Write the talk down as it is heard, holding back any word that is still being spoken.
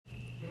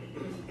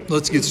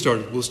Let's get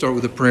started. We'll start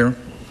with a prayer.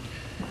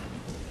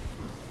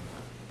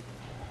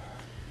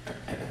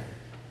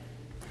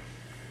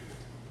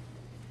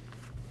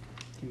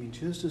 Give me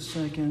just a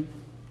second.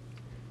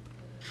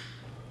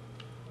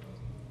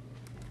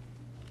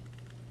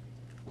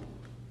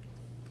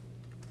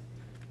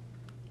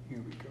 Here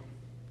we go.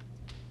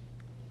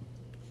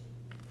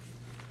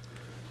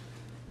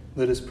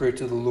 Let us pray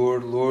to the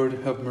Lord. Lord,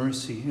 have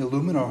mercy.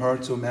 Illumine our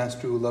hearts, O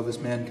Master, who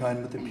lovest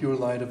mankind with the pure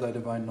light of thy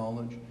divine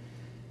knowledge,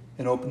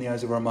 and open the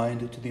eyes of our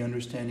mind to the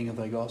understanding of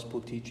thy gospel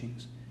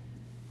teachings.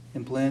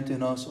 Implant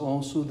in us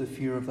also the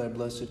fear of thy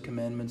blessed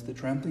commandments, that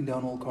trampling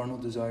down all carnal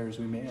desires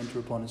we may enter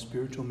upon a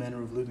spiritual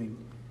manner of living,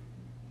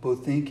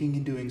 both thinking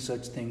and doing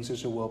such things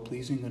as are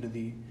well-pleasing unto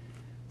thee.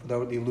 For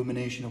thou art the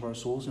illumination of our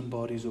souls and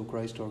bodies, O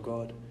Christ our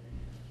God.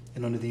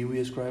 And unto thee we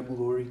ascribe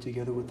glory,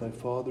 together with thy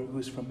Father, who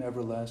is from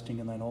everlasting,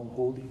 and thine all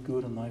holy,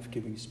 good, and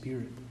life-giving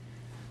Spirit,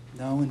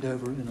 now and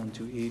ever, and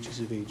unto ages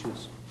of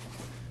ages.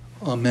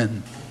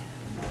 Amen.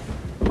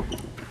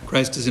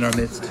 Christ is in our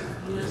midst.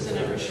 Yes, and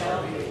ever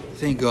shall be.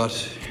 Thank God.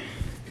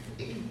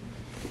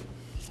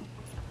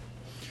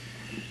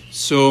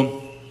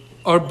 So,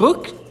 our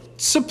book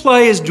supply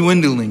is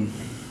dwindling.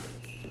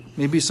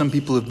 Maybe some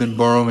people have been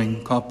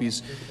borrowing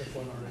copies.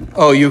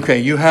 Oh, okay,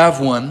 you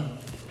have one.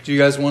 Do you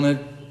guys want to?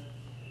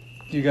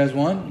 Do you guys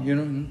want? You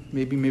know,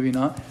 maybe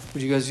not.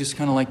 Would you guys just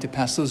kind of like to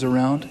pass those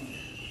around?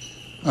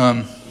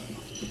 I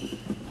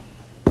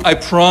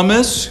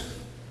promise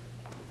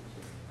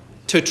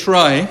to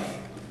try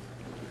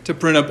to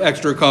print up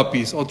extra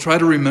copies. I'll try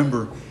to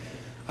remember.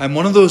 I'm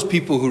one of those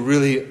people who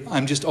really,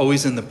 I'm just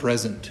always in the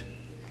present.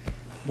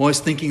 I'm always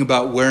thinking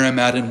about where I'm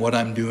at and what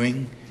I'm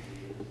doing,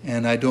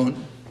 and I don't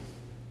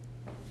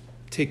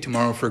take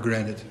tomorrow for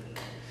granted.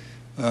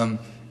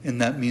 And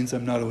that means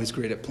I'm not always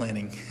great at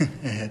planning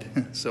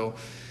ahead. So,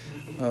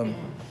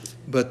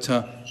 but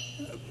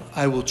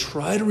I will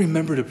try to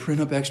remember to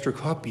print up extra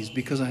copies,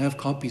 because I have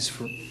copies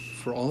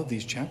for all of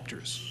these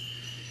chapters.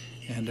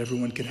 And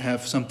everyone can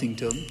have something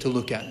to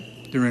look at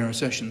during our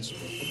sessions.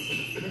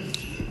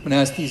 I'm going to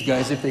ask these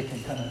guys if they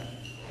can kind of...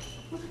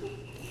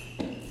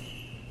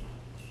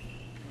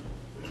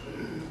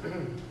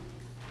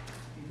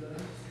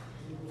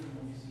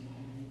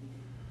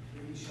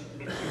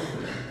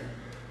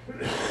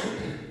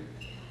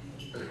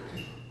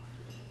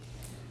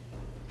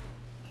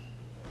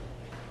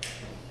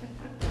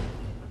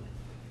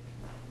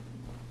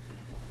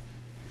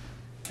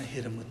 I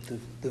hit him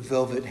with the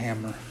velvet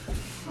hammer.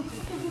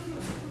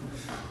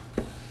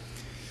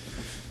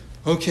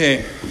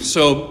 Okay,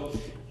 so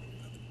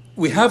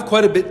we have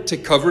quite a bit to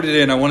cover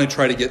today, and I want to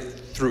try to get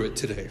through it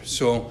today.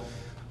 So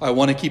I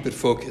want to keep it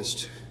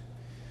focused.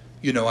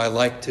 You know, I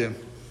like to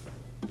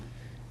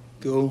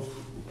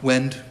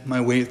wend my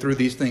way through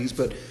these things,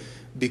 but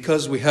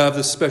because we have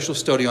this special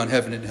study on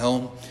heaven and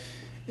hell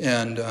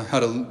and how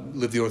to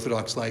live the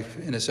Orthodox life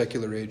in a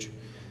secular age,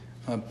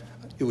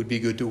 it would be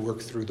good to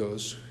work through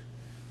those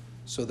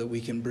so that we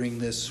can bring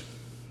this,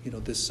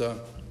 this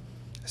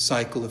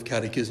cycle of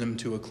catechism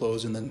to a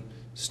close and then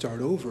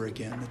start over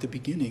again at the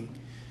beginning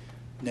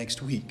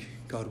next week,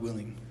 God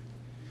willing.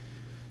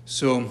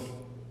 So,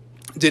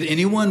 did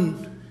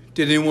anyone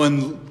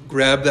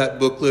grab that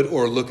booklet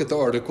or look at the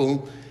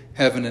article,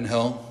 Heaven and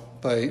Hell,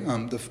 by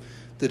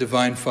the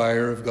Divine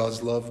Fire of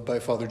God's Love by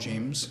Father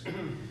James?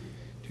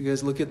 Do you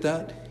guys look at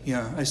that?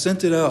 Yeah, I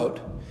sent it out.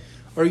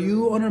 Are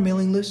you on our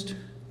mailing list?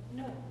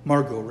 No.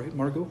 Margot, right?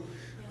 Margot?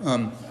 Yeah.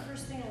 The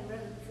first thing I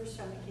read the first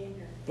time I came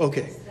here.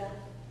 Okay. Was that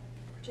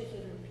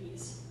particular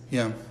piece.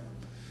 Yeah.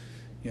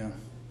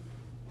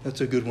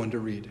 That's a good one to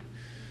read.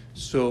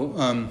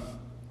 So,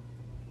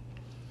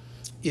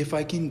 if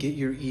I can get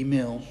your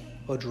email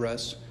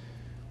address,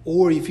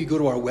 or if you go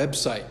to our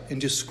website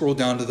and just scroll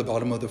down to the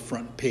bottom of the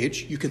front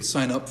page, you can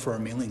sign up for our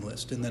mailing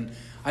list. And then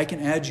I can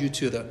add you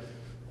to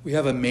we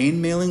have a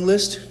main mailing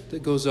list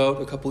that goes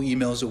out a couple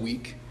emails a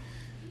week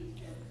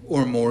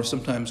or more,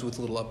 sometimes with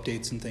little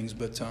updates and things.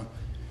 But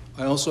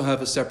I also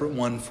have a separate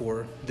one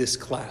for this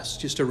class,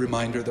 just a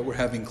reminder that we're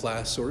having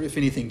class, or if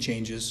anything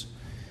changes,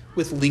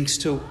 with links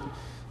to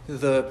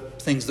the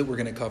things that we're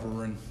going to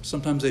cover. And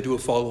sometimes I do a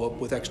follow-up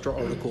with extra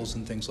articles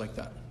and things like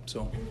that.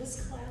 So. And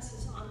this class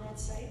is on that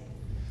site?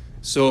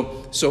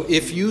 So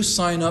if you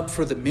sign up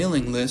for the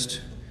mailing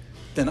list,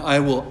 then I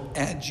will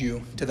add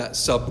you to that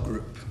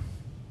subgroup,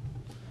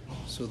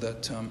 so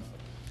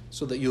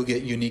that you'll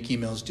get unique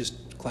emails,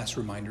 just class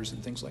reminders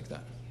and things like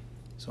that.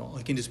 So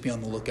I can just be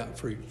on the lookout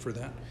for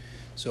that.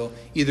 So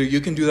either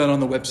you can do that on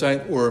the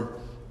website, or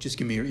just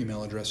give me your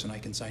email address and I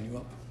can sign you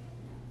up.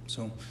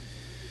 So,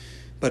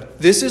 but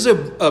this is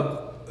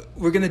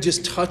we're going to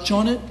just touch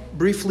on it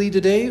briefly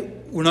today.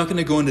 We're not going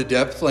to go into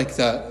depth like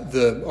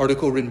the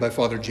article written by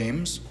Father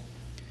James,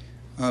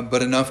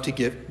 but enough to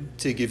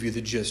give you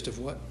the gist of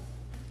what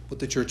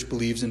the Church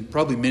believes, and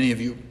probably many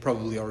of you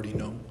probably already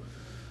know,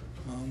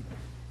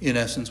 in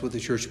essence, what the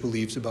Church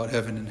believes about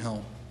heaven and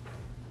hell.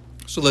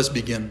 So let's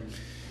begin.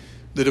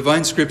 The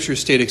divine scriptures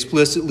state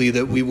explicitly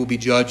that we will be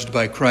judged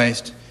by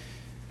Christ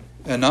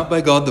and not by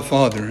God the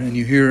Father. And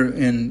you hear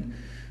in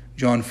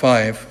John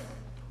 5,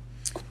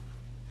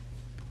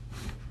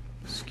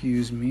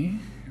 Excuse me.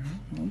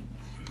 I don't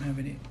have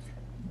any.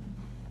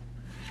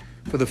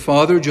 For the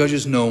Father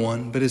judges no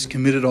one, but has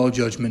committed all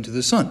judgment to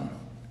the Son.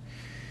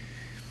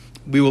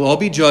 We will all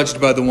be judged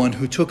by the one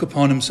who took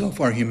upon himself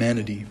our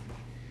humanity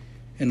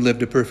and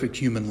lived a perfect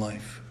human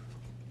life.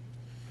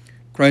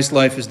 Christ's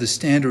life is the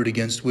standard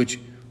against which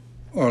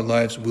our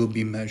lives will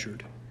be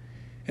measured.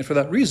 And for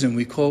that reason,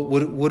 we call,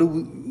 what do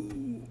we...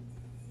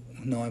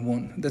 No, I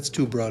won't. That's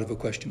too broad of a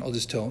question. I'll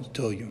just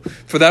tell you.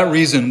 For that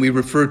reason, we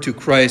refer to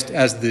Christ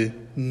as the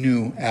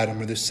new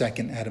Adam or the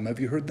second Adam.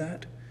 Have you heard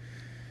that?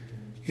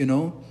 You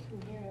know,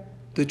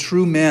 the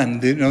true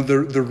man,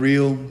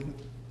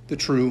 the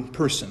true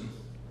person.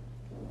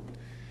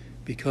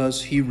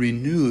 Because he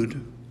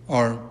renewed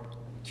our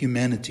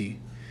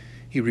humanity.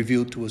 He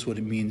revealed to us what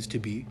it means to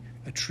be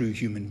a true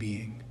human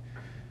being.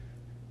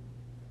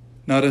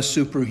 Not a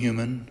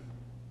superhuman,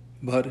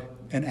 but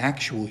an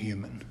actual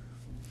human.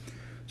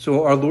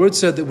 So our Lord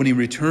said that when he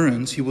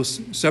returns, he will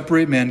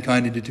separate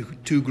mankind into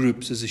two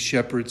groups as a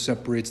shepherd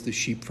separates the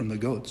sheep from the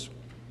goats.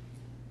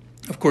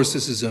 Of course,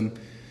 this is a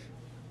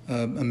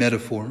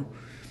metaphor.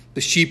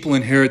 The sheep will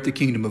inherit the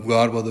kingdom of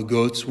God, while the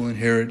goats will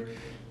inherit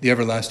the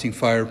everlasting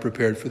fire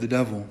prepared for the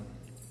devil.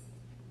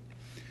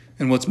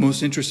 And what's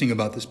most interesting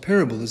about this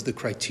parable is the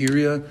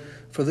criteria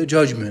for the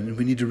judgment. And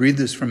we need to read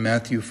this from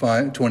Matthew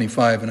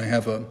 25, and I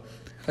have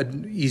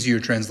an easier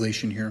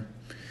translation here.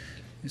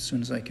 As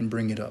soon as I can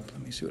bring it up.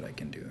 Let me see what I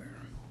can do here.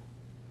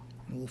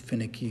 A little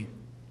finicky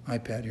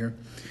iPad here.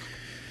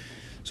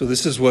 So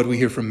this is what we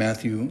hear from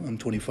Matthew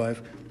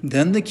 25.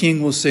 Then the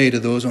king will say to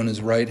those on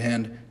his right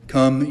hand,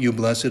 "Come, you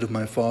blessed of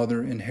my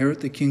Father,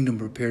 inherit the kingdom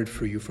prepared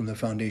for you from the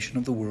foundation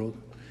of the world."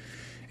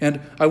 And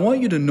I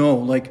want you to know,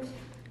 like,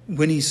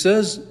 when he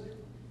says,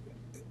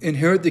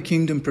 inherit the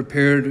kingdom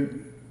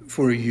prepared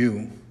for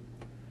you,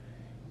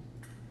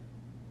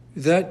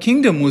 that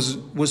kingdom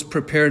was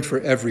prepared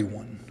for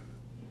everyone.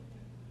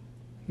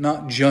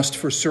 Not just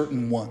for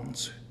certain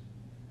ones.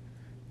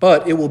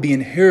 But it will be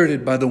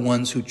inherited by the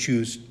ones who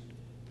choose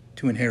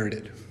to inherit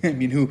it. I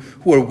mean, who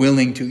are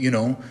willing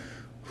to,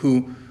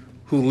 who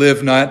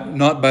live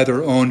not by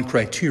their own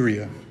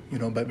criteria,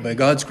 but by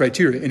God's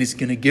criteria. And he's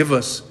going to give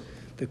us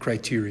the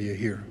criteria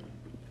here.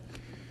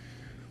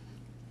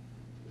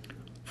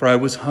 For I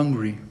was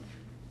hungry,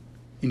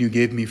 and you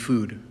gave me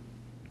food.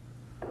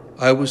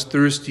 I was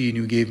thirsty, and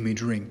you gave me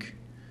drink.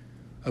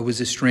 I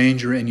was a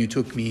stranger, and you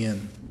took me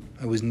in.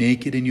 I was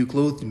naked and you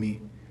clothed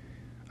me.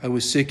 I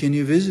was sick and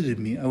you visited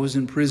me. I was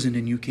in prison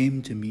and you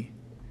came to me.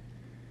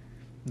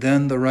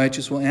 Then the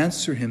righteous will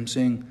answer him,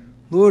 saying,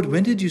 Lord,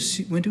 when did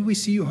we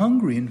see you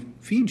hungry and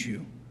feed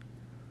you?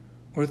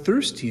 Or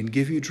thirsty and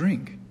give you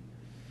drink?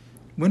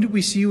 When did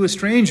we see you a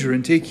stranger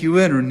and take you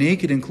in, or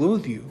naked and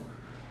clothe you?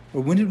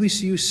 Or when did we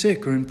see you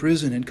sick or in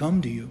prison and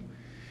come to you?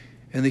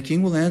 And the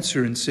king will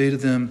answer and say to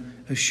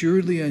them,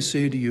 Assuredly I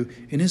say to you,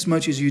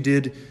 inasmuch as you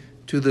did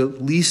to the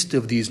least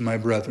of these my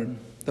brethren,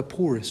 the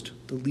poorest,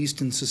 the least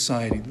in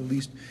society, the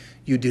least,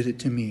 you did it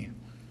to me.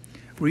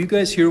 Were you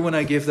guys here when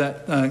I gave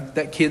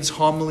that kid's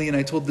homily and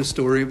I told the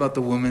story about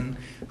the woman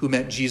who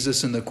met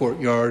Jesus in the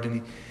courtyard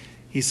and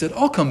he said,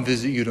 I'll come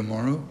visit you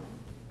tomorrow.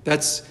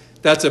 That's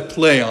a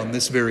play on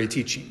this very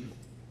teaching.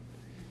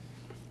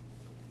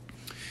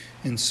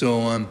 And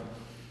so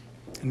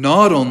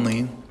not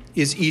only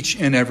is each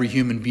and every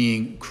human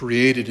being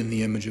created in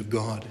the image of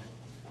God,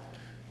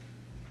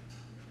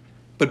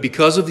 but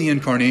because of the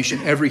incarnation,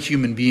 every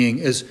human being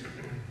is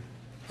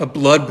a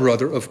blood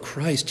brother of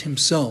Christ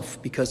himself,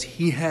 because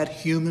he had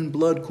human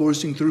blood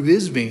coursing through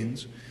his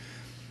veins.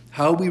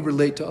 How we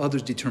relate to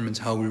others determines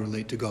how we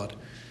relate to God.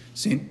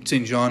 St.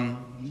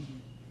 John,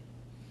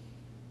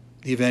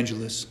 the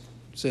evangelist,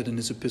 said in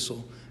his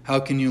epistle,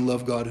 how can you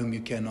love God whom you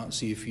cannot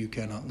see if you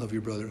cannot love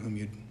your brother whom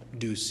you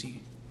do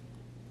see?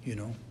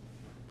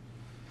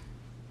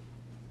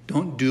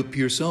 Don't dupe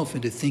yourself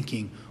into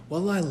thinking,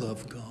 well, I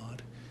love God.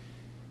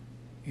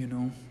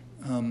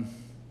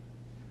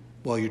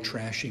 While you're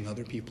trashing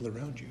other people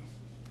around you.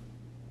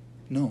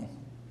 No.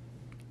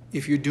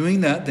 If you're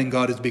doing that, then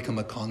God has become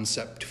a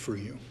concept for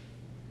you.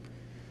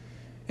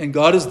 And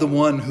God is the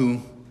one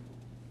who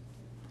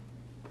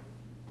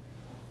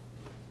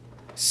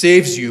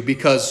saves you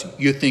because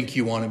you think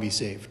you want to be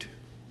saved.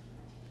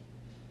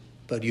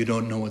 But you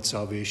don't know what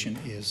salvation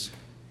is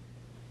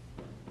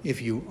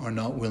if you are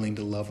not willing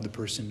to love the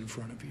person in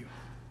front of you.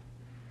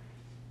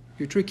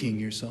 You're tricking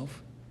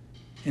yourself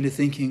into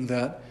thinking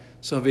that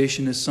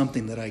salvation is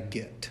something that I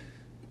get,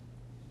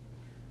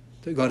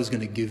 that God is going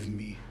to give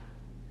me.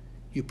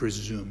 You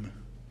presume.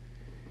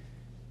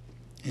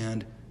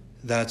 And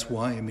that's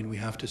why, we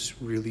have to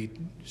really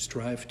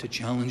strive to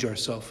challenge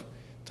ourselves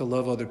to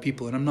love other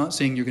people. And I'm not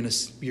saying you're going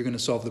to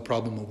solve the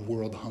problem of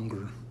world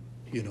hunger,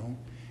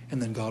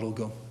 and then God will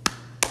go.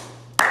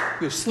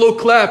 A slow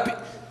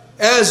clap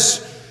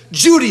as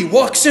Judy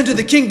walks into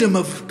the kingdom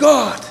of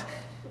God.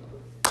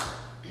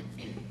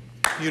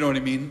 You know what I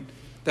mean?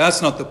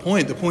 That's not the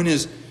point. The point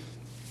is,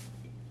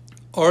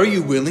 are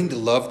you willing to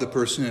love the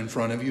person in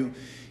front of you,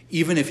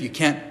 even if you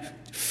can't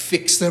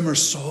fix them or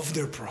solve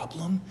their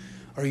problem?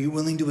 Are you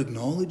willing to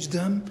acknowledge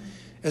them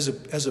as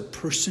a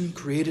person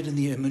created in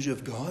the image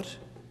of God?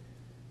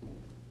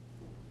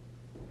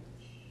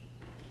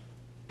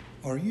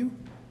 Are you?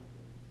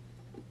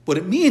 What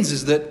it means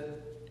is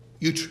that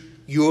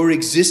your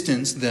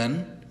existence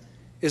then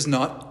is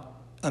not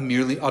a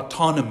merely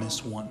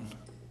autonomous one.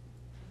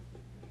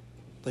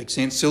 Like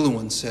St.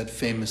 Silouan said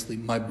famously,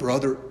 "My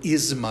brother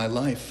is my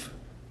life."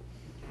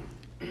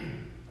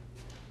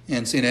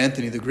 And St.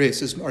 Anthony the Great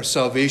says, "Our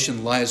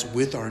salvation lies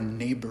with our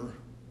neighbor."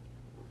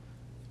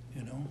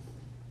 You know?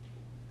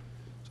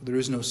 So there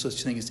is no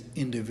such thing as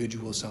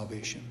individual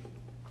salvation.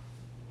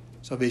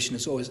 Salvation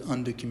is always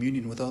unto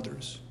communion with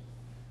others.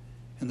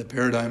 And the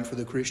paradigm for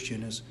the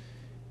Christian is,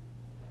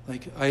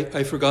 like,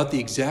 I forgot the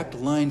exact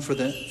line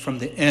from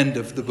the end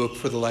of the book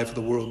For the Life of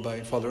the World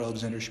by Father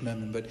Alexander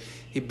Schmemann, but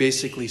he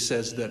basically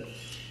says that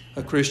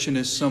a Christian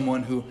is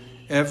someone who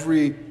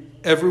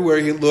everywhere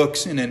he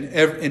looks and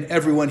in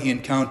everyone he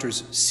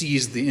encounters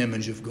sees the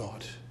image of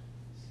God.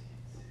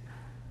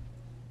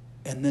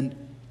 And then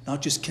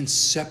not just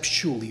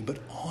conceptually, but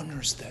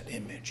honors that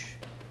image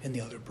in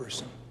the other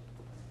person.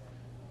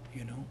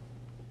 You know?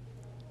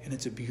 And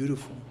it's a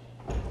beautiful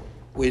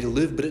way to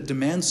live, but it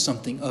demands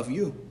something of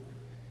you.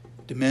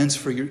 It demands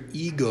for your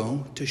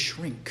ego to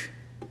shrink.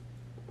 It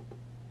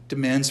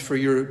demands for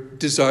your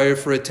desire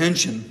for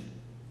attention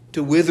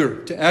to wither,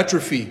 to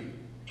atrophy.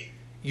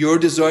 Your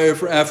desire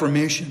for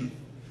affirmation.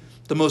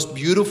 The most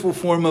beautiful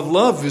form of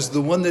love is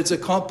the one that's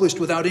accomplished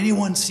without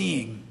anyone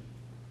seeing.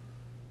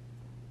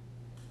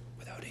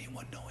 Without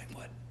anyone knowing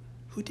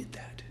who did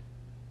that.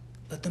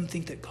 Let them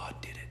think that God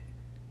did it.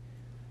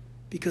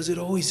 Because it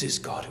always is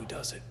God who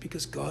does it.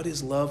 Because God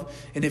is love.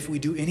 And if we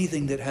do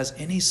anything that has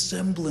any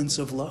semblance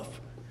of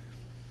love,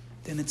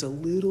 then it's a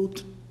little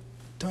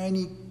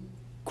tiny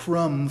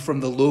crumb from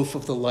the loaf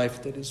of the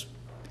life that is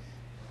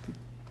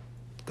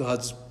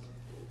God's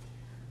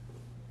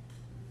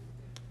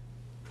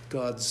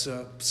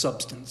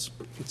substance,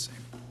 you could say.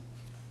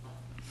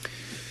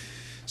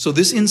 So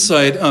this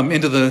insight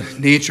into the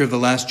nature of the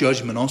Last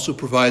Judgment also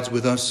provides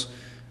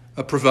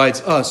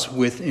us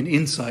with an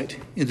insight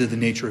into the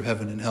nature of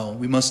heaven and hell.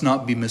 We must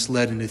not be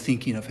misled into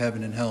thinking of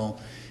heaven and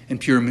hell in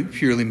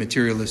purely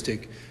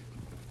materialistic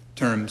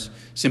terms,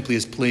 simply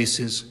as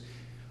places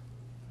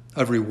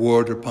of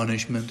reward or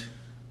punishment.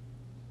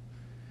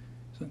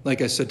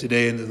 Like I said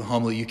today in the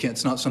homily,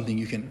 it's not something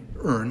you can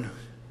earn.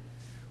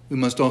 We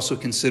must also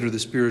consider the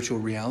spiritual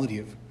reality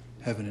of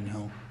heaven and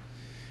hell.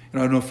 And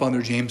I don't know if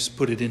Father James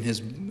put it in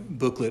his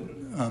booklet,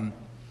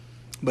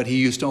 but he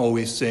used to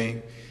always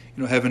say,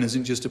 heaven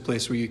isn't just a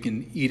place where you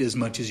can eat as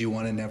much as you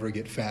want and never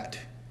get fat.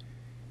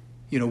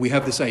 We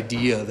have this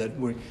idea that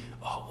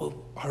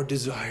our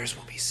desires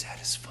will be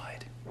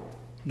satisfied.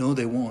 No,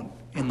 they won't,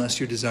 unless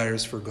your desire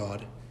is for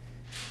God.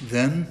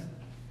 Then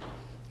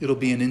it'll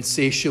be an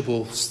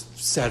insatiable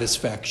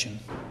satisfaction,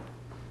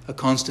 a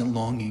constant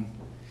longing,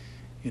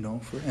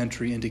 for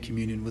entry into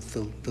communion with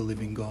the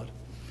living God.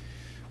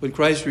 When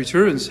Christ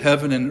returns,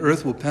 heaven and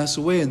earth will pass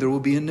away, and there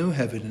will be a new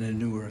heaven and a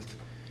new earth.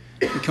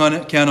 We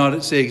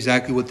cannot say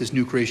exactly what this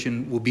new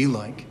creation will be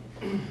like.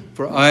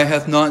 For eye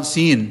hath not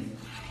seen,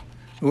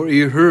 nor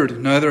ear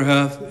heard, neither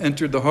hath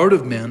entered the heart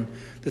of man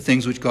the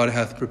things which God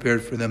hath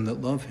prepared for them that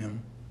love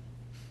him.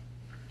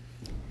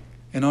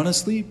 And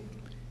honestly,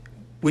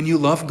 when you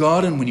love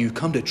God and when you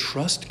come to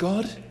trust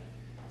God,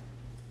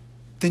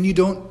 then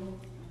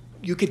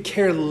you could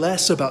care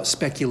less about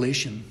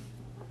speculation.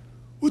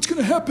 What's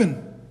going to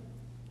happen?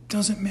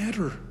 Doesn't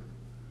matter.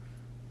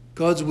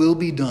 God's will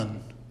be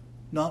done,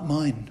 not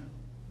mine.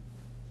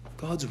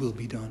 God's will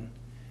be done.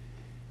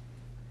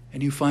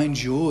 And you find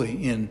joy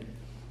in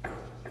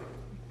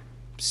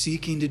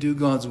seeking to do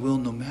God's will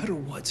no matter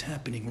what's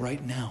happening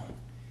right now.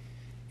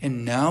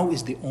 And now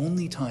is the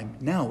only time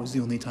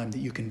that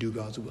you can do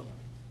God's will.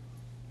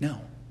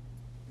 Now.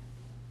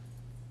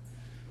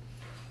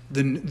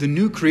 The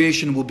new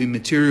creation will be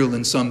material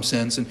in some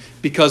sense, and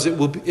because it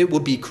will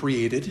be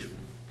created.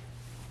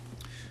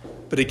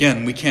 But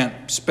again, we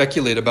can't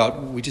speculate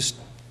about. We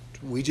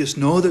just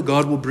know that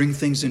God will bring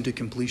things into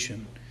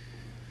completion.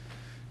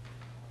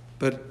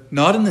 But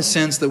not in the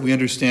sense that we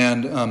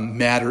understand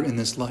matter in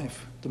this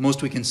life. The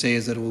most we can say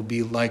is that it will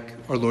be like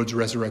our Lord's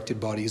resurrected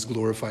body, his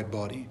glorified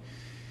body.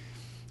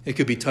 It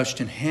could be touched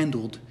and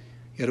handled,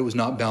 yet it was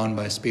not bound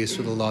by space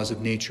or the laws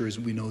of nature as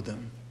we know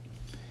them.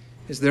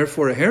 It's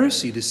therefore a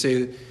heresy to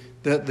say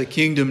that the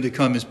kingdom to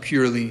come is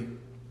purely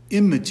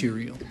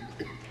immaterial,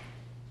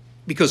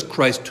 because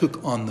Christ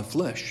took on the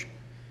flesh.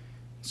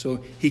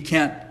 So he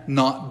can't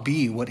not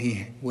be what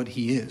he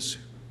is.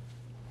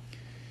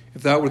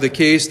 If that were the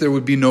case, there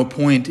would be no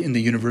point in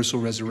the universal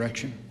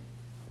resurrection.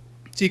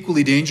 It's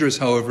equally dangerous,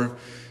 however,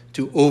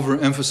 to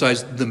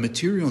overemphasize the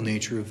material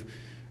nature of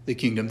the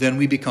kingdom. Then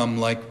we become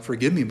like,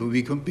 forgive me, but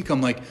we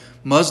become like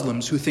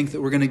Muslims who think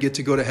that we're going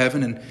to go to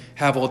heaven and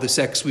have all the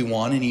sex we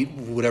want and eat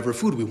whatever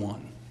food we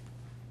want.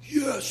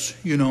 Yes,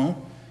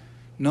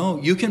 No,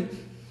 you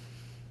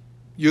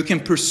can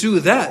pursue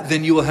that,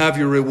 then you will have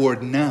your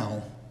reward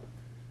now.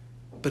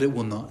 But it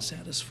will not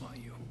satisfy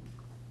you.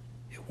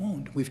 It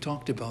won't. We've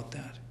talked about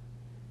that.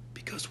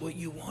 because what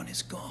you want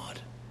is God,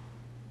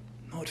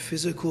 not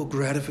physical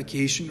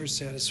gratification or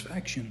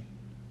satisfaction,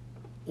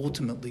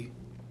 ultimately.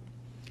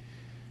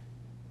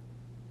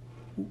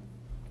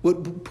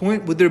 What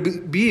point would there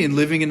be in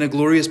living in a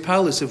glorious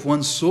palace if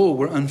one's soul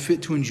were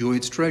unfit to enjoy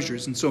its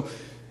treasures? And so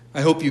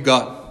I hope you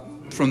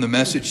got from the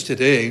message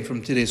today,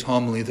 from today's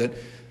homily, that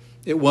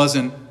it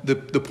wasn't, the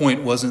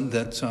point wasn't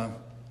that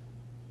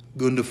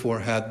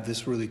Gundafor had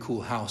this really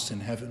cool house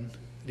in heaven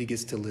that he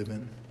gets to live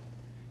in.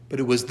 But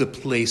it was the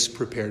place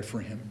prepared for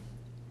him,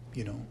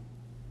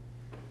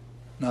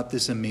 Not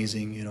this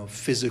amazing,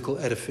 physical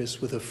edifice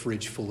with a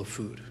fridge full of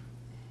food.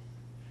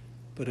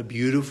 But a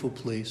beautiful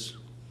place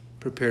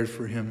prepared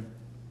for him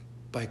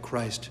by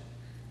Christ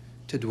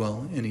to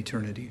dwell in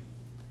eternity,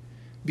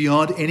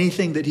 beyond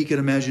anything that he could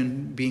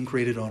imagine being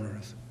created on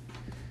earth.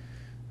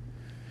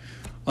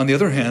 On the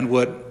other hand,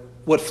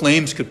 what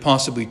flames could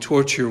possibly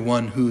torture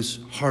one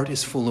whose heart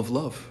is full of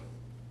love?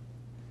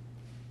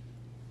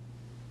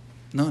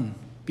 None,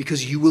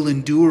 because you will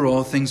endure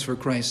all things for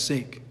Christ's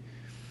sake.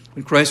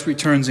 When Christ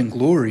returns in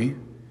glory,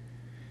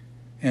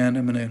 and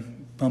I'm going to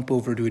bump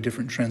over to a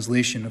different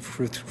translation of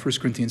 1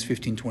 Corinthians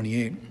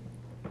 15:28.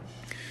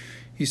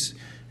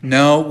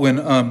 Now when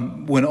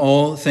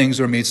all things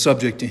are made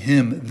subject to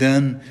him,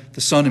 then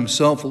the Son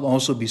himself will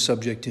also be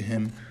subject to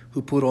him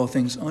who put all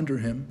things under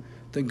him,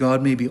 that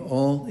God may be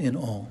all in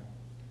all.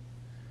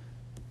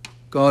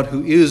 God,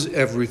 who is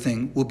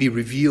everything, will be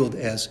revealed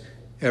as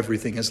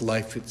everything, as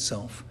life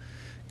itself.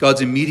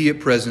 God's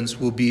immediate presence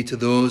will be to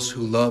those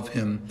who love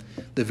him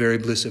the very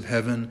bliss of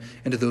heaven,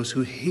 and to those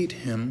who hate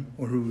him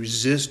or who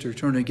resist or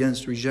turn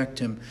against, reject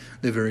him,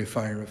 the very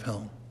fire of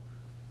hell.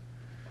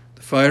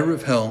 The fire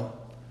of hell,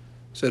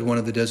 said one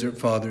of the Desert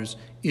Fathers,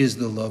 is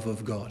the love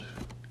of God.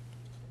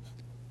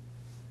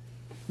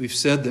 We've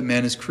said that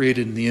man is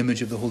created in the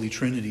image of the Holy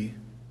Trinity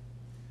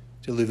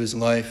to live his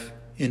life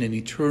in an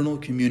eternal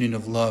communion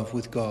of love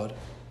with God,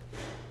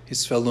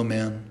 his fellow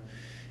man,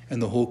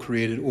 and the whole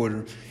created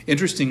order.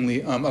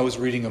 Interestingly, I was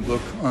reading a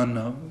book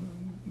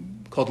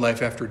called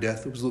Life After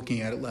Death. I was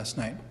looking at it last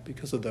night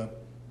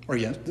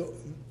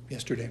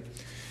yesterday,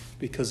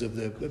 because of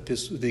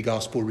the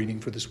gospel reading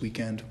for this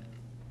weekend.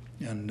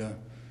 And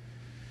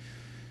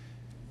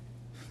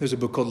there's a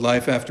book called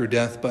Life After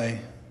Death by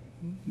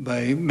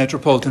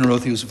Metropolitan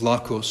Orthodox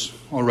Vlachos.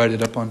 I'll write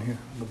it up on here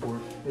on the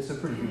board. It's a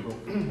pretty good book.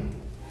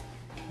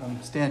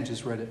 Stan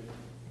just read it.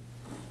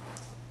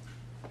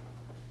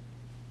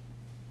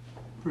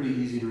 Pretty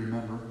easy to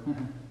remember.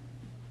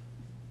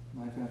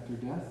 Life After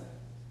Death.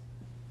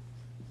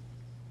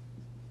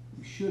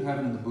 You should have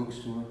it in the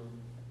bookstore.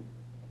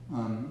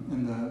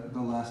 And the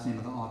last name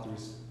of the author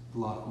is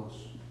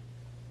Vlachos.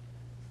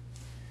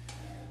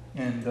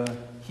 And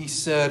he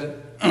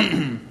said,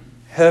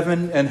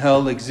 heaven and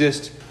hell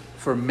exist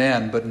for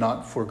man, but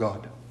not for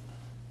God.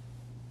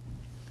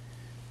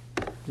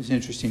 It's an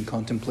interesting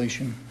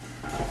contemplation.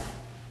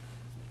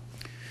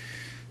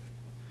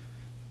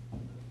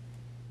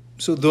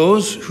 So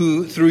those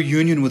who, through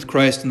union with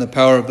Christ and the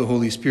power of the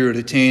Holy Spirit,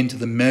 attain to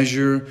the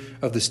measure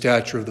of the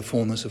stature of the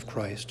fullness of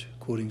Christ,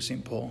 quoting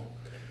St. Paul,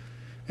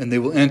 and they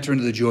will enter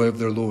into the joy of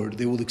their Lord.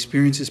 They will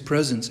experience his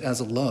presence as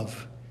a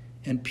love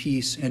and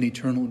peace and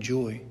eternal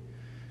joy,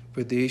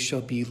 for they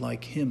shall be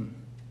like him.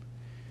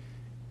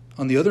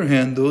 On the other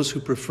hand, those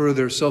who prefer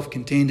their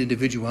self-contained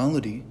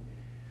individuality,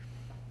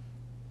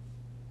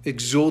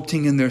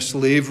 exulting in their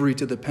slavery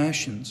to the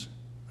passions,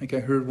 like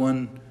I heard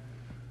one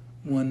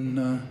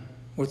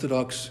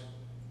Orthodox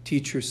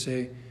teacher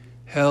say,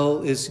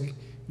 hell is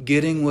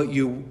getting what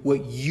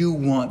you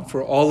want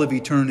for all of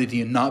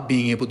eternity and not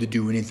being able to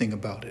do anything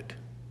about it.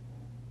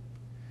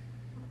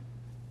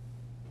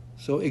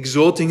 So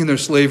exulting in their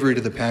slavery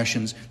to the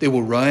passions, they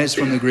will rise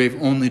from the grave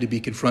only to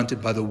be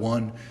confronted by the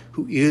one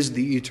who is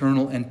the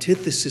eternal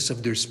antithesis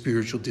of their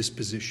spiritual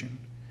disposition.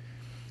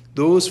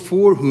 Those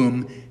for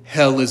whom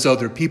hell is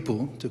other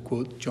people, to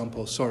quote John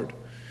Paul Sartre,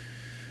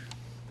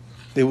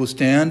 they will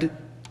stand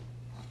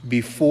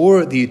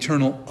before the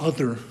eternal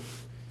other,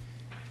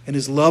 and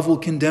his love will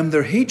condemn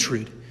their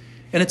hatred.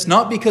 And it's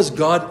not because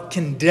God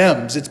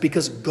condemns, it's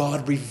because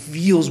God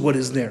reveals what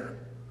is there.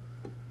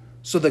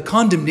 So the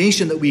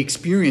condemnation that we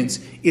experience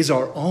is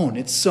our own.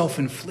 It's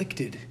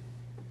self-inflicted.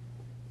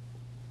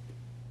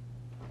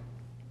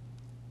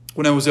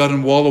 When I was out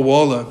in Walla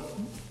Walla,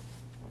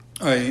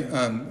 I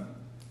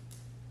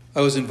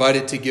was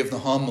invited to give the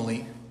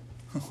homily.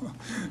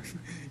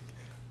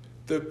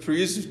 The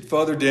priest,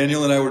 Father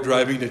Daniel, and I were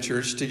driving to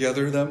church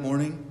together that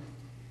morning.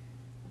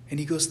 And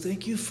he goes,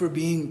 thank you for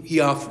being... He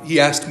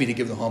asked me to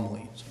give the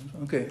homily. So,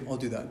 okay, I'll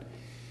do that.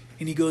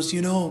 And he goes,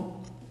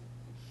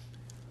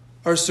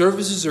 our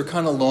services are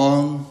kind of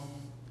long,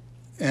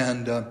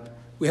 and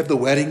we have the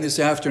wedding this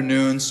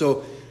afternoon.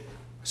 So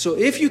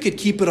if you could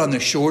keep it on the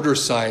shorter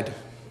side,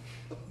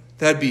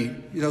 that'd be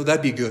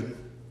good.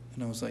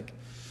 And I was like,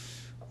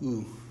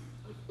 ooh.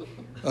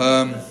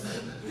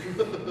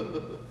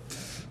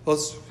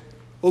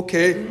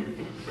 Okay.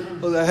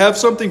 Well, I have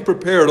something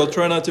prepared. I'll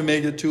try not to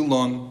make it too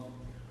long.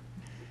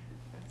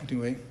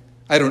 Anyway,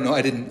 I don't know.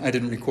 I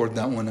didn't record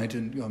that one. I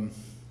didn't.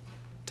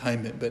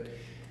 time it. But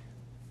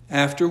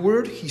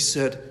afterward, he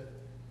said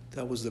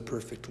that was the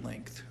perfect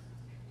length.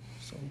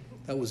 So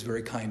that was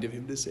very kind of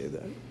him to say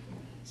that.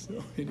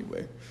 So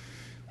anyway,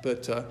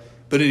 but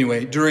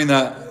anyway, during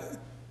that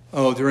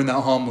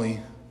homily,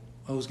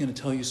 I was going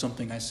to tell you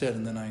something I said,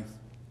 and then I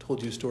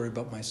told you a story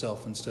about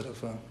myself instead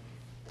of.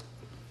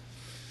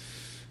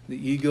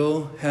 The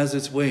ego has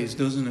its ways,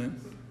 doesn't it?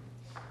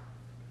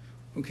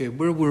 Okay,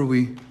 where were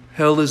we?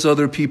 Hell is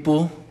other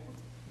people.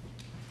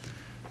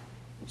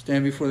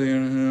 Stand before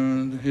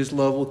his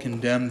love will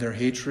condemn their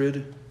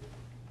hatred.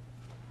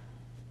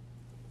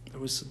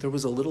 There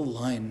was a little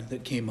line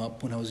that came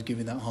up when I was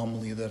giving that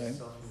homily that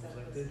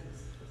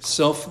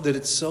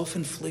it's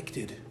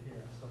self-inflicted.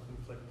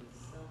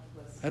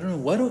 I don't know.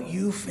 Why don't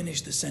you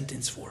finish the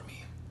sentence for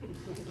me?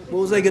 What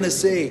was I going to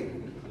say?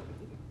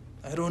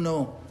 I don't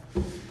know.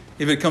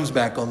 If it comes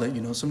back, I'll let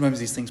you know. Sometimes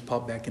these things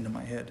pop back into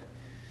my head.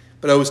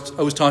 But I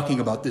was talking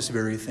about this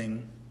very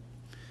thing.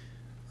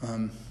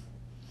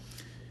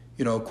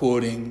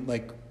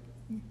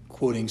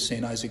 Quoting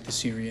Saint Isaac the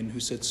Syrian, who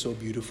said so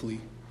beautifully,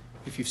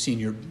 if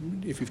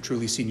you've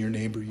truly seen your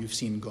neighbor, you've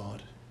seen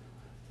God.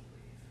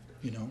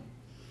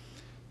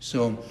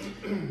 So,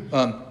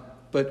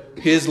 but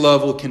his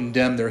love will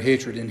condemn their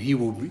hatred, and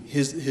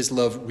his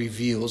love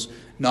reveals,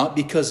 not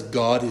because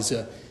God is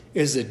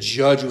a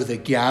judge with a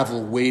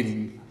gavel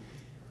waiting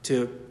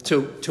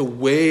to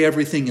weigh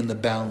everything in the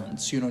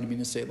balance. You know what I mean?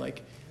 To say,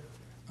 like,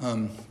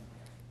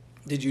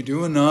 did you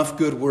do enough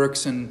good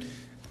works and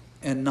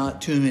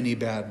not too many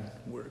bad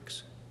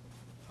works?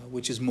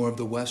 Which is more of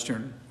the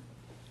Western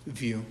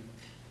view.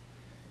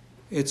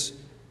 It's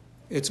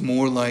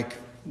more like,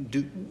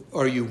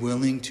 are you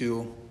willing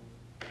to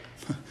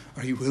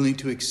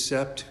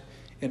accept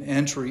an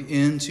entry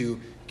into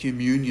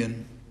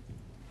communion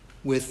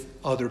with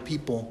other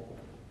people,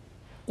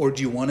 or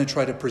do you want to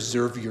try to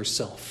preserve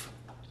yourself?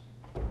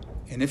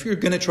 And if you're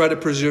going to try to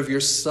preserve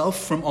yourself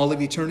from all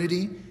of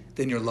eternity,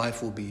 then your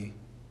life will be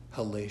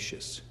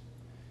hellacious.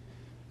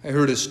 I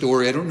heard a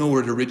story. I don't know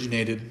where it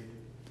originated.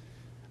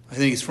 I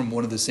think it's from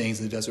one of the sayings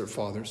of the Desert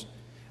Fathers.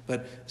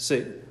 But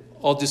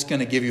I'll just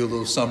kind of give you a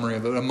little summary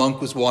of it. A monk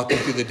was walking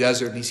through the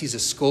desert and he sees a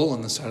skull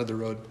on the side of the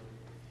road.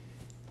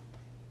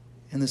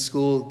 And the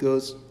skull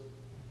goes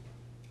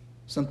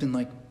something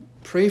like,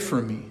 "Pray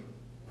for me."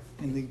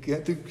 And he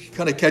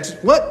kind of catches,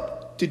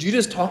 "What? Did you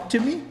just talk to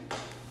me?"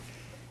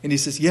 And he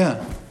says,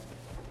 "Yeah,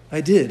 I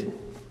did.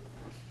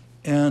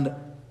 And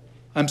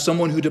I'm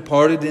someone who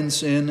departed in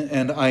sin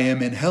and I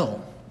am in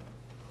hell."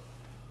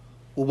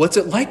 "Well, what's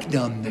it like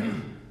down there?"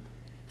 And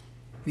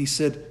he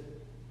said,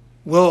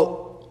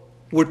 "Well,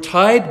 we're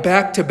tied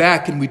back to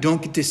back and we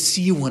don't get to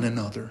see one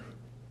another.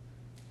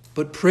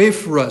 But pray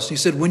for us." He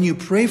said, "When you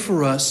pray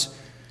for us,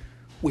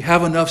 we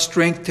have enough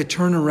strength to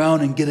turn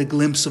around and get a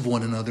glimpse of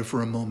one another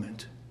for a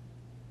moment."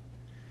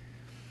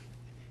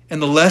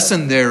 And the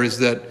lesson there is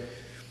that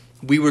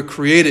we were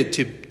created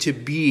to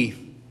be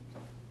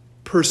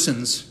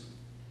persons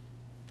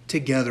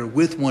together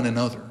with one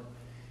another.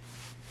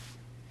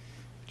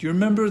 Do you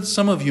remember,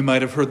 some of you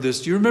might have heard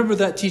this, do you remember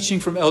that teaching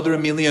from Elder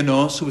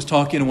Emilianos, who was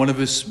talking to one of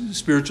his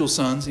spiritual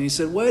sons, and he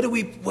said, why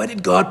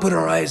did God put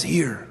our eyes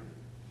here?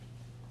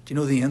 Do you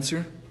know the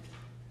answer?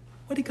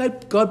 Why did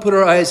God put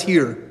our eyes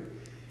here?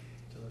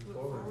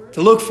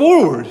 To look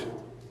forward.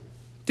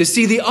 To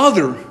see the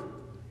other.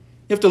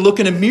 You have to look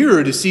in a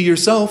mirror to see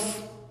yourself.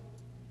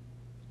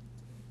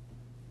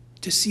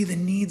 To see the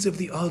needs of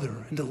the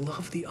other and to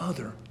love the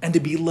other and to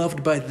be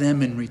loved by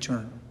them in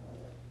return.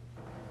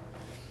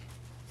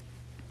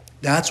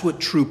 That's what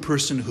true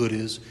personhood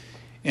is.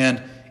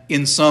 And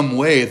in some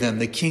way, then,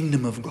 the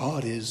kingdom of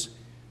God is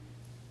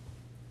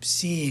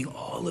seeing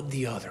all of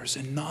the others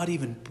and not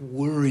even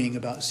worrying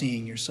about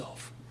seeing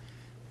yourself.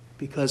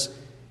 Because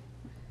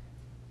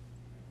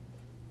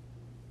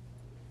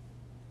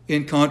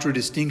in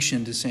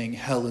contradistinction to saying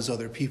hell is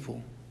other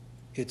people,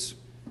 it's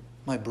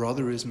my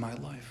brother is my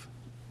life.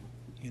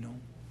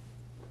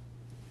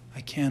 I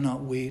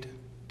cannot wait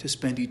to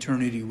spend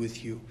eternity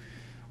with you.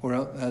 Or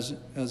as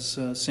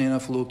St.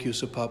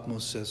 Apollochius of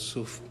Patmos says,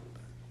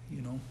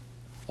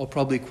 I'll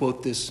probably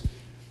quote this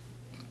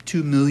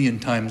 2 million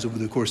times over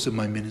the course of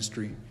my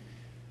ministry.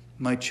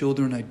 "My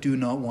children, I do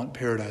not want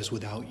paradise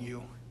without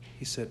you,"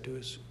 he said to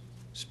his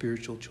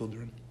spiritual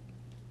children.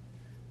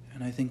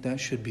 And I think that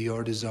should be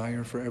our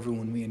desire for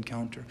everyone we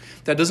encounter.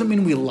 That doesn't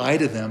mean we lie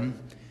to them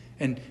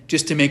and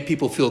just to make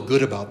people feel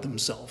good about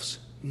themselves.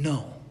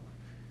 No.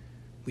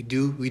 We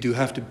do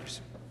have to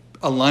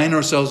align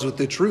ourselves with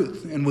the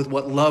truth and with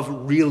what love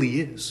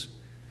really is.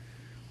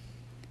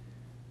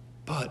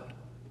 But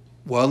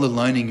while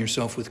aligning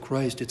yourself with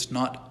Christ, it's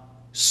not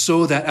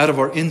so that out of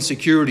our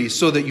insecurity,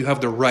 so that you have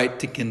the right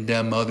to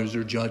condemn others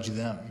or judge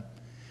them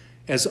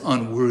as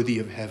unworthy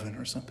of heaven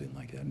or something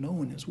like that. No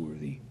one is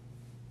worthy.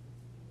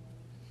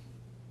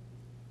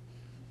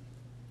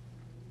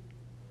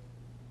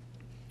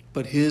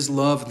 But his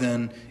love,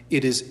 then,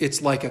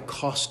 it's like a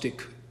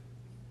caustic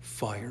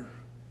fire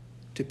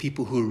to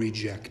people who are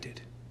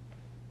rejected.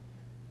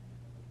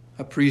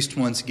 A priest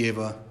once gave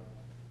a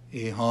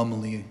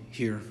homily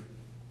here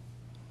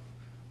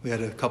We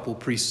had a couple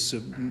priests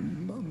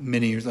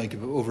many years, like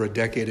over a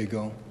decade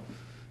ago.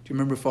 Do you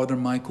remember Father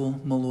Michael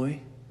Malloy?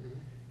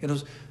 I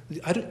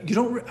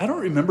don't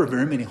remember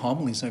very many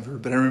homilies I've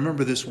heard, but I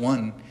remember this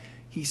one.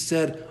 He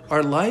said,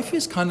 our life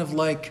is kind of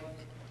like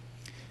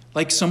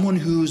someone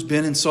who's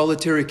been in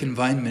solitary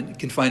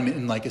confinement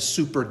in like a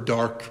super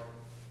dark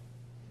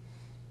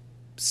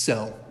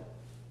cell.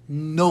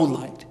 No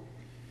light.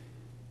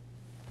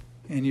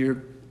 And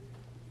your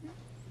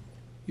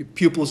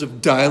pupils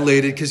have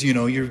dilated because,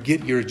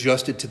 you're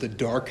adjusted to the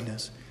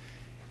darkness.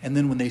 And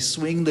then when they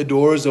swing the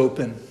doors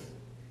open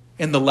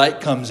and the light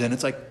comes in,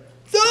 it's like,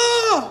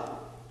 ah!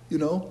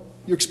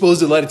 You're exposed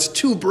to light. It's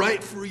too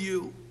bright for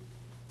you.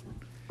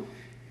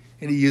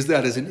 And he used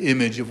that as an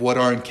image of what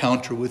our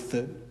encounter with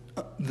the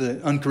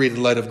uncreated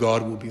light of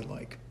God will be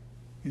like.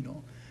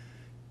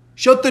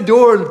 Shut the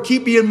door and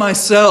keep me in my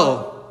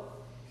cell.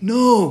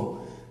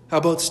 No. How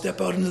about step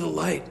out into the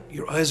light?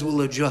 Your eyes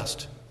will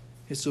adjust.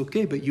 It's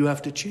okay, but you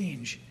have to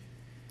change.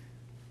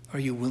 Are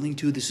you willing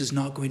to? This is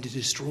not going to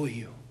destroy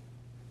you.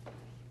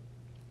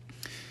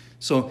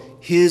 So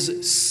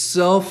his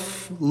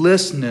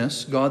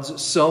selflessness,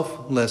 God's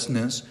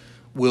selflessness,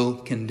 will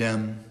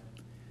condemn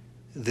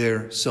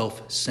their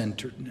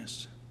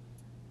self-centeredness.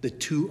 The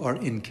two are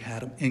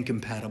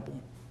incompatible.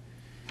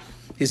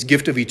 His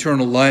gift of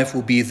eternal life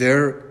will be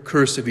their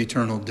curse of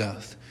eternal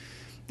death.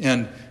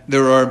 And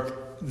there are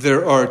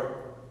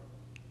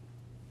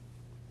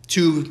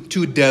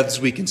two deaths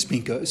we can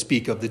speak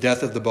of, the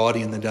death of the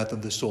body and the death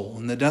of the soul.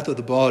 And the death of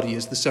the body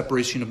is the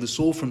separation of the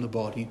soul from the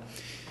body,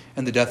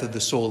 and the death of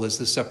the soul is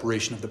the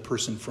separation of the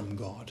person from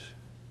God.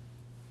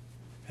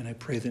 And I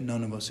pray that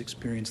none of us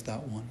experience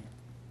that one.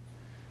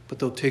 But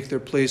they'll take their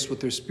place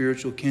with their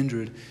spiritual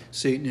kindred,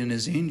 Satan and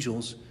his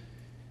angels.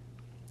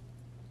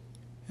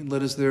 And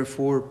let us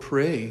therefore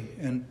pray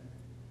and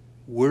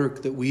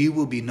work that we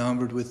will be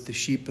numbered with the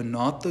sheep and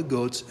not the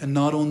goats, and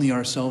not only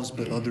ourselves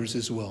but others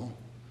as well.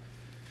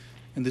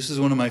 And this is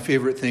one of my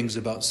favorite things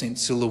about St.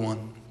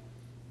 Silouan,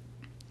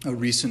 a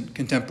recent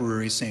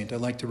contemporary saint. I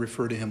like to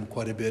refer to him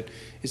quite a bit.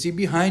 Is he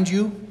behind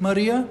you,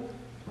 Maria?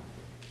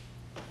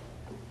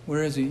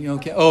 Where is he?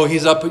 Okay. Oh,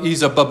 he's up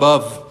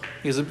above.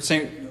 He's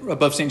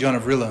above St. John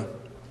of Rilla.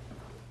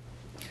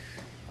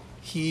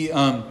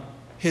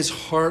 His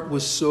heart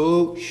was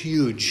so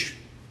huge.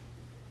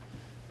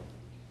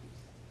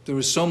 There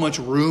was so much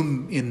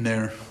room in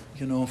there,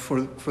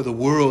 for the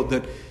world,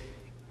 that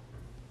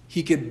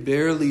he could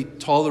barely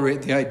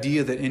tolerate the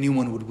idea that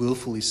anyone would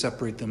willfully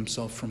separate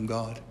themselves from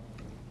God.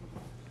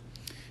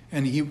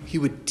 And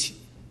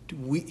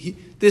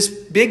this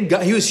big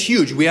guy, he was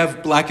huge. We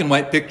have black and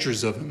white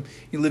pictures of him.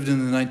 He lived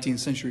in the 19th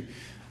century,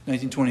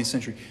 1920th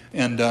century.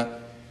 And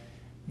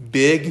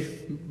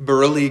big,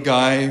 burly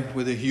guy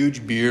with a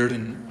huge beard.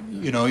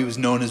 And, he was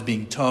known as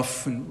being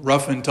tough and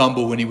rough and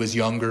tumble when he was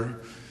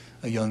younger,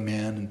 a young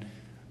man. And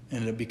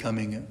ended up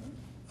becoming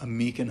a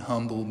meek and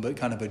humble, but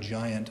kind of a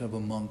giant of a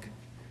monk.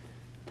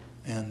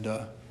 And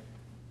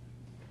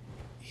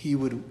he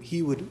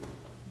would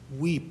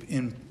weep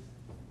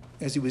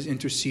as he was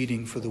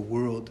interceding for the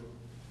world.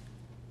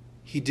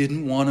 He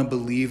didn't want to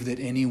believe that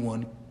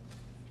anyone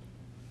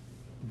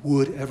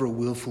would ever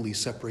willfully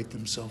separate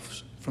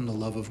themselves from the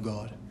love of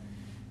God.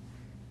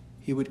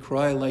 He would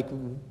cry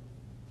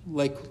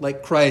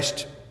like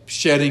Christ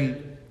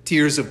shedding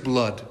tears of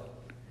blood.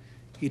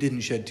 He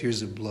didn't shed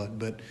tears of blood,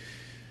 but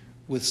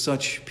with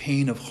such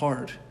pain of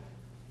heart.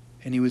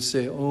 And he would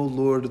say, "Oh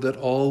Lord, that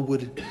all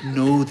would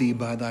know thee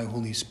by thy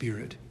Holy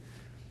Spirit,"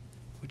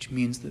 which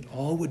means that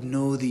all would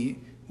know thee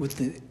with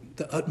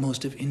the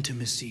utmost of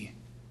intimacy,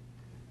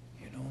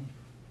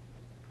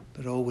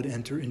 that all would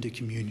enter into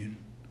communion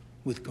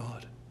with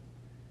God.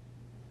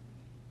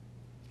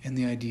 And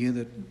the idea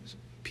that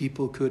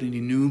people could, and he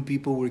knew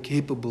people were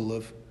capable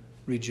of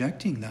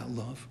rejecting that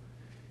love,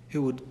 it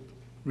would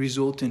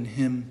result in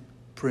him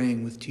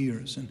praying with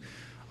tears. And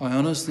I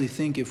honestly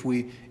think if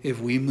we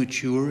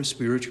mature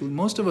spiritually,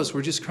 most of us,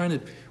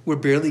 we're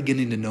barely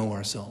getting to know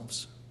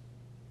ourselves,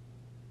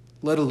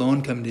 let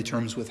alone come to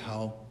terms with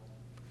how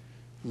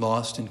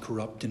lost and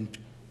corrupt and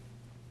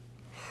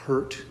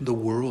hurt the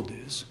world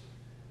is.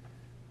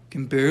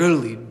 Can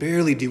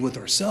barely deal with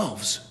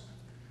ourselves.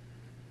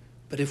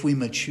 But if we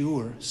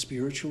mature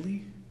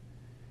spiritually,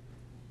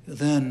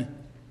 then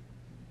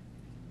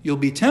you'll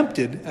be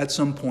tempted at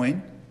some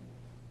point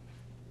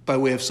by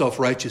way of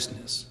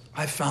self-righteousness.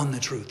 I found the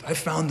truth. I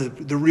found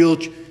the real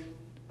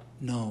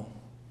No.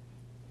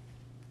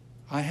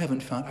 I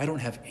don't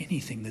have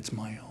anything that's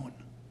my own.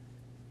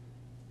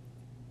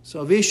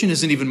 Salvation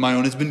isn't even my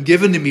own. It's been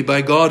given to me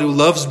by God who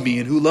loves me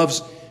and who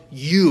loves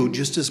you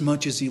just as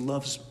much as he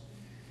loves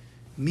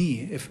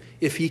me.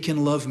 If he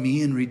can love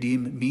me and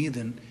redeem me,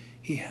 then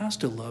he has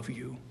to love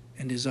you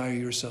and desire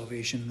your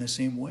salvation in the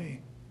same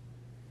way.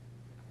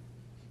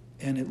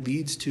 And it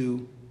leads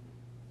to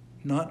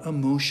not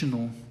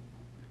emotional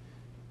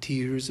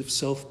tears of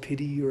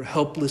self-pity or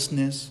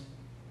helplessness,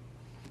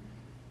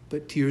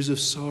 but tears of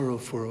sorrow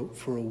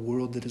for a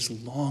world that is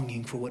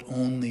longing for what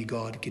only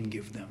God can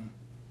give them.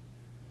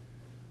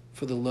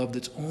 For the love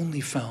that's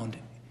only found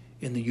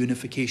in the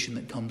unification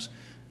that comes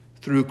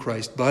through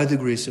Christ by the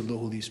grace of the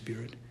Holy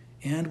Spirit.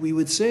 And we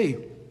would say,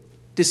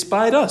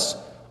 despite us,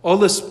 all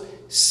the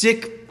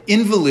sick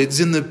invalids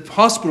in the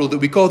hospital that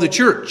we call the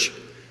church,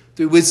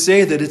 we would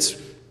say that it's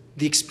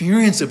the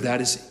experience of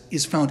that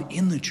is found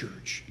in the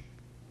church,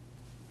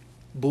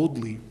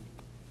 boldly.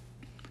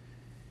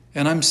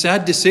 And I'm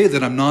sad to say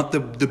that I'm not the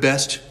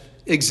best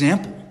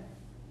example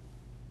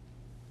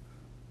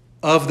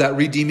of that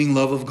redeeming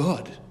love of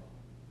God.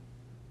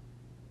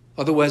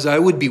 Otherwise, I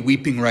would be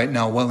weeping right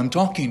now while I'm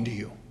talking to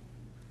you.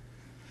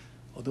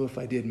 Although if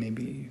I did,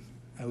 maybe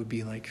I would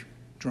be like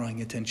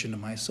drawing attention to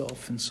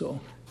myself, and so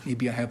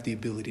maybe I have the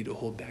ability to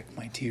hold back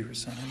my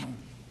tears. I don't know.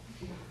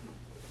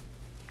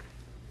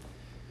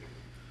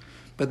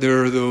 But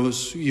there are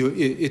those,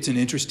 it's an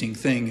interesting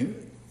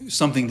thing,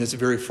 something that's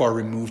very far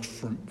removed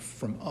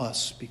from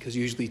us, because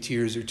usually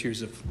tears are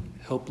tears of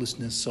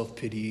helplessness,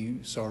 self-pity,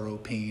 sorrow,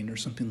 pain, or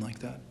something like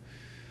that.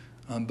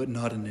 But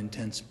not an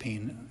intense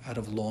pain out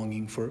of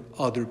longing for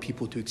other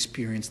people to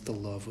experience the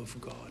love of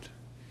God.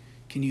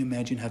 Can you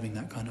imagine having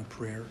that kind of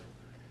prayer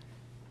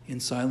in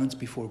silence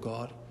before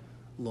God,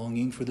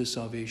 longing for the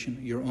salvation,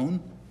 your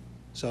own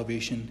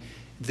salvation,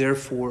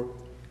 therefore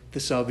the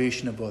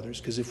salvation of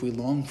others? Because if we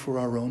long for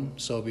our own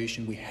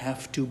salvation, we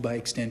have to, by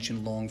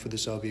extension, long for the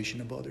salvation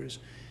of others.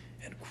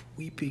 And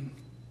weeping,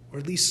 or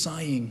at least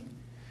sighing,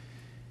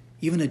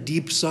 even a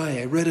deep sigh.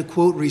 I read a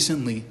quote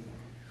recently.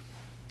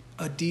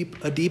 A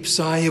deep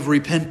sigh of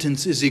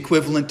repentance is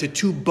equivalent to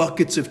 2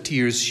 buckets of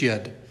tears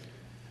shed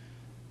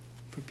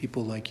for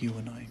people like you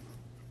and I.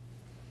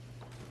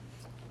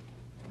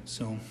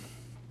 So,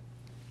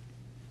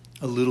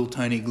 a little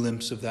tiny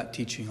glimpse of that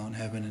teaching on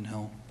heaven and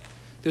hell.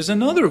 There's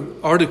another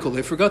article.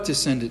 I forgot to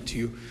send it to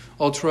you.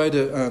 I'll try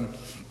to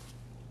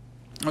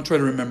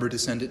remember to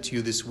send it to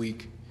you this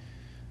week.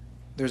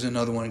 There's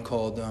another one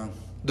called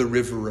 "The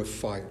River of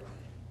Fire."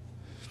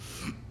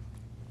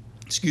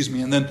 Excuse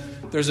me. And then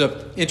there's an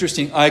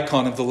interesting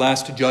icon of the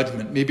Last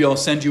Judgment. Maybe I'll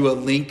send you a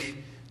link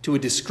to a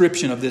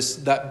description of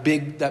that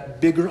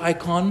bigger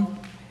icon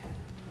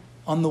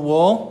on the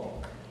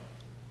wall.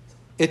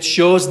 It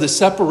shows the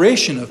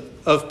separation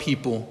of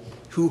people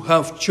who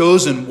have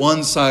chosen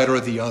one side or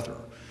the other,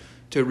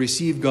 to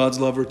receive God's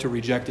love or to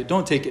reject it.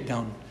 Don't take it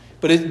down.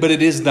 But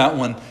it is that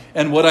one.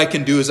 And what I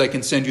can do is I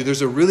can send you,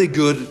 there's a really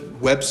good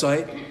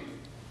website.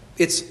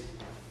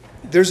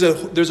 There's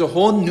a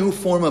whole new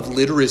form of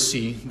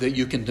literacy that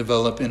you can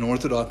develop in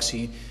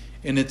Orthodoxy,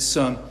 and it's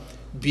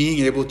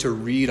being able to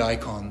read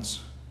icons.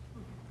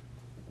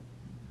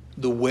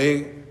 The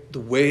way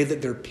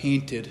that they're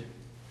painted,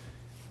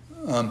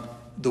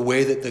 the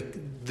way that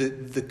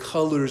the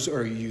colors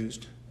are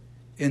used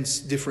in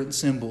different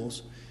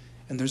symbols.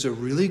 And there's a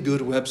really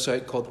good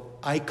website called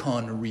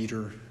Icon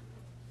Reader.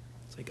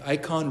 It's like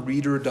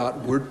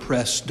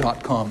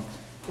iconreader.wordpress.com.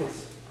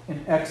 It's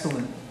an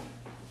excellent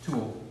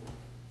tool.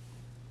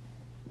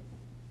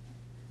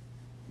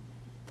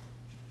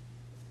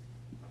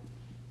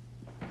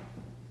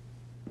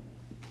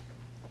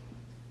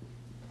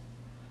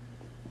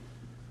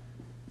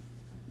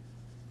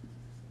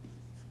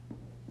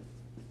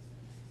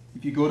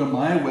 If you go to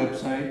my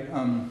website, I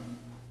don't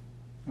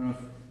know if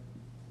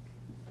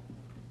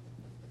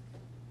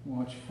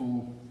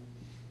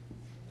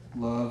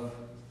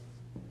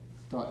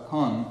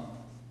watchfullove.com,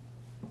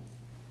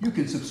 you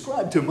can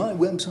subscribe to my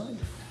website.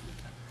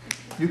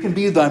 You can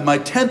be my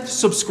 10th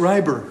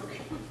subscriber.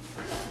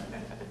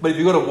 But if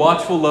you go to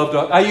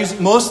watchfullove.com, I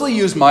mostly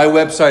use my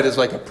website as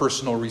like a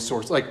personal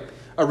resource, like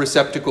a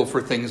receptacle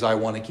for things I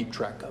want to keep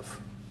track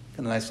of.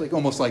 Kind of nice, like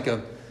almost like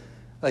a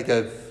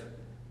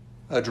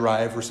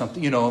drive or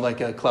something,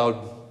 like a cloud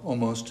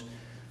almost,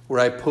 where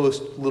I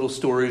post little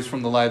stories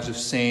from the lives of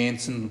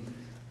saints and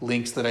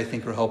links that I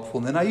think are helpful.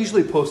 And then I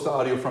usually post the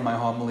audio from my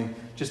homily,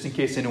 just in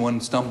case anyone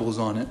stumbles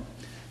on it.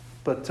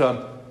 But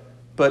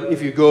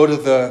if you go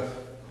to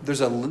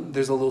there's a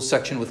little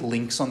section with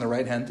links on the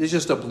right hand. It's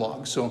just a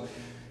blog. So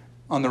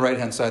on the right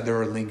hand side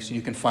there are links, and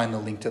you can find the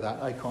link to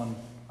that Icon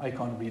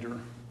Reader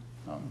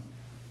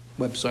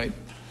website.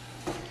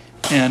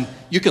 And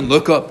you can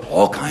look up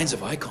all kinds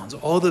of icons,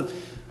 all the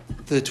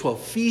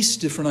 12 feasts,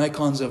 different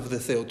icons of the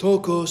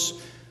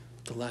Theotokos,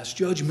 the Last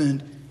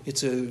Judgment.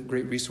 It's a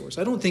great resource.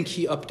 I don't think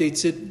he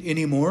updates it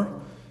anymore,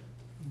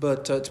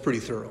 but it's pretty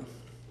thorough.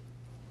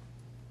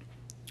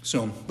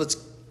 So let's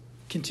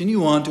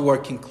continue on to our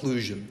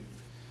conclusion.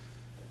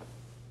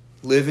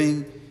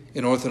 Living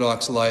an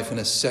Orthodox life in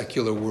a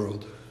secular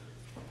world.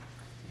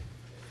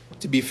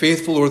 To be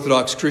faithful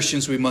Orthodox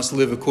Christians, we must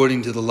live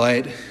according to the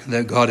light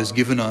that God has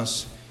given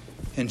us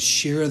and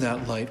share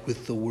that light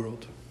with the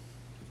world.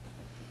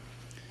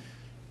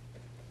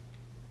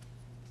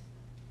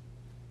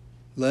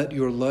 Let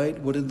your light,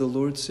 what did the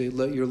Lord say?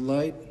 Let your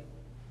light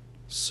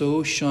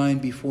so shine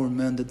before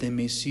men that they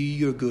may see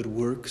your good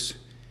works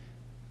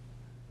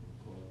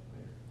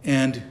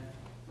and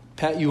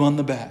pat you on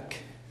the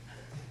back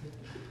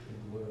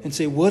and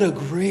say, what a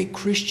great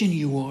Christian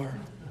you are.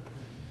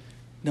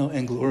 No,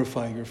 and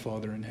glorify your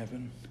Father in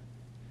heaven.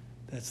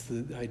 That's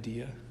the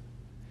idea.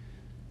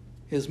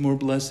 It's more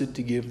blessed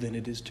to give than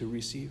it is to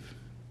receive.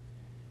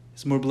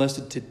 It's more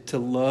blessed to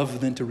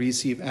love than to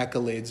receive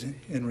accolades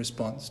in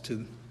response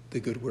to the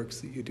good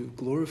works that you do.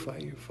 Glorify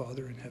your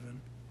Father in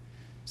heaven.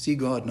 See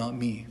God, not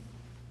me.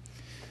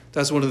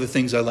 That's one of the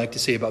things I like to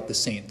say about the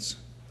saints.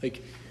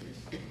 Like,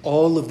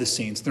 all of the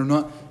saints, they're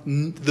not...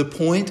 The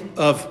point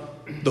of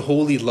the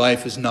holy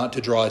life is not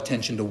to draw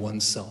attention to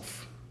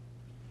oneself,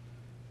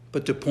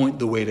 but to point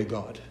the way to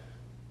God.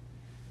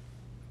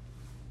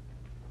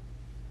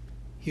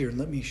 Here,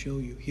 let me show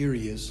you. Here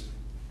he is.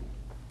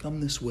 Come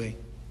this way.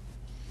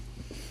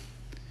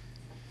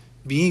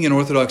 Being an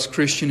Orthodox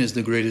Christian is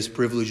the greatest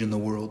privilege in the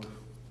world.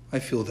 I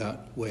feel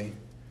that way.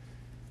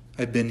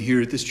 I've been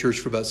here at this church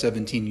for about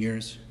 17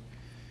 years.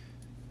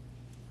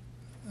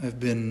 I've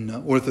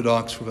been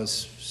Orthodox for about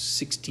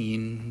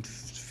 15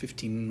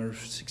 or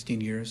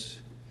 16 years.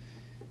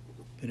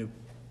 Been a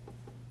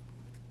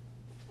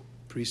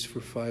priest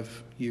for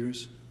 5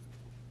 years.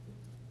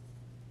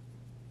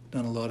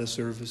 Done a lot of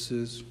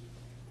services.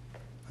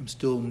 I'm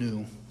still new.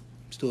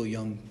 I'm still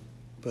young.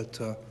 But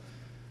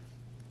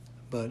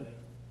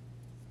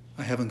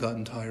I haven't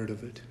gotten tired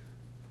of it.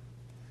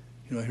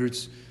 You know, I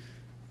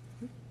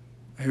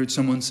heard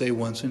someone say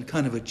once in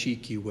kind of a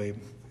cheeky way,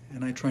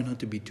 and I try not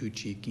to be too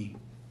cheeky,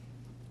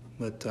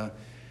 but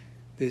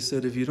they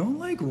said, if you don't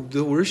like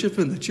the worship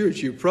in the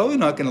church, you're probably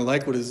not going to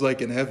like what it's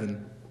like in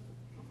heaven.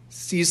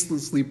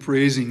 Ceaselessly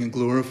praising and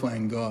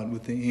glorifying God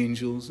with the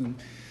angels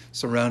and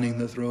surrounding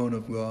the throne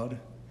of God,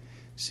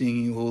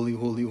 singing, holy,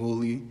 holy,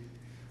 holy,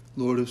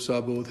 Lord of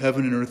Sabaoth,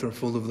 heaven and earth are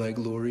full of thy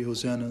glory,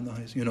 Hosanna in the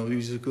highest. You know,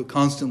 he's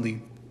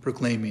constantly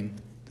proclaiming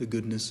the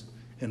goodness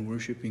and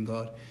worshiping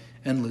God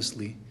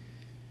endlessly.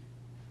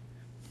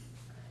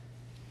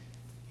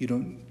 You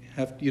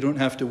don't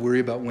have to worry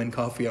about when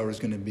coffee hour is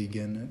going to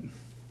begin.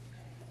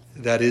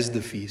 That is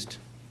the feast.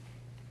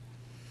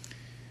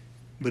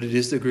 But it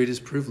is the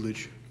greatest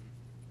privilege.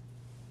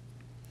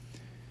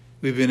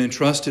 We've been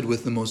entrusted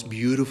with the most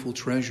beautiful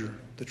treasure,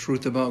 the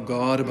truth about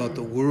God, about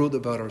the world,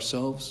 about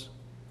ourselves.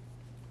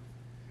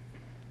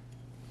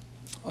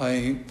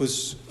 I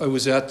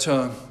was at,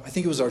 I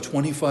think it was our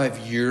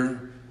 25-year,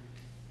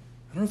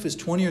 I don't know if it's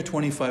 20 or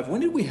 25.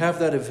 When did we have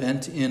that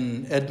event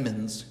in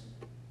Edmonds?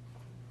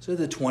 Is it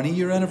the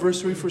 20-year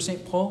anniversary for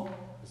St. Paul?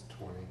 It's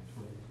 20.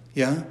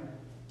 Yeah?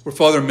 Where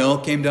Father Mel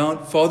came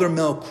down. Father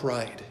Mel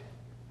cried.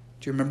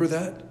 Do you remember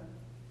that?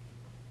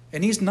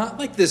 And he's not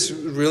like this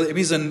really, I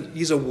mean,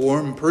 he's a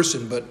warm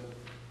person, but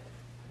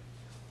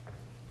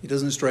he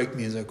doesn't strike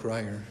me as a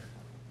crier.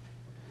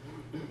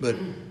 But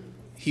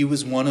he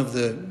was one of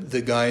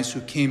the guys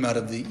who came out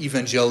of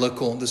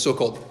the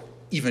so-called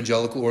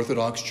evangelical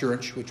Orthodox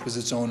Church, which was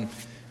its own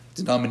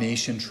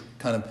denomination,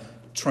 kind of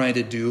trying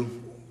to do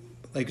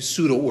like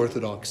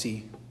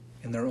pseudo-orthodoxy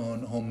in their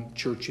own home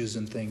churches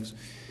and things,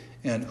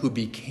 and who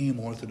became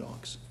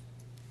Orthodox.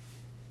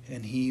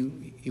 And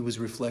he was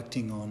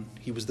reflecting on,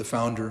 he was the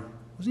founder,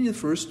 wasn't he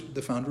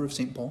the founder of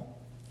St. Paul?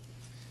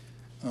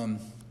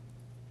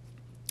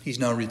 He's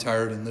now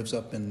retired and lives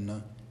up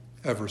in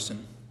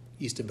Everson,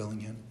 east of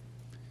Bellingham.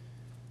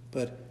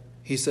 But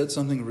he said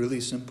something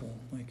really simple,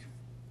 like,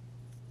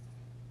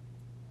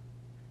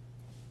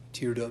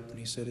 teared up, and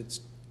he said, it's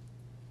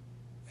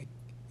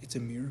a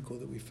miracle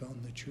that we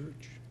found the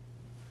church.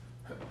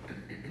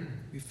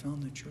 We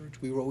found the church.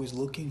 We were always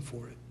looking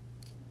for it.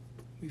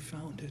 We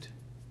found it.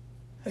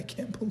 I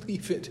can't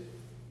believe it.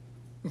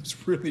 It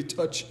was really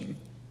touching.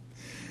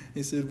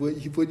 He said,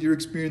 what you're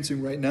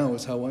experiencing right now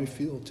is how I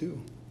feel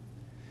too.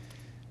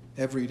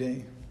 Every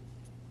day.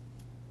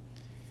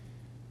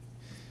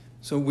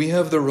 So we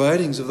have the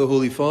writings of the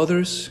Holy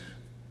Fathers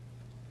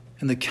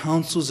and the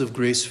counsels of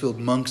grace-filled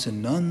monks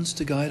and nuns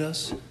to guide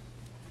us.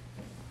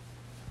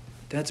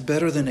 That's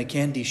better than a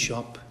candy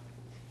shop.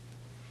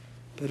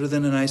 Better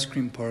than an ice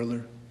cream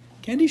parlor.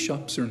 Candy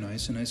shops are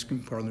nice and ice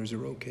cream parlors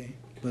are okay.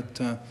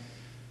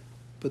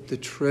 But the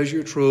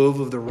treasure trove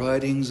of the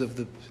writings of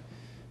the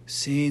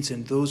saints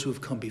and those who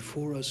have come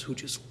before us who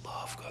just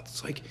love God.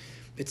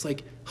 It's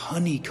like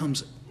honey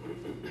comes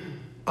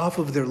off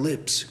of their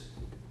lips.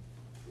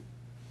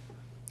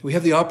 We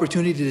have the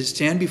opportunity to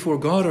stand before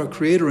God, our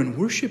Creator, and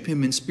worship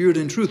Him in spirit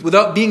and truth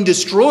without being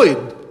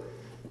destroyed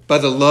by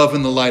the love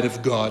and the light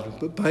of God,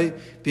 but by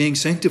being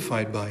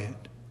sanctified by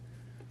it.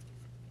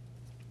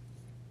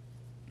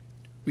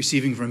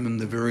 Receiving from Him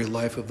the very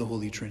life of the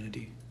Holy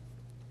Trinity.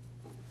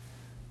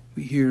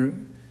 We hear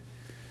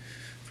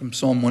from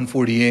Psalm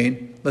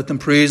 148, let them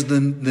praise the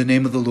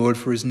name of the Lord,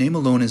 for His name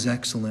alone is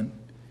excellent.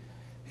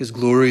 His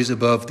glory is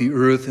above the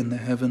earth and the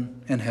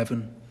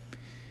heaven.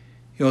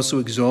 He also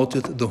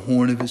exalteth the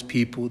horn of His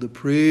people, the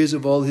praise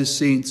of all His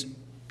saints,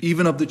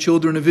 even of the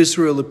children of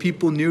Israel, a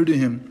people near to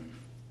Him.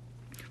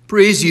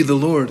 Praise ye the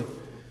Lord.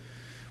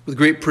 With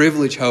great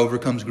privilege, however,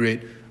 comes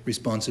great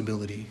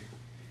responsibility.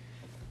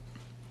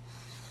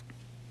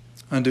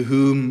 Unto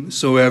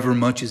whomsoever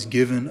much is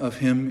given, of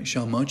him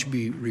shall much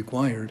be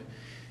required.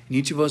 And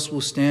each of us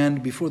will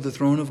stand before the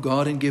throne of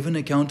God and give an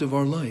account of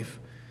our life.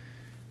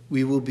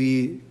 We will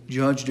be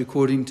judged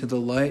according to the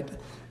light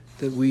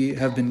that we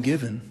have been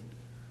given.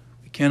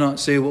 We We cannot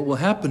say what will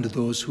happen to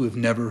those who have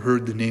never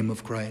heard the name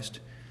of Christ,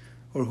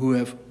 or who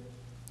have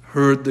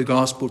heard the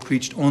gospel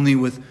preached only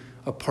with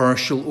a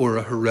partial or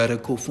a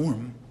heretical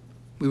form.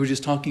 We were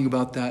just talking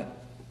about that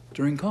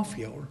during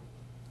coffee hour,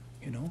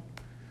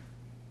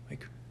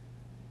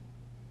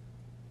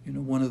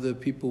 one of the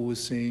people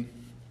was saying,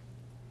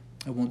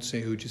 I won't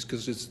say who just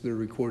because it's their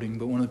recording,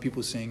 but one of the people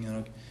was saying,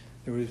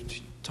 they were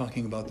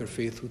talking about their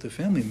faith with a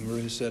family member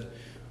who said,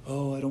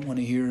 I don't want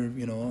to hear,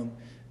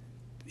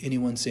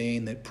 anyone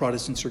saying that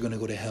Protestants are going to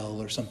go to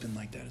hell or something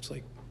like that. It's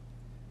like,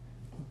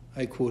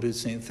 I quoted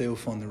St.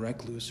 Theophan the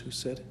Recluse, who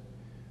said,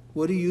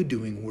 what are you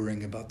doing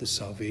worrying about the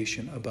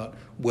salvation, about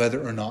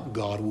whether or not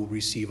God will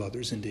receive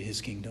others into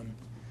his kingdom?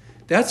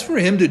 That's for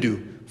him to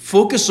do.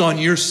 Focus on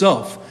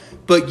yourself.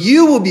 But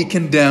you will be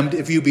condemned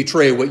if you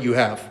betray what you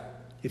have,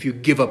 if you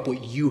give up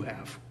what you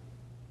have.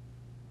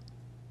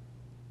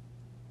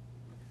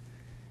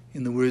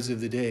 In the words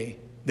of the day,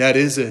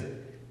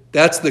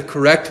 that's the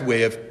correct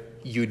way of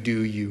you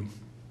do you.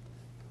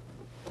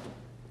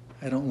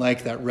 I don't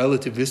like that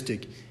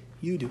relativistic,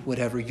 you do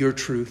whatever, your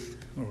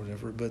truth or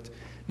whatever, but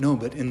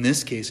in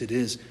this case it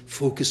is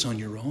focus on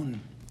your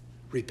own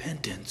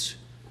repentance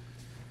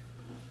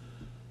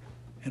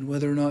and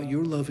whether or not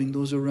you're loving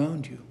those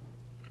around you.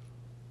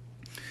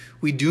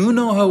 We do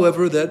know,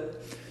 however, that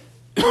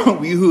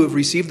we who have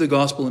received the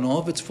gospel in all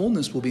of its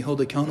fullness will be held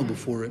accountable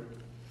for it.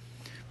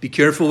 Be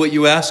careful what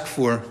you ask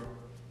for.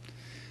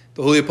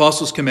 The Holy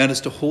Apostles command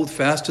us to hold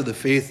fast to the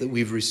faith that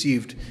we've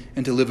received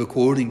and to live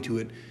according to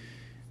it.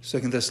 2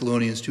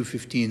 Thessalonians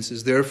 2:15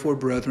 says, therefore,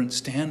 brethren,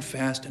 stand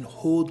fast and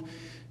hold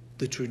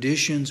the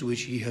traditions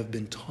which ye have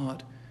been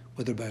taught,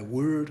 whether by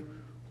word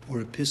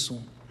or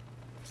epistle.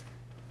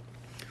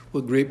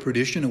 What great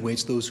perdition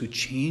awaits those who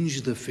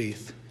change the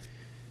faith.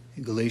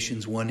 In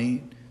Galatians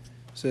 1:8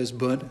 says,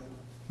 but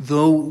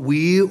though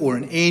we or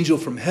an angel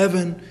from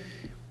heaven,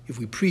 if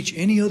we preach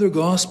any other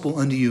gospel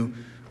unto you,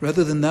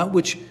 rather than that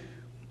which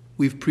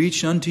we've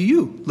preached unto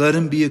you, let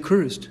him be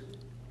accursed.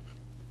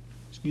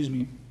 Excuse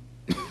me.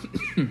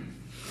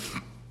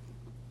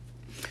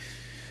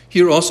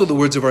 Hear also the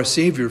words of our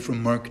Savior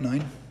from Mark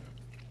 9.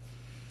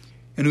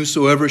 And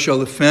whosoever shall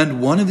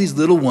offend one of these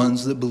little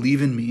ones that believe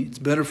in me, it's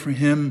better for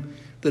him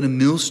that a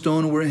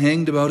millstone were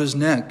hanged about his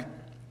neck,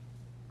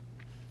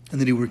 and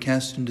that he were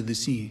cast into the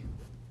sea.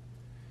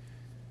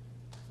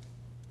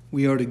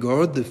 We are to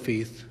guard the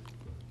faith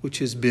which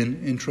has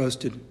been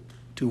entrusted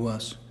to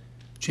us,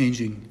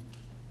 changing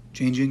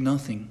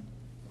nothing.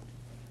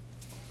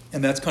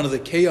 And that's kind of the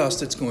chaos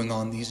that's going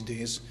on these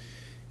days,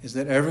 is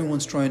that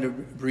everyone's trying to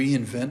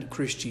reinvent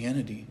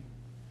Christianity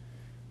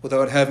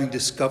without having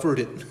discovered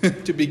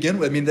it to begin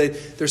with. I mean,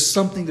 there's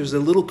a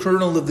little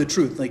kernel of the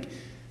truth, like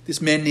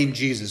this man named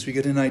Jesus. We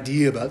get an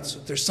idea about,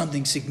 there's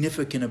something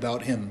significant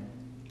about him.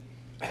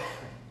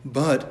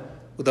 But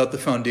without the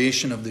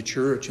foundation of the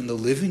church and the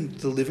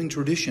living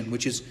tradition,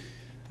 which is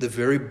the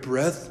very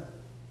breath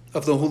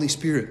of the Holy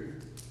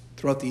Spirit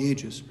throughout the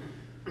ages.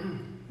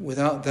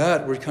 Without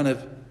that, we're kind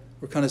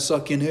of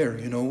sucking air,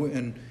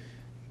 and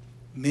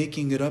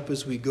making it up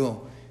as we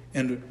go.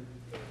 And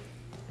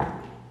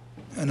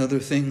another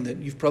thing that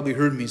you've probably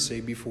heard me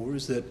say before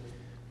is that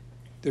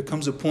there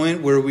comes a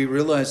point where we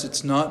realize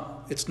it's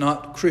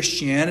not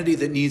Christianity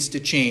that needs to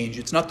change.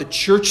 It's not the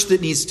church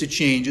that needs to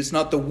change. It's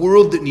not the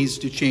world that needs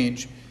to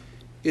change.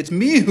 It's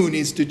me who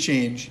needs to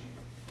change.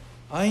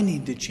 I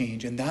need to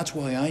change, and that's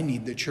why I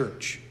need the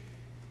church.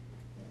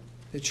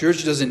 The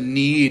church doesn't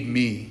need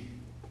me.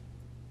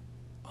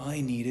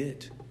 I need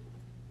it.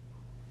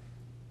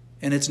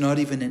 And it's not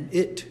even an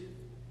it.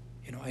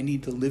 I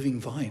need the living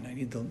vine. I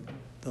need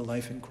the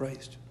life in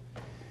Christ.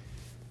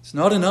 It's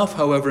not enough,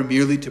 however,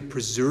 merely to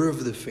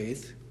preserve the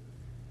faith.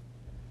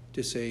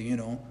 To say,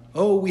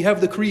 we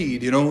have the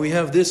creed, we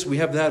have this, we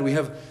have that, we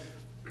have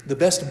the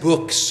best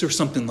books or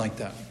something like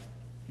that.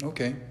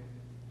 Okay.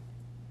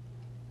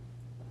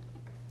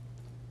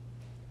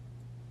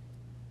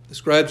 The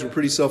scribes were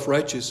pretty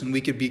self-righteous, and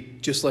we could be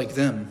just like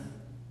them.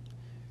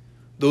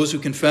 Those who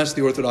confess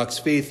the Orthodox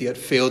faith yet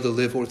fail to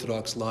live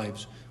Orthodox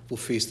lives will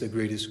face the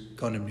greatest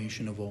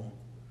condemnation of all.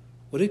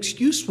 What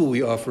excuse will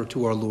we offer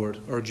to our Lord,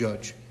 our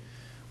judge,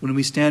 when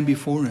we stand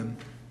before him?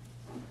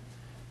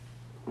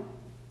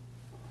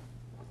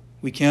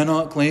 We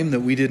cannot claim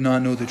that we did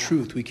not know the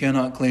truth. We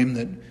cannot claim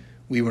that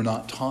we were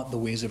not taught the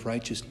ways of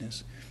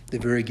righteousness. The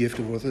very gift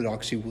of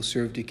orthodoxy will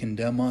serve to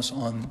condemn us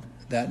on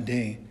that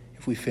day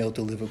if we fail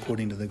to live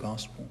according to the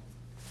gospel.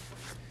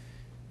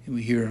 And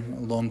we hear a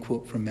long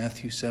quote from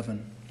Matthew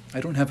 7. I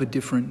don't have a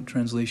different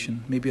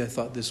translation. Maybe I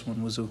thought this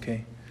one was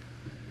okay.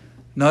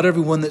 Not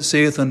everyone that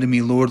saith unto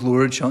me, Lord,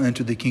 Lord, shall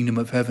enter the kingdom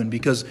of heaven,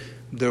 because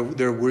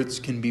their words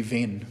can be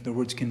vain. Their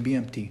words can be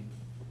empty.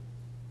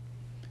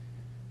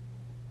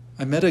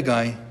 I met a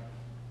guy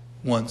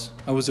once.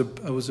 I was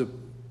a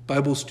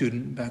Bible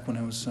student back when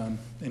I was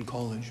in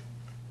college.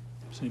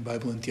 I was studying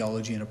Bible and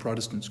theology in a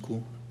Protestant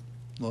school,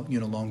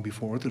 long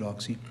before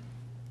Orthodoxy.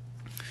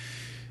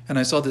 And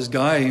I saw this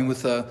guy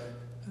with a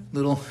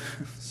little,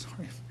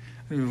 sorry,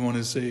 I don't even want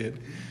to say it,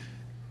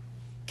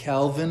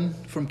 Calvin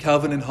from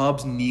Calvin and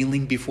Hobbes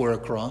kneeling before a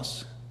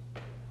cross.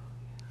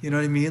 You know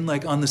what I mean?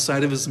 Like on the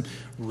side of his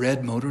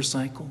red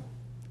motorcycle.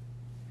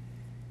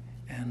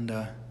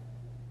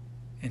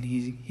 And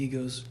he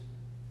goes,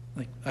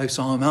 like, I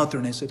saw him out there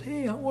and I said,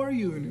 hey, how are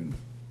you? And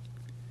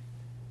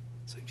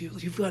it's like,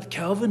 you've got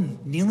Calvin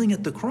kneeling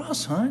at the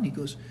cross, huh? And he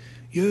goes,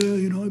 yeah,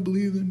 I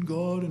believe in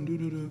God and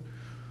da-da-da.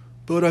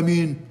 But I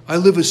mean, I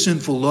live a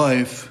sinful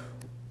life.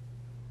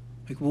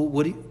 Like, well,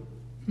 what do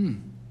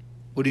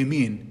you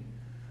mean?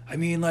 I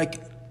mean,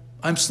 like,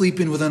 I'm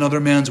sleeping with another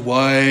man's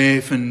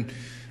wife and,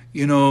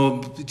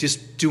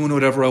 just doing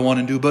whatever I want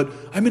to do. But,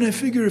 I mean, I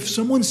figure if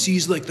someone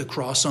sees, like, the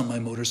cross on my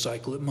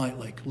motorcycle, it might,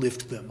 like,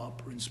 lift them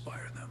up or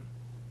inspire them.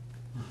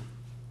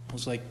 I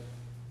was like,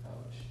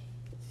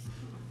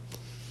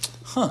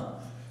 I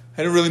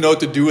didn't really know what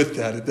to do with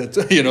that at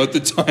the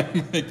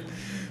time.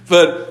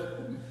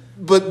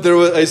 But there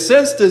was, I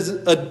sensed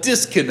a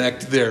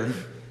disconnect there.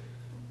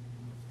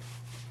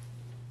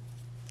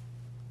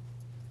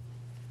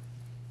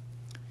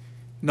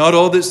 Not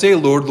all that say,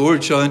 Lord,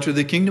 Lord, shall enter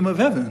the kingdom of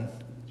heaven.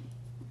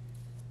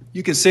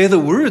 You can say the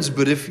words,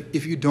 but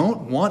if you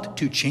don't want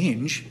to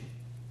change,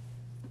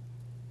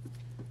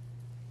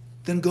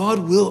 then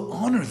God will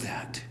honor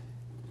that.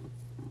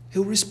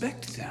 He'll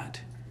respect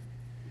that.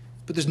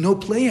 But there's no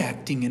play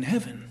acting in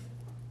heaven.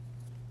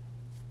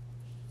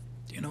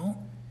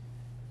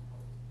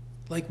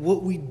 Like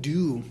what we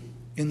do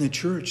in the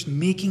church,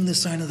 making the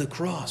sign of the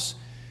cross.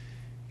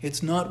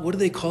 It's not, what do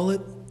they call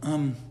it?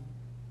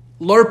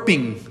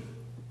 LARPing.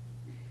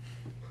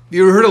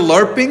 You ever heard of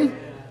LARPing?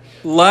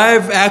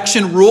 Live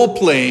action role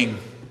playing.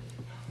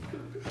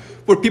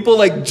 Where people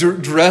like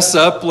dress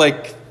up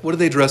like, what do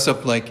they dress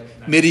up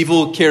like?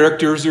 Medieval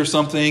characters or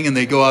something, and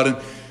they go out and,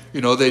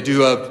 they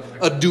do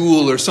a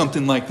duel or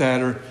something like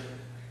that. Or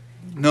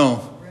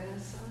no.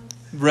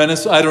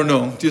 Renaissance, I don't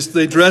know. Just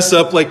they dress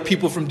up like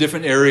people from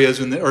different areas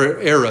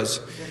or eras.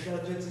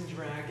 Dungeons and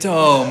Dragons.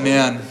 Oh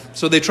man!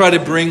 So they try to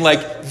bring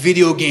like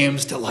video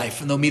games to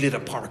life, and they'll meet at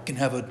a park and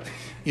have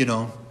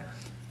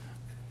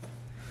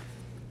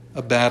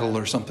a battle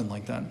or something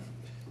like that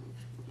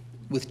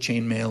with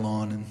chainmail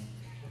on.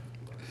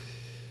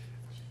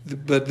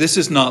 But this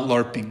is not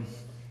LARPing.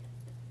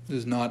 This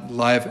is not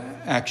live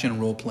action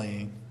role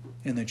playing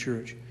in the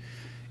church.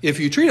 If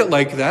you treat it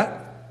like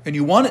that, and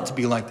you want it to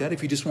be like that,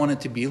 if you just want it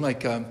to be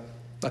like a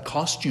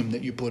costume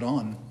that you put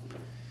on,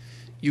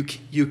 you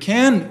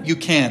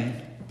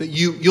can, but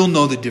you'll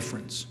know the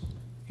difference.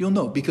 You'll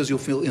know because you'll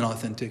feel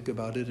inauthentic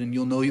about it, and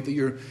you'll know that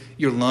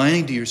you're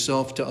lying to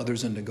yourself, to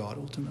others, and to God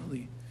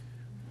ultimately.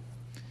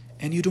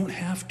 And you don't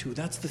have to.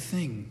 That's the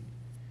thing.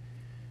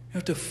 You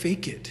have to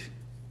fake it.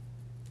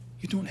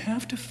 You don't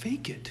have to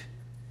fake it.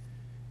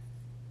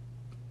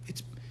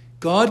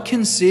 God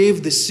can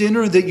save the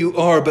sinner that you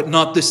are, but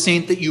not the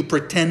saint that you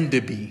pretend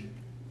to be.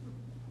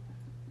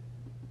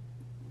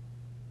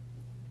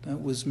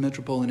 That was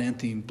Metropolitan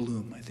Anthony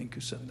Bloom, I think,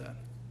 who said that.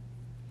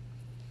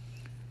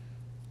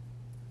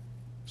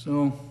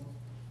 So,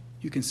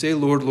 you can say,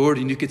 Lord, Lord,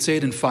 and you could say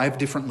it in 5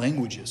 different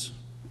languages.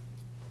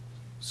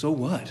 So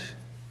what?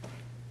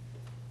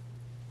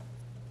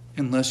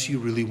 Unless you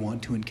really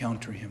want to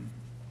encounter him.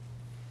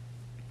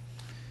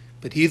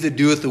 But he that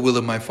doeth the will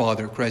of my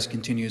Father, Christ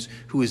continues,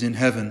 who is in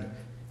heaven,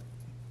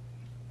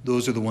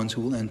 those are the ones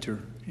who will enter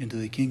into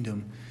the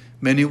kingdom.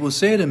 Many will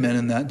say to men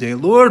in that day,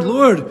 Lord,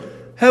 Lord,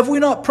 have we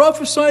not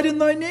prophesied in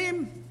thy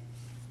name?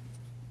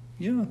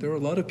 Yeah, there are a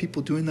lot of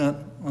people doing that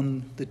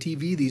on the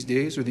TV these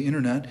days or the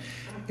internet.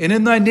 And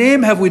in thy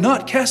name have we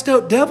not cast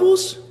out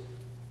devils?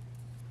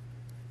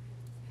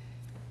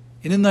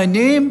 And in thy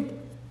name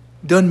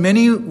done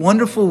many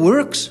wonderful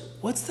works?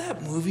 What's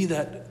that movie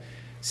that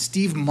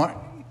Steve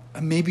Martin...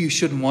 Maybe you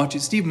shouldn't watch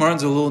it. Steve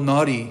Martin's a little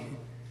naughty.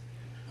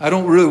 I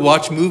don't really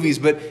watch movies,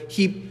 but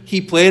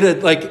he played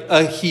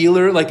a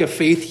healer, like a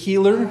faith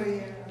healer. Oh,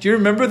 yeah. Do you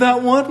remember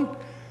that one?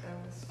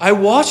 I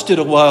watched it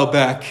a while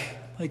back,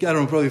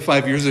 probably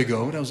 5 years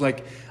ago. And I was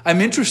like,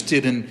 I'm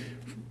interested in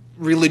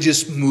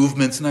religious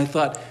movements. And I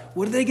thought,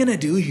 what are they going to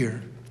do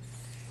here?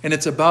 And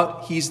it's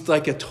about, he's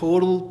like a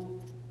total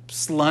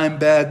slime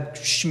bag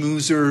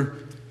schmoozer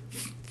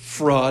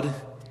fraud.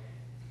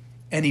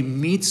 And he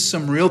meets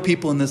some real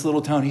people in this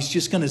little town. He's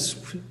just going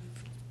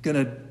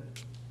to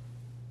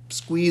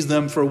squeeze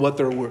them for what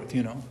they're worth,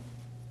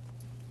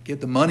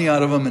 Get the money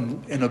out of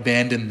them and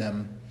abandon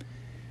them.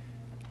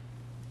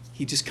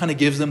 He just kind of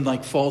gives them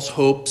like false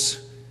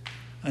hopes,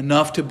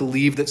 enough to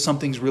believe that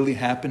something's really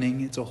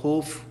happening. It's a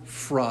whole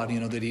fraud,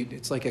 that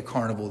it's like a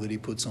carnival that he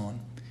puts on.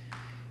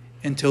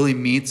 Until he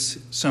meets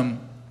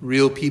some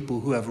real people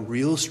who have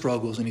real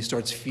struggles and he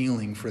starts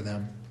feeling for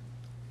them.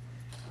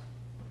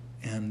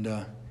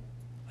 And,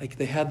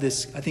 they had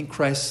this, I think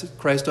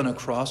Christ on a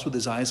cross with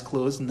his eyes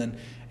closed, and then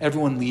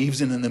everyone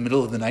leaves, and in the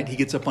middle of the night he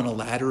gets up on a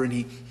ladder and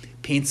he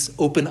paints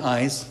open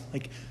eyes.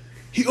 Like,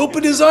 he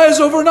opened his eyes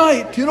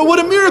overnight. What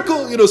a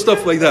miracle.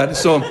 Stuff like that.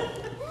 So,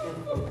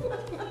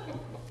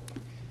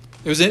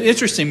 it was an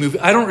interesting movie.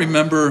 I don't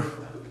remember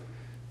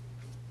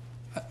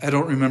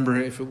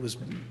if it was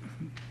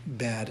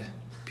bad.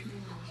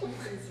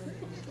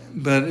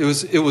 but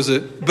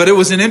it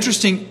was an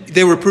interesting.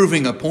 They were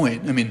proving a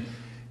point. I mean,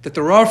 that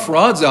there are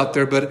frauds out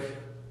there, but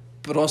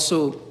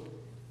also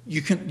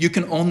you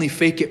can only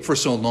fake it for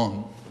so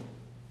long.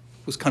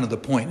 Was kind of the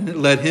point, and it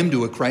led him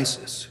to a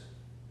crisis.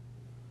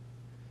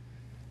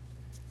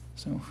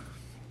 So,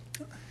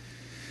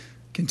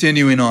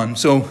 continuing on.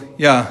 So,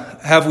 yeah,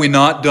 have we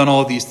not done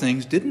all these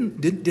things?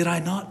 Did I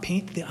not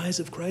paint the eyes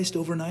of Christ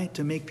overnight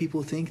to make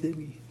people think that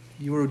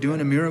you were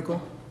doing a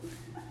miracle?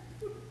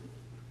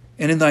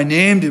 And in thy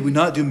name did we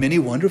not do many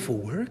wonderful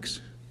works?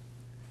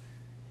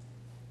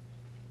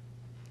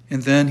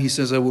 And then he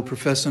says, I will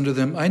profess unto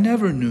them, I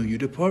never knew you.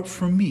 Depart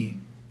from me,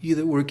 ye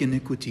that work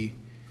iniquity.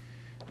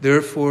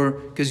 Therefore,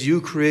 because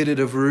you created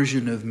a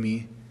version of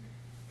me,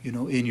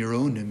 in your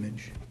own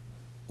image,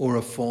 or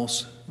a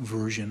false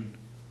version,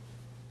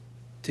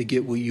 to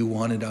get what you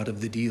wanted out of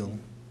the deal.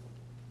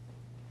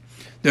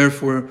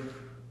 Therefore,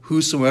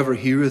 whosoever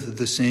heareth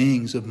the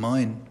sayings of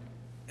mine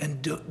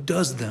and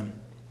does them,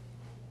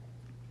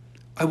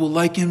 I will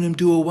liken him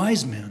to a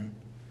wise man,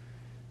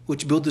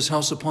 which built his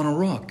house upon a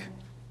rock.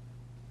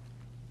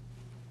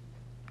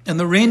 And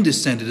the rain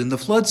descended, and the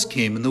floods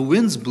came, and the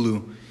winds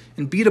blew,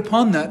 and beat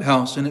upon that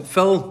house, and it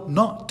fell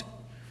not,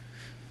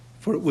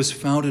 for it was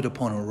founded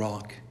upon a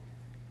rock.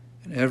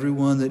 And every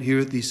one that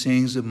heareth these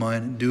sayings of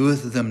mine and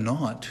doeth them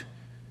not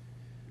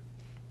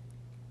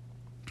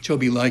shall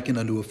be likened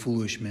unto a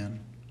foolish man,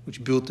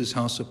 which built his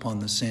house upon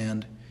the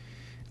sand.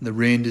 And the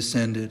rain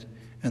descended,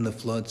 and the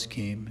floods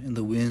came, and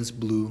the winds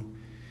blew,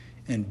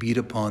 and beat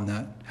upon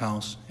that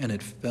house, and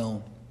it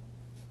fell.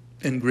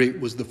 And great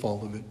was the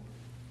fall of it.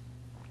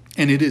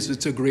 And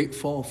it's a great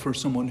fall for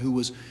someone who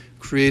was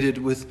created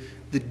with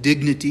the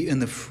dignity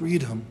and the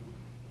freedom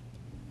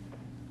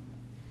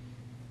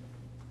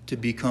to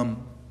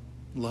become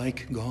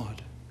like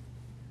God,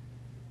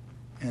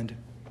 and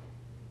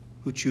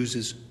who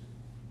chooses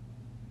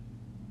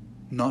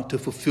not to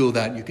fulfill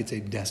that, you could say,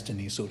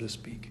 destiny, so to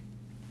speak.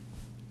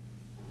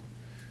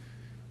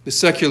 The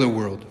secular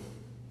world.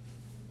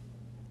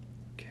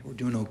 Okay, we're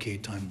doing okay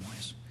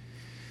time-wise.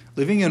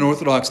 Living an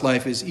Orthodox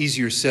life is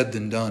easier said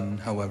than done,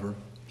 however.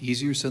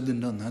 Easier said than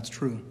done, that's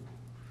true.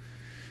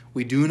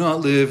 We do not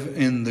live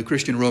in the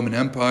Christian Roman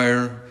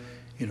Empire,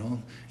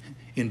 in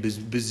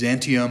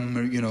Byzantium,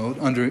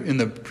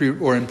 in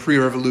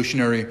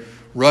pre-revolutionary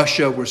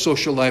Russia, where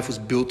social life was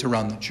built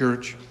around the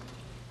church.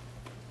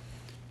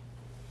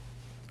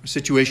 Our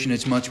situation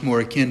is much more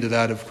akin to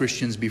that of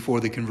Christians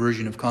before the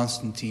conversion of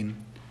Constantine,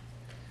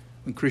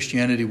 when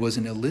Christianity was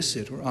an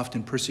illicit or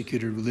often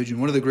persecuted religion.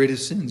 One of the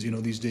greatest sins,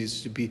 these days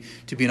is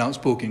to be an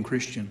outspoken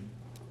Christian.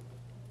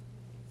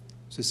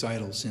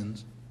 Societal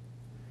sins.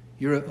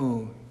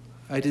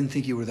 I didn't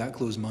think you were that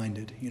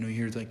close-minded.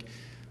 You're like,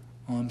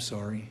 oh, I'm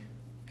sorry.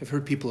 I've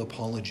heard people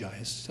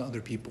apologize to other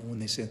people when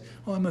they say,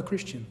 oh, I'm a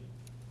Christian.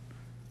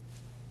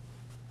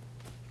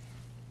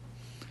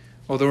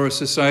 Although our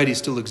society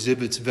still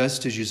exhibits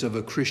vestiges of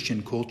a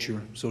Christian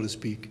culture, so to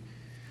speak,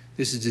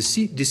 this is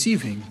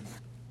deceiving.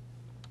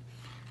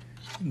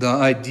 The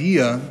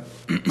idea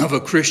of a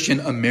Christian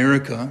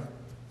America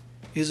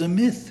is a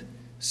myth,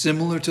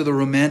 similar to the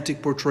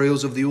romantic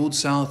portrayals of the Old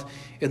South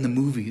in the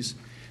movies.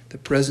 The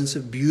presence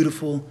of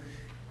beautiful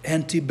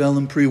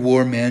antebellum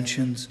pre-war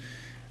mansions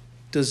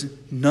does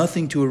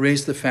nothing to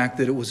erase the fact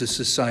that it was a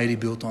society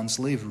built on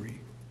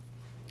slavery.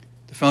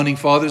 The founding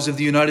fathers of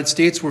the United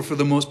States were, for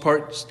the most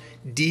part,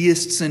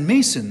 deists and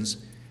Masons,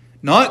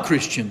 not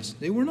Christians.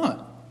 They were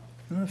not.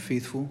 They're not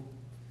faithful.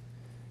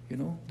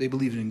 They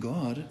believed in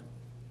God,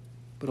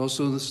 but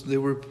also they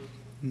were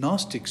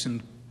Gnostics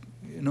and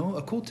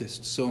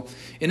occultists. So,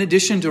 in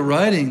addition to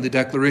writing the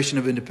Declaration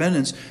of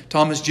Independence,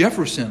 Thomas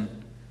Jefferson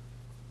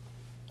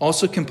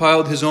also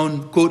compiled his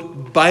own,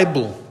 quote,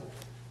 Bible.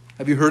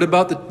 Have you heard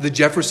about the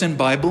Jefferson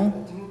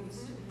Bible?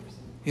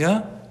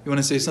 Yeah? You want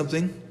to say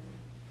something?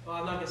 Well,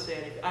 I'm not going to say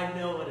anything. I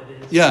know what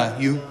it is.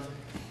 Yeah,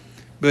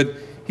 but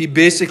he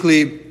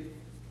basically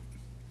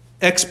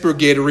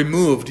expurgated,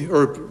 removed,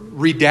 or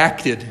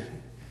redacted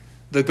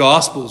the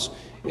Gospels,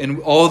 and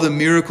all the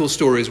miracle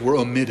stories were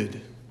omitted.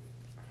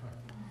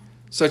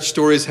 Such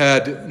stories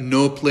had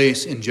no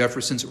place in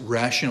Jefferson's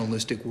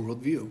rationalistic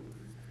worldview.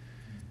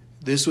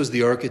 This was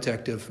the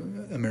architect of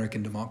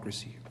American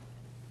democracy.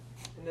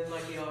 And then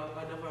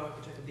another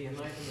architect of the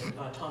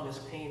Enlightenment, Thomas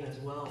Paine as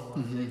well,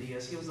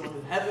 ideas. He was the one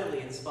who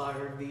heavily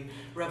inspired the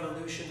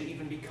revolution to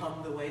even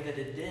become the way that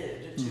it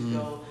did, to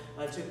go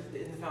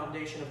in the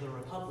foundation of the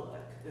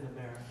Republic in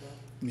America.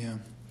 Yeah.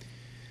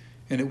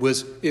 And it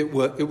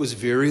was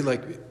very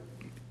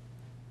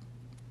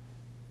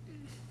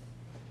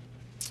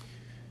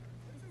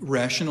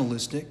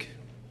rationalistic,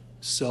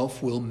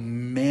 self-will,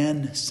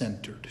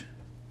 man-centered.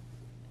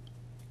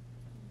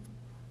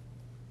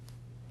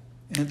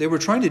 And they were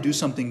trying to do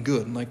something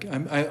good.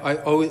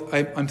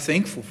 I'm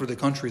thankful for the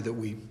country that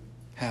we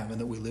have and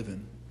that we live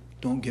in.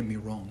 Don't get me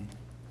wrong,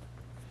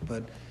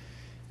 but it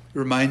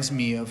reminds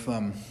me of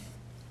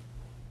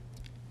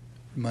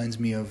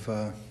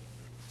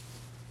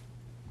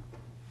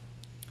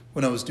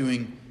when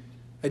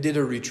I did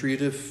a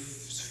retreat a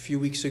few few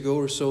weeks ago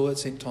or so at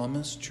St.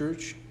 Thomas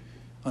Church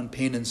on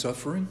pain and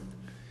suffering.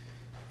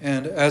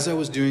 And as I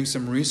was doing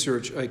some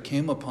research, I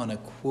came upon a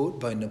quote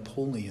by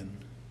Napoleon.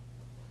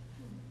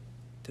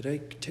 Did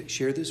I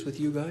share this with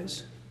you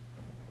guys?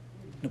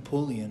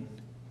 Napoleon.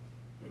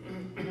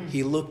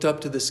 He looked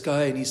up to the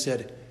sky and he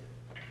said,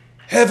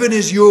 "Heaven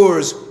is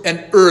yours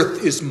and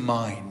earth is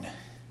mine."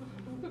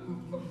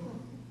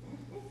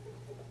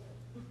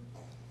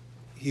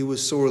 He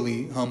was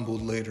sorely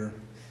humbled later.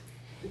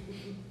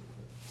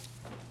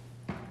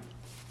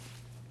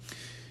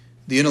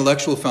 The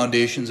intellectual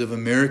foundations of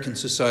American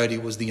society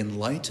was the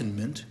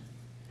Enlightenment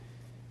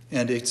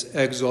and its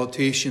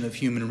exaltation of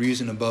human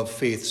reason above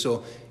faith.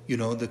 So,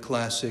 the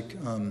classic,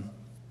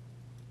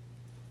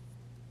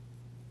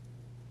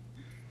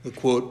 the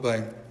quote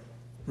by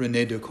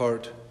René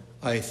Descartes,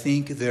 "I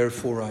think,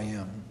 therefore I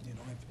am."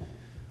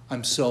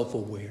 I'm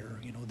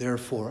self-aware,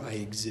 therefore I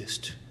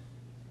exist.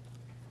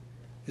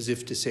 As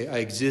if to say, I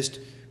exist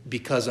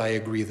because I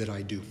agree that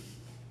I do.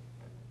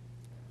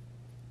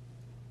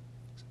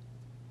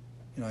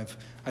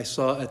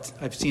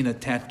 I've seen a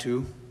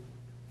tattoo.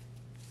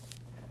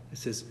 It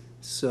says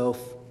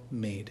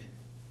self-made.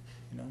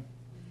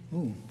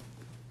 Ooh,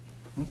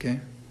 okay.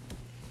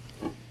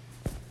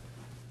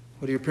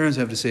 What do your parents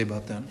have to say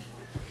about that?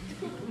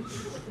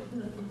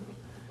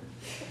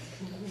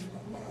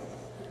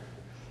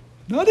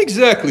 Not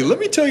exactly. Let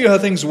me tell you how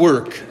things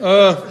work.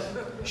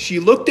 She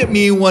looked at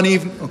me one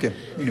evening. Okay,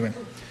 anyway.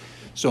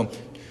 So,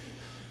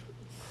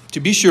 to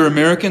be sure,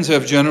 Americans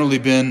have generally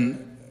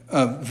been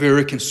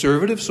very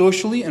conservative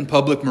socially, and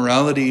public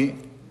morality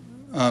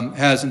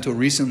has until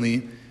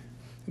recently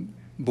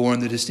borne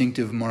the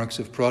distinctive marks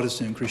of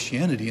Protestant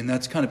Christianity, and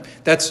that's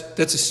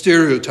a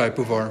stereotype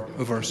of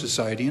our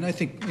society, and I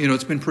think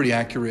it's been pretty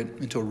accurate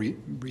until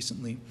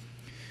recently.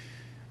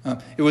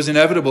 It was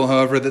inevitable,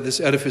 however, that this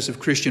edifice of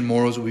Christian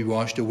morals will be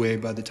washed away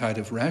by the tide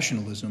of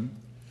rationalism,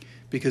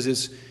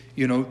 because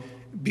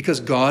because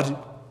God,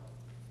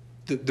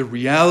 the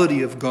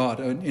reality of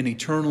God, an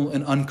eternal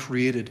and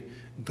uncreated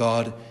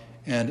God,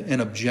 and an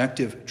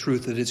objective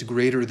truth that is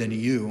greater than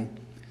you,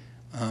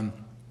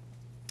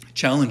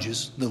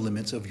 challenges the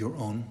limits of your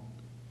own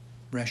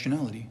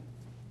rationality.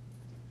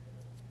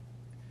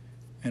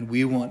 And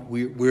we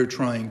are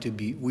trying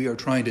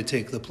to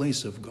take the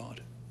place of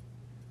God.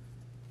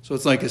 So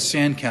it's like a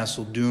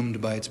sandcastle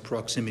doomed by its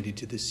proximity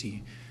to the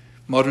sea.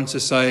 Modern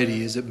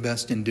society is at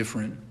best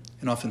indifferent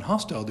and often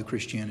hostile to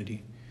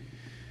Christianity.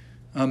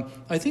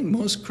 I think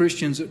most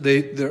Christians,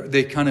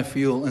 they kind of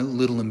feel a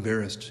little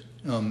embarrassed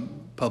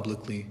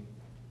publicly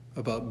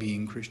about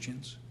being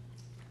Christians.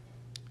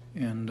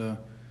 And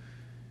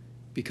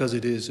because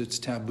it's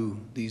taboo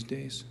these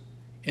days.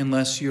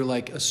 Unless you're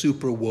like a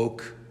super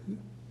woke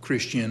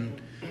Christian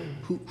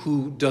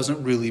who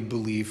doesn't really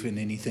believe in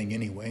anything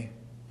anyway.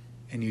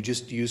 And you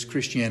just use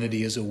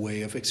Christianity as a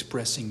way of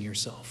expressing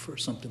yourself or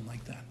something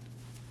like that.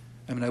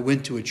 I mean, I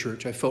went to a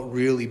church. I felt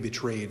really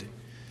betrayed.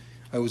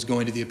 I was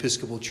going to the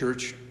Episcopal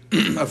Church,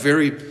 a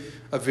very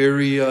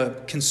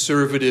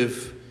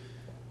conservative,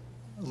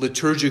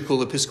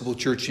 liturgical Episcopal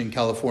church in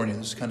California.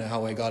 This is kind of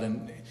how I got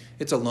in.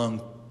 It's a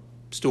long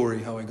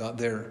story how I got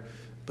there.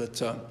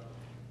 But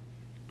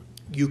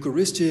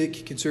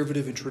Eucharistic,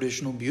 conservative, and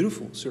traditional,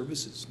 beautiful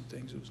services and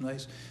things. It was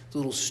nice. It's a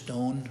little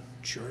stone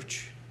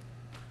church.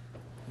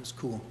 It was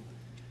cool.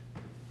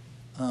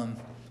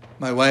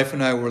 My wife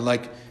and I were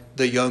like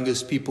the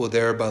youngest people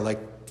there by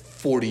like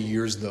 40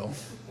 years, though.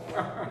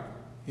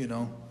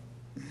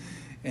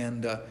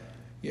 And I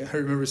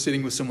remember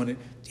sitting with someone.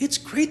 It's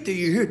great that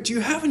you're here. Do you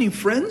have any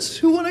friends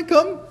who want to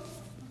come?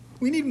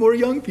 We need more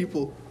young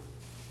people.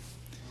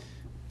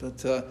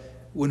 But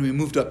when we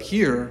moved up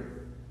here,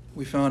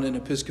 we found an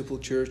Episcopal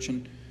church,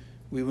 and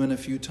we went a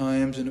few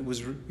times, and it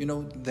was,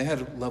 they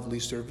had lovely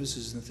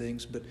services and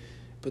things. But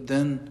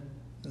then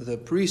the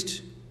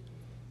priest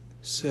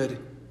said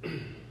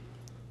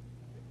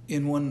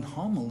in one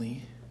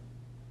homily,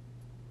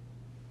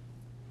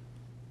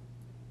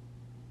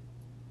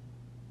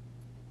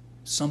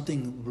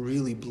 something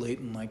really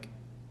blatant, like,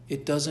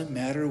 it doesn't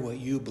matter what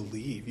you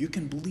believe. You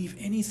can believe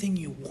anything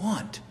you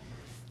want.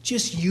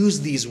 Just use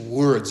these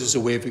words as a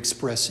way of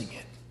expressing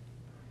it.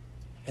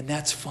 And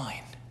that's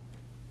fine.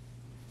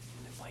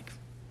 I'm like,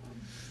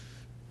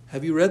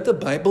 have you read the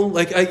Bible?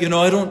 Like, I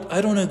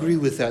don't agree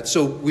with that.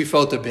 So we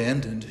felt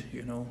abandoned,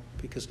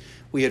 because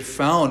we had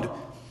found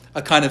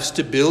a kind of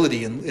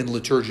stability in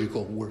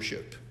liturgical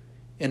worship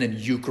and in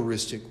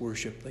Eucharistic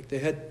worship. Like, they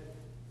had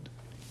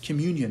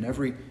communion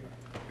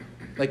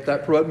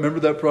remember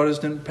that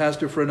Protestant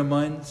pastor friend of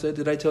mine said,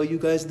 did I tell you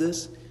guys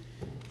this?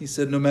 He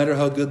said, no matter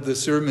how good the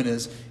sermon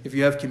is, if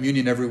you have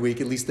communion every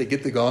week, at least they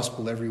get the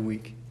gospel every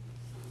week.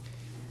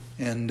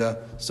 And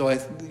so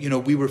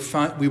we were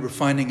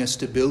finding a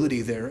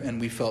stability there, and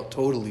we felt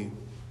totally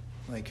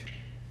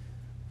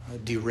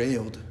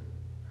derailed.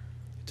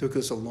 It took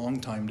us a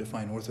long time to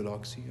find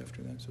orthodoxy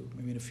after that, so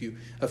maybe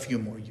a few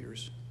more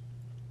years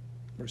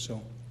or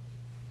so.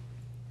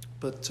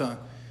 But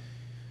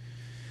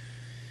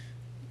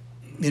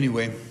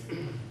anyway,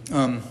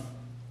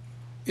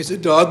 It's a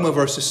dogma of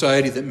our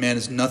society that man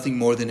is nothing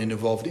more than an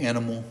evolved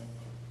animal.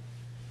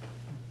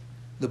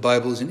 The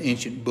Bible is an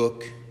ancient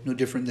book, no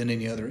different than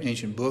any other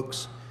ancient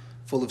books,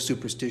 full of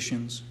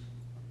superstitions.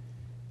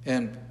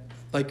 And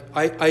like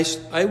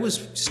I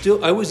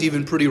was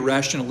even pretty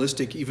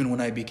rationalistic even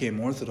when I became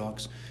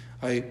Orthodox.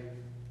 I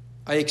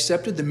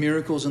accepted the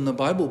miracles in the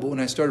Bible, but when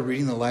I started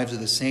reading the lives of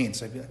the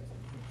saints, I'd be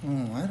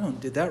like,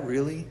 did that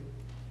really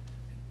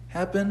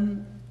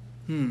happen?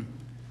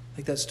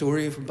 Like that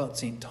story about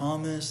St.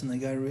 Thomas and the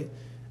guy. I'm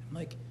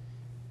like,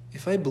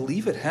 if I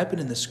believe it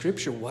happened in the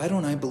Scripture, why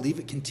don't I believe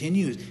it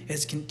continues?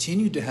 It's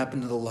continued to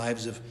happen to the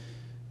lives of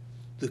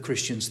the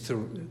Christians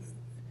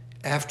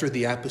after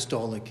the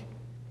apostolic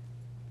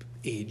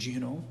age,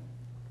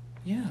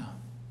 Yeah.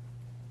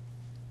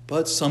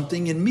 But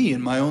something in me,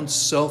 in my own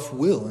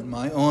self-will, in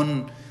my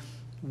own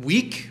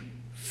weak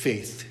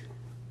faith,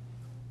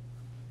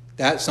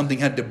 that something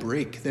had to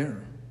break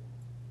there.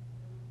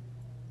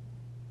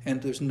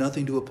 And there's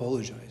nothing to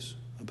apologize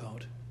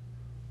about.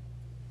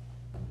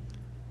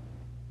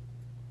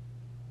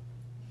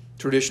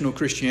 Traditional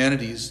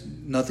Christianity is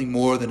nothing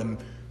more than a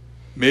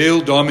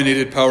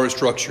male-dominated power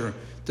structure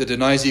that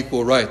denies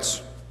equal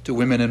rights to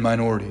women and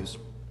minorities,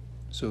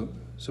 so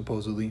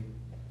supposedly.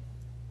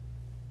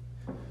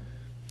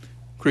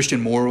 Christian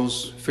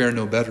morals fare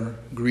no better.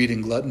 Greed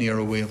and gluttony are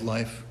a way of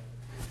life.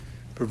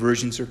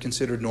 Perversions are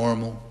considered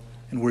normal.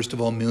 And worst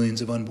of all,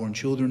 millions of unborn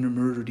children are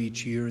murdered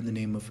each year in the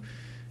name of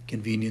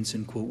convenience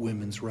and, quote,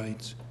 women's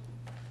rights.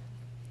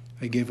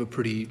 I gave a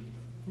pretty,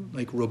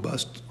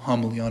 robust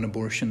homily on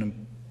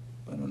abortion,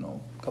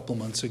 a couple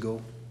months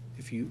ago,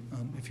 if you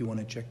want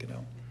to check it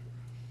out.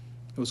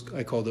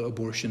 I called it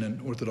Abortion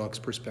and Orthodox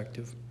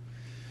Perspective.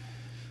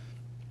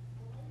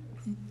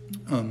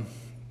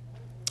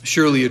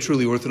 Surely a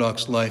truly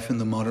Orthodox life in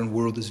the modern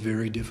world is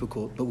very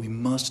difficult, but we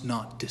must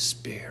not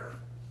despair.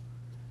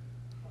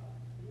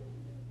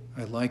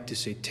 I like to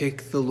say,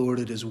 take the Lord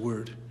at His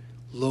word.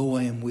 Lo,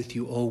 I am with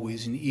you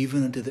always, and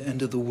even unto the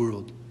end of the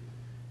world.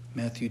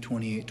 Matthew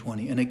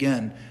 28:20. And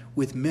again,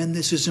 with men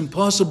this is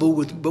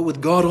impossible, but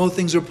with God all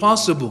things are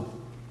possible.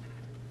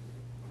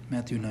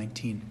 Matthew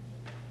 19.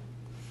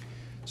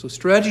 So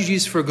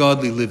strategies for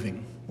godly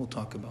living, we'll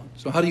talk about.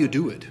 So how do you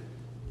do it?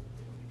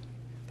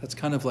 That's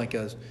kind of like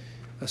a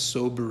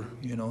sober,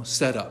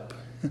 setup.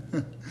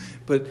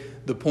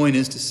 But the point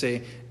is to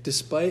say,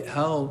 despite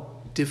how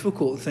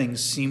difficult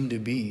things seem to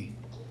be,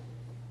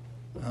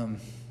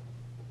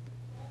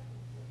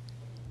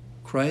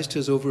 Christ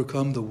has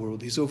overcome the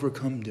world. He's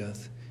overcome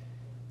death.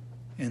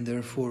 And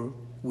therefore,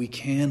 we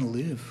can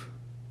live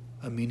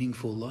a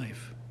meaningful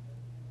life.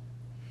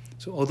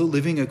 So although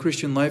living a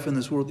Christian life in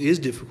this world is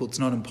difficult, it's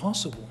not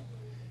impossible.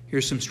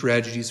 Here's some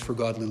strategies for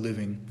godly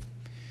living.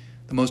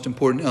 The most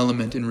important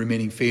element in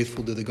remaining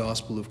faithful to the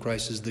gospel of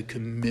Christ is the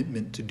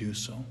commitment to do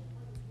so.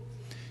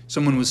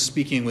 Someone was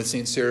speaking with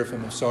St.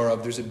 Seraphim of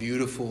Sarov. There's a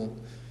beautiful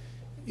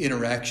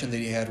interaction that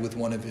he had with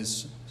one of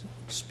his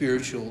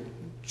spiritual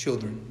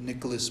children,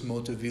 Nicholas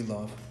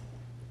Motovilov.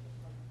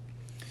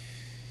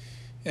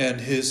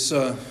 And his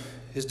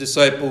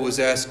disciple was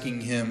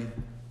asking him,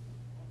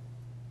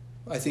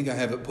 I think I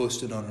have it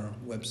posted on our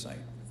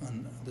website,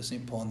 on the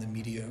St. Paul and the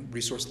Media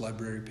Resource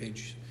Library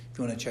page. If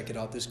you want to check it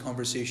out, this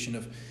conversation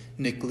of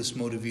Nicholas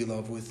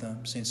Motovilov with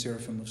St.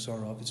 Seraphim of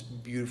Sarov. It's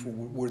beautiful,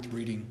 worth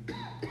reading.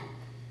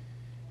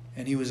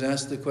 And he was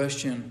asked the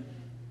question,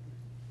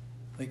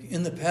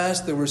 in the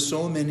past there were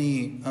so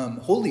many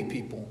holy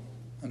people.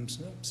 I'm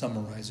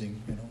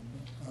summarizing,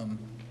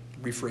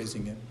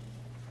 rephrasing it.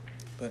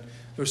 But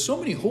there are so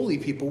many holy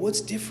people.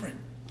 What's different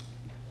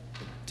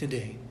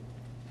today?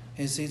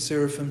 And St.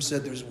 Seraphim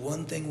said, there's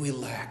one thing we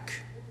lack.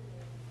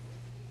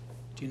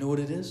 Do you know what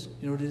it is?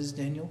 You know what it is,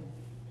 Daniel?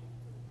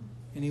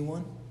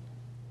 Anyone?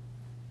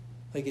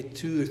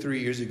 2 or 3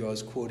 years ago, I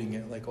was quoting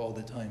it all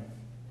the time.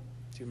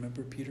 Do you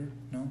remember, Peter?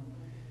 No?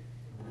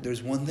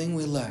 There's one thing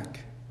we lack.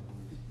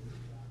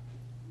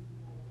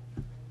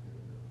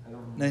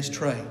 Nice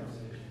try.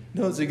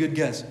 No, it's a good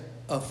guess.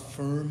 A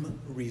firm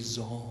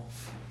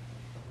resolve.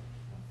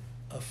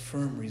 A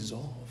firm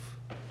resolve.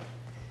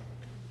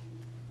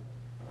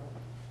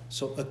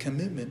 So a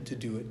commitment to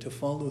do it, to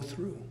follow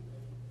through.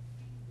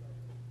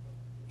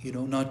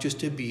 Not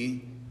just to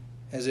be,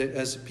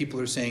 as people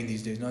are saying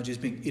these days, not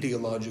just being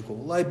ideological.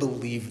 Well, I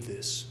believe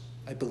this.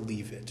 I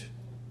believe it.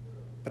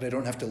 But I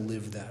don't have to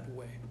live that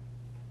way.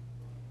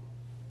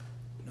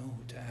 No,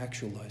 to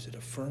actualize it.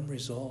 A firm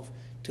resolve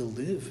to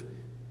live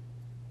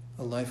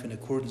a life in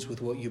accordance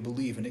with what you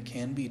believe. And it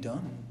can be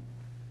done.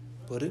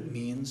 But it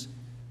means,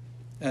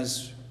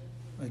 as,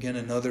 again,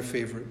 another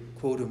favorite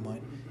quote of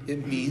mine,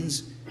 it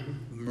means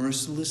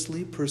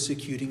mercilessly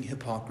persecuting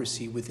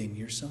hypocrisy within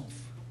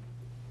yourself.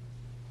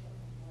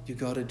 You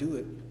got to do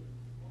it.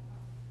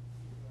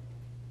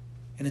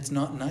 And it's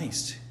not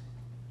nice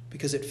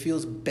because it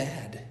feels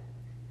bad.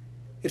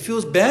 It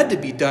feels bad to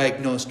be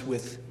diagnosed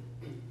with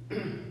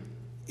an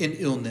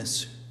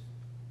illness.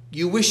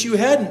 You wish you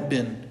hadn't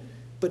been,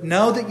 but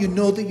now that you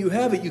know that you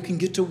have it, you can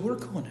get to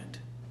work on it.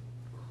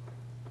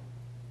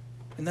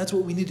 And that's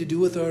what we need to do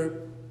with our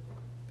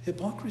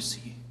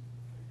hypocrisy.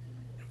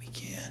 And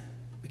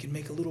we can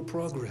make a little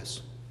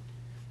progress.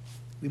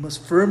 We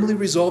must firmly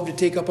resolve to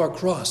take up our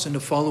cross and to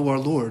follow our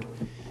Lord.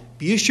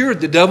 Be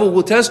assured the devil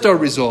will test our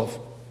resolve.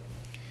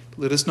 But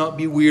let us not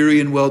be weary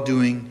in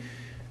well-doing,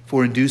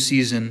 for in due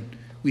season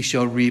we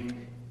shall reap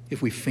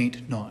if we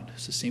faint not,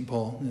 says St.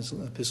 Paul in his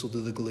epistle to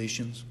the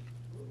Galatians.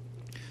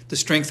 The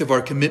strength of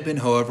our commitment,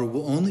 however,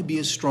 will only be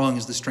as strong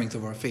as the strength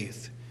of our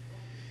faith.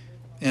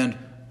 And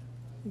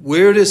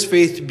where does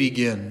faith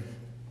begin?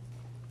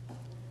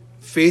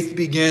 Faith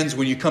begins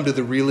when you come to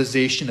the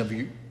realization of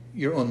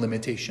your own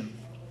limitation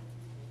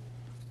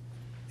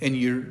and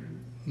your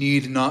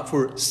need not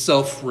for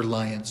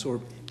self-reliance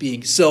or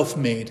being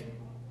self-made,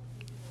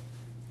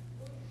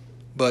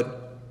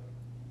 but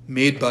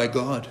made by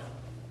God.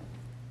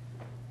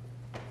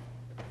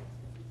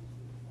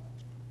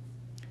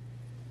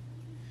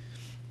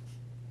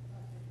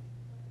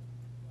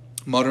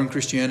 Modern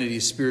Christianity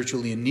is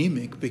spiritually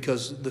anemic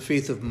because the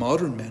faith of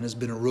modern man has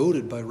been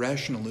eroded by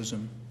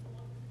rationalism.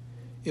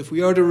 If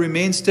we are to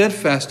remain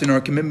steadfast in our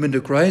commitment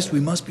to Christ,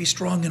 we must be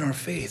strong in our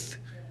faith.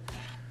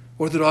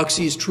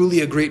 Orthodoxy is truly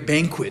a great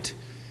banquet,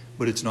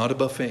 but it's not a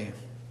buffet.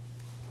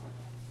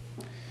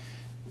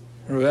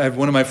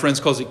 One of my friends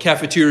calls it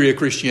cafeteria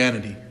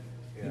Christianity.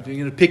 Yeah. You're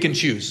going to pick and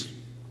choose.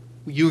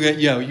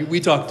 We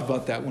talked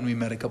about that when we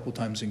met a couple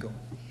times ago.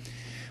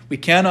 We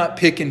cannot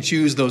pick and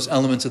choose those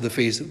elements of the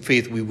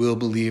faith we will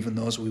believe and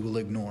those we will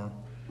ignore.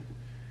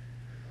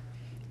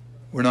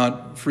 We're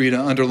not free to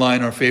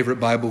underline our favorite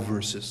Bible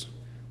verses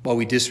while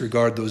we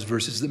disregard those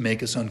verses that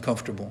make us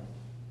uncomfortable.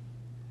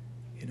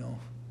 You know,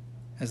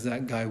 as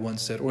that guy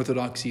once said,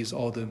 orthodoxy is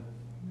all the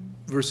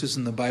verses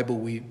in the Bible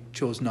we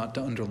chose not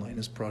to underline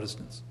as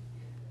Protestants.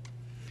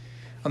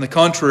 On the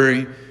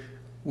contrary,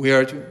 we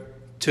are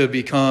to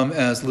become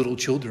as little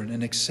children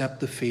and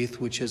accept the faith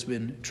which has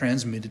been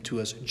transmitted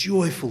to us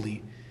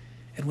joyfully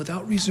and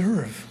without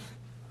reserve.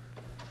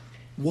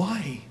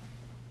 Why?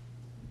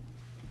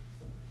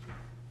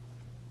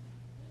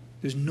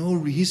 There's no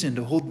reason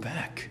to hold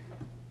back.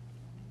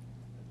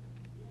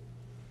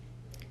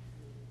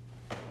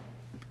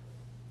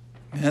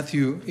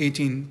 Matthew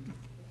 18,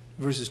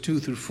 verses 2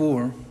 through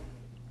 4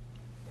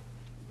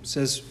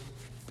 says,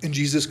 "And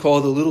Jesus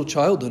called a little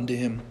child unto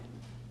him,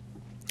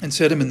 and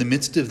set him in the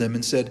midst of them,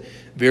 and said,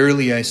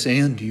 Verily I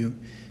say unto you,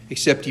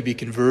 except ye be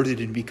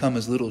converted and become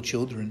as little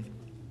children,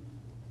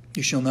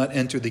 you shall not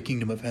enter the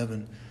kingdom of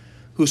heaven.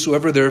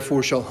 Whosoever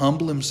therefore shall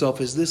humble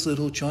himself as this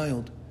little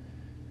child,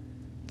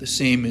 the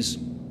same is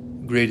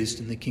greatest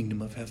in the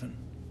kingdom of heaven."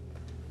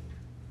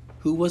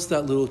 Who was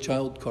that little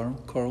child,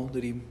 Carl?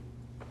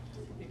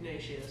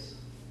 Ignatius.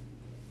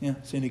 Yeah,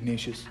 St.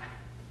 Ignatius.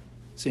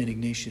 St.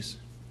 Ignatius.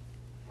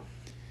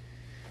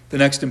 The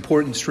next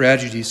important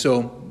strategy.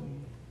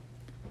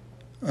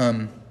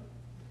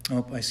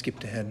 I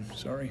skipped ahead.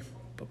 Sorry.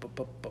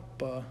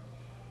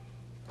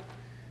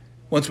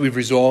 Once we've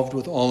resolved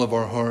with all of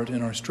our heart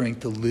and our strength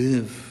to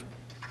live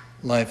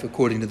life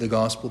according to the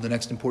gospel, the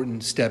next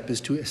important step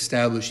is to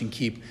establish and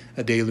keep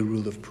a daily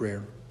rule of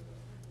prayer.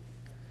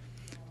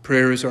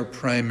 Prayer is our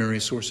primary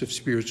source of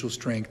spiritual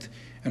strength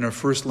and our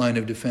first line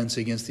of defense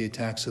against the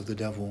attacks of the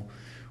devil.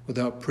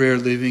 Without prayer,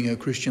 living a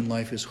Christian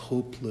life is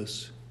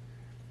hopeless.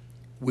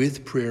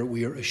 With prayer,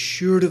 we are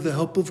assured of the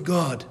help of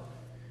God.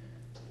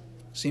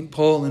 St.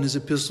 Paul, in his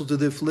epistle to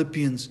the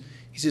Philippians,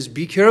 he says,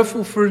 "Be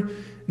careful for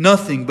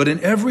nothing, but in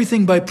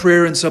everything by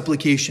prayer and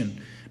supplication."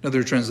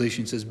 Another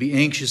translation says, "Be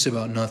anxious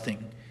about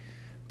nothing,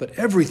 but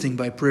everything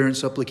by prayer and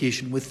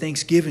supplication. With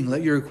thanksgiving,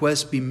 let your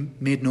requests be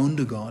made known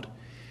to God.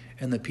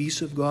 And the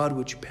peace of God,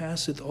 which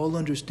passeth all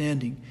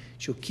understanding,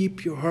 shall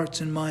keep your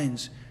hearts and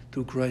minds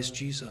through Christ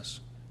Jesus."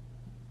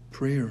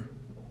 Prayer.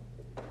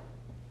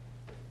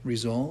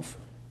 Resolve.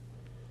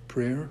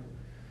 Prayer.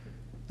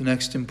 The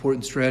next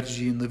important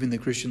strategy in living the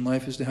Christian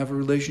life is to have a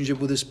relationship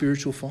with a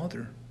spiritual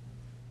father.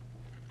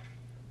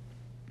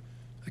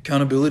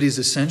 Accountability is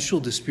essential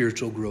to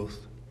spiritual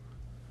growth.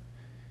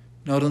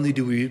 Not only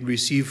do we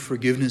receive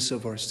forgiveness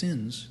of our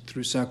sins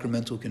through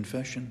sacramental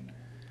confession,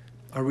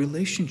 our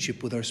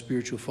relationship with our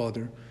spiritual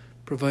father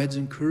provides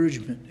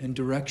encouragement and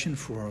direction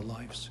for our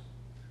lives,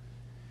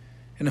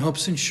 and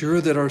helps ensure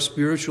that our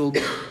spiritual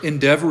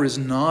endeavor is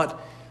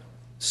not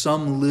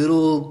some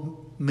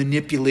little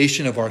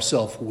manipulation of our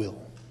self-will.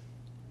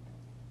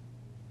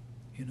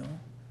 You know,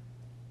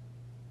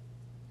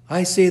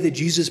 I say the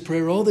Jesus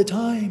prayer all the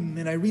time,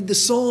 and I read the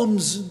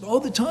Psalms all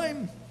the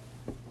time.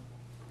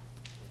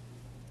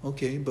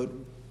 Okay, but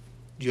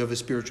do you have a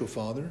spiritual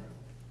father?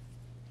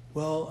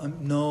 Well,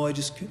 no, I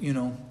just,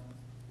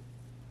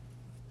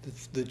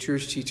 the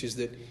church teaches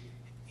that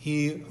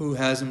he who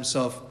has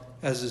himself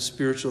as a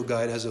spiritual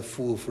guide has a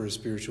fool for a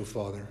spiritual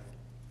father.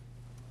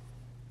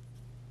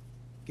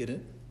 Get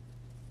it?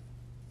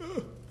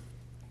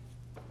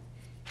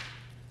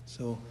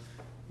 So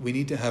we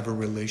need to have a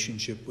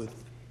relationship with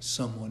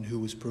someone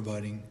who is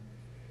providing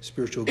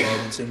spiritual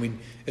guidance, and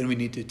we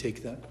need to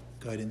take that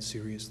guidance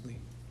seriously.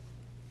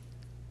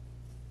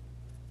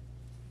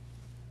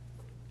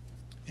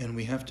 And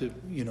we have to,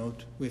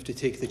 we have to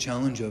take the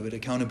challenge of it.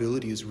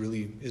 Accountability is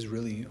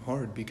really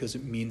hard because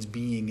it means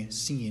being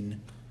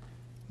seen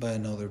by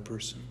another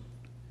person.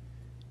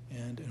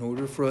 And in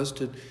order for us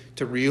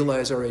to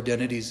realize our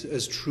identities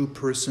as true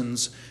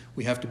persons,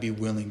 we have to be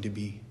willing to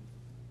be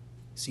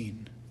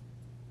seen.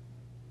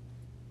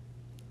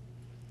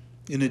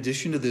 In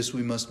addition to this,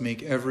 we must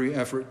make every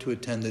effort to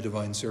attend the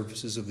divine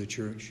services of the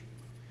church.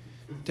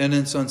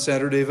 Attendance on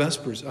Saturday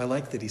Vespers. I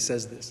like that he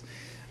says this.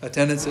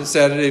 Attendance at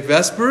Saturday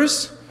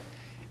Vespers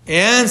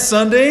and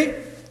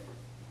Sunday.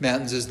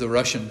 Matins is the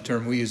Russian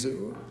term. We use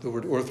the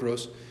word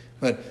Orthodox.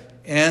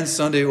 And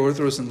Sunday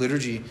Orthodox and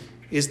liturgy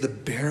is the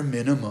bare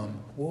minimum.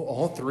 Well,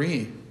 all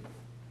three.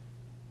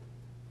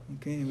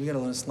 Okay, we got a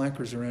lot of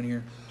slackers around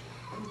here.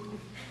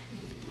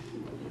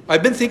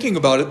 I've been thinking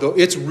about it, though.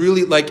 It's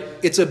really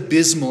it's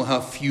abysmal how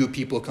few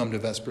people come to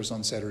Vespers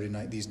on Saturday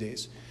night these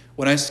days.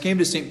 When I came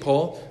to St.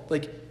 Paul,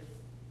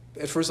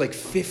 at first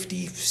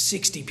 50,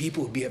 60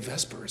 people would be at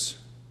Vespers.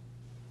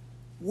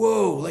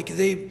 Whoa,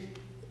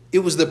 it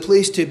was the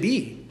place to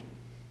be.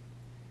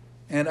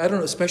 And I don't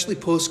know, especially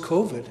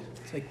post-COVID,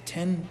 it's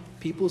 10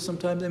 people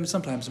sometimes,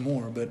 sometimes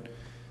more, but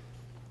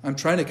I'm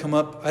trying to come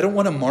up. I don't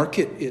want to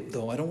market it,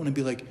 though. I don't want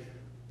to be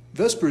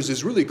Vespers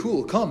is really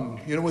cool. Come,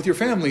 with your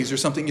families or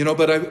something,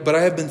 But I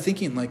have been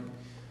thinking,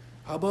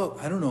 how about,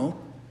 I don't know,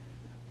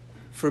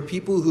 for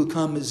people who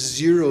come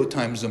 0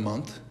 times a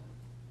month,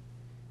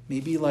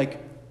 maybe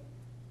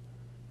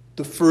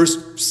the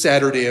first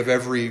Saturday of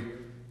every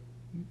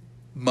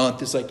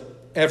month is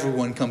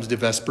everyone comes to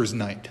Vespers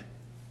night,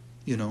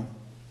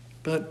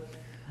 But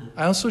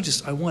I also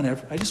just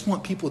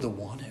want people to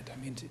want it. I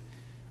mean,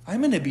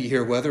 I'm going to be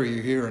here whether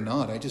you're here or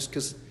not.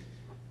 Because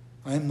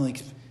I'm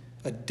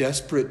a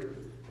desperate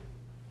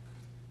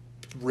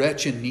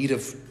wretch in need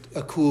of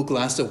a cool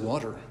glass of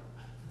water.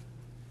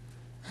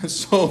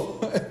 So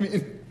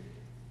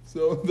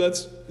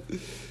that's...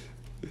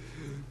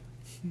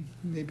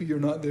 Maybe you're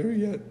not there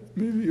yet.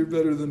 Maybe you're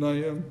better than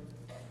I am.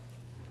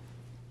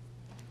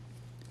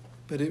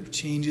 But it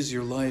changes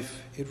your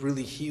life. It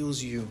really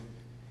heals you.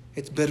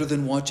 It's better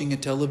than watching a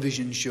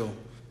television show.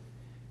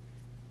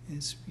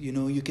 It's,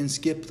 you can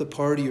skip the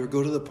party or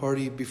go to the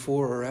party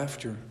before or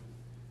after.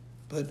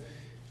 But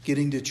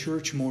getting to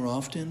church more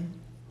often,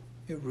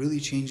 it really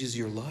changes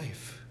your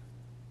life.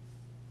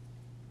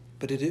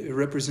 But it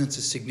represents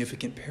a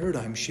significant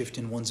paradigm shift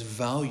in one's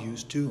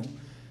values too.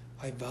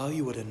 I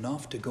value it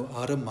enough to go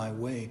out of my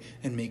way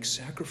and make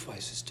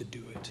sacrifices to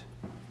do it.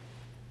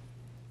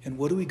 And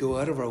what do we go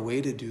out of our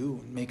way to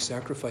do, make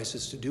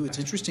sacrifices to do? It's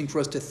interesting for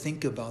us to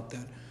think about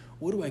that.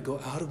 What do I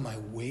go out of my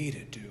way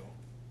to do?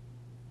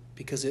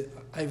 Because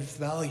I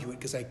value it,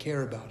 because I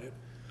care about it.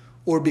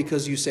 Or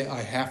because you say,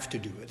 I have to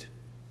do it.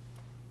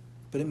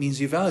 But it means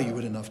you value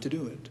it enough to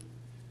do it.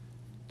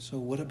 So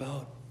what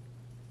about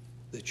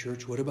the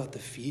church? What about the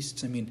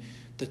feasts?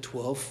 The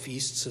 12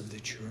 feasts of the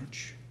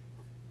church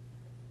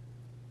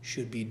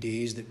should be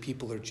days that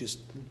people are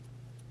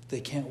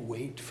they can't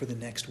wait for the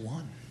next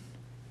one.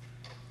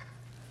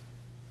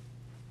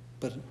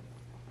 But,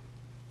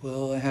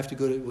 we have to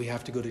go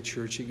to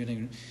church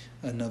again,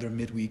 another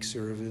midweek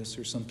service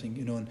or something,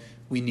 and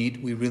we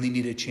really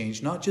need a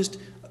change.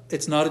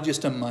 It's not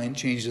just a mind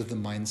change of the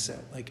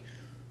mindset.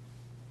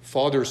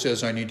 Father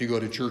says I need to go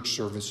to church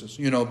services,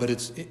 but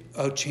it's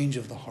a change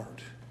of the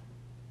heart,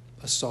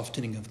 a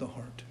softening of the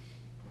heart.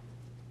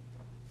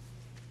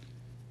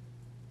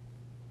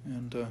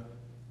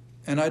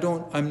 And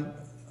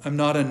I'm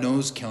not a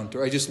nose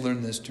counter. I just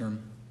learned this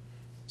term.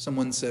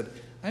 Someone said,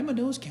 I'm a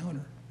nose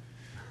counter.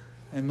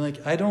 I'm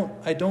I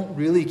don't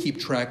really keep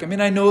track.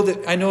 I know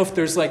if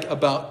there's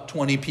about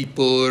 20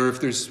 people or if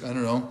there's, I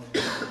don't know,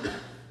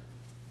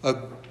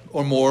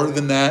 or more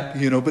than that,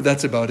 but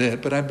that's about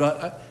it. But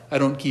I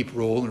don't keep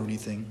roll or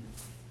anything.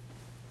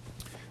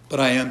 But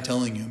I am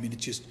telling you, it's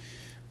just,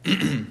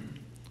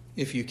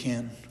 if you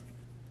can.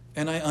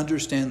 And I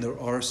understand there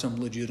are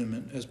some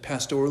legitimate, as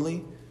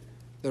pastorally,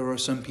 there are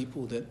some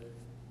people that,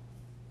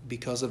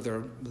 because of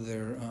their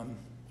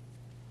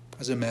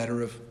as a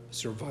matter of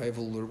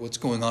survival or what's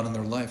going on in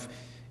their life,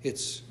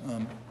 it's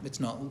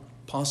not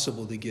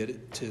possible to get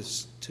it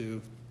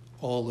to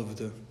all of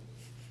the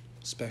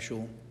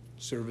special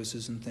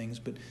services and things.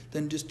 But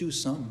then just do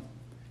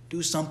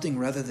something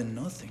rather than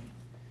nothing.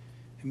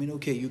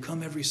 Okay, you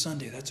come every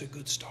Sunday, that's a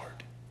good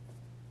start.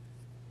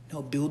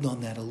 Now build on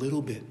that a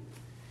little bit.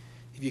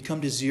 If you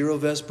come to 0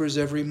 Vespers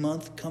every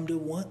month, come to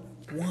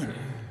one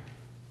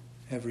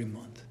every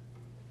month.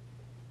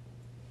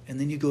 And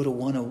then you go to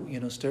one,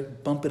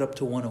 bump it up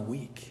to one a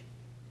week.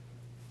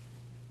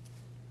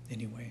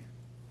 Anyway,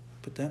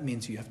 but that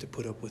means you have to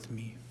put up with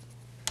me.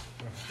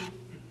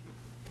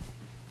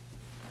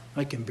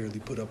 I can barely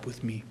put up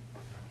with me.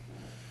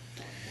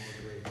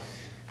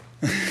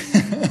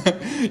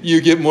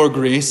 You get more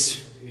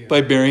grace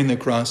by bearing the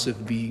cross of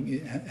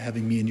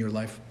having me in your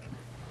life.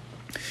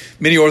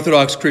 Many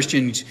Orthodox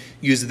Christians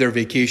use their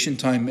vacation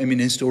time.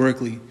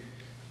 Historically,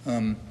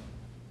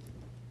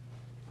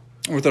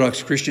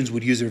 Orthodox Christians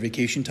would use their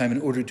vacation time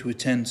in order to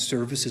attend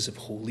services of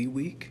Holy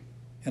Week.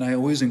 And I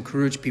always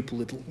encourage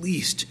people at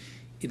least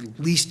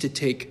to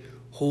take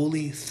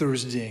Holy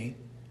Thursday,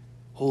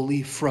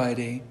 Holy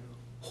Friday,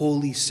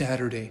 Holy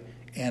Saturday,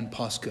 and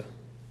Pascha.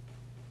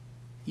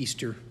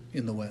 Easter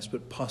in the West,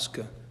 but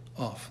Pascha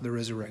off, the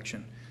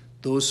resurrection.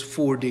 Those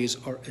 4 days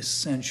are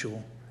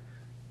essential.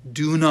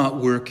 Do not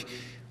work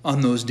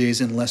on those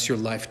days unless your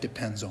life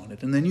depends on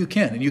it. And then you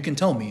can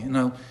tell me, and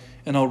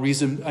I'll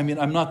reason. I mean,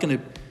 I'm not going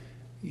to,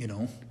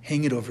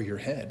 hang it over your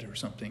head or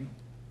something,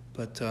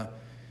 but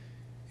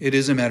it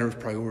is a matter of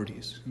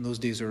priorities. And those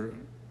days are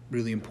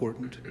really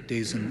important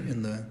days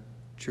in the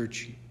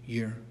church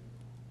year.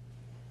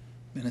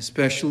 And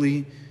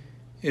especially,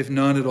 if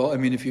not at all, I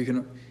mean,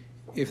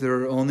 if there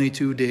are only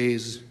 2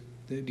 days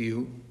that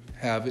you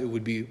have, it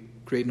would be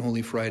Great and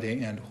Holy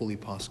Friday and Holy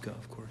Pascha,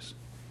 of course.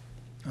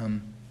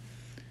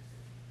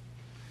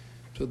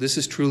 So this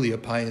is truly a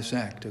pious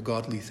act, a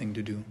godly thing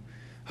to do.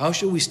 How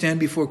shall we stand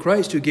before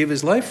Christ who gave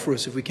his life for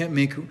us if we can't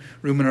make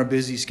room in our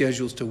busy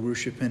schedules to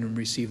worship him and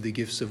receive the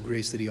gifts of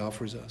grace that he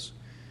offers us?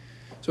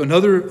 So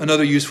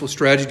another useful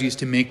strategy is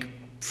to make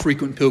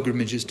frequent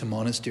pilgrimages to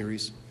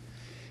monasteries.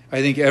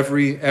 I think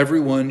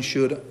everyone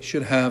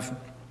should have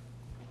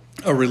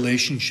a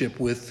relationship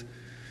with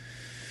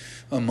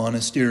a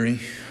monastery.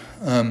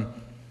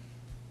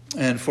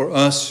 And for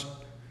us,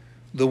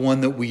 the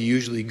one that we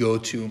usually go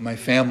to, my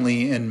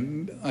family,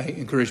 and I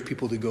encourage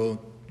people to go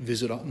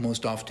visit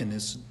most often,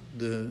 is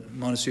the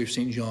Monastery of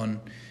St.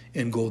 John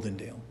in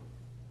Goldendale.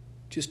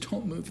 Just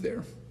don't move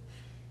there.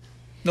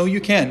 No,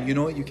 you can. You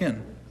know what? You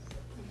can.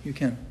 You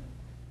can.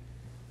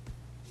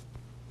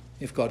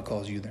 If God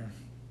calls you there.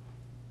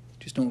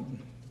 Just don't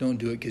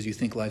do it because you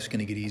think life's going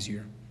to get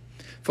easier.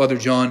 Father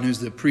John, who's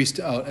the priest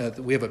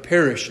we have a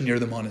parish near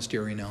the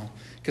monastery now,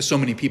 because so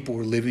many people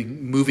were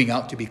moving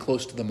out to be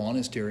close to the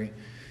monastery.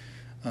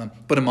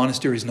 But a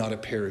monastery is not a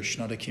parish,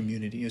 not a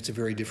community. It's a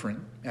very different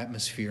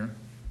atmosphere.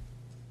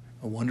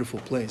 A wonderful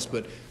place.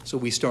 So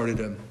we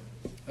started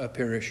a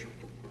parish.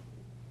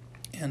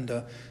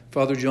 And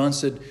Father John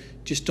said,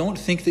 just don't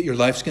think that your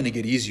life's going to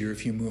get easier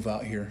if you move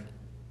out here.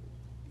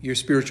 Your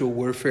spiritual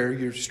warfare,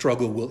 your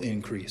struggle will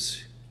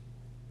increase.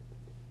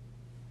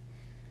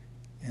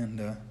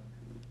 And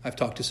I've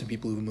talked to some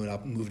people who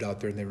moved out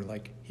there, and they were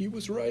like, he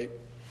was right.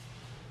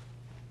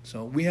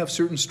 So we have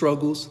certain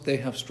struggles. They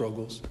have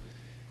struggles.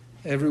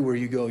 Everywhere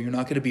you go, you're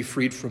not going to be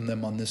freed from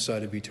them on this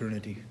side of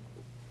eternity.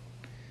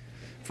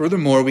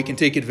 Furthermore, we can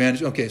take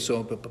advantage. Okay,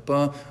 so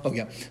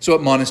So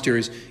at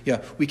monasteries,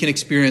 we can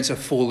experience a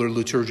fuller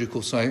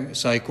liturgical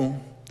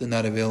cycle than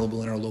that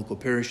available in our local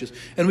parishes,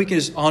 and we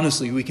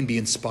can be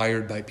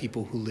inspired by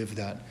people who live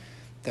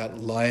that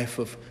life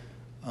of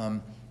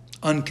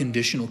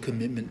unconditional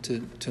commitment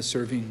to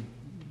serving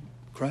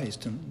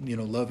Christ and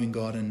loving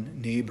God and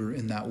neighbor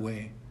in that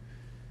way.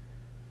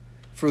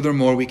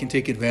 Furthermore, we can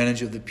take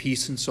advantage of the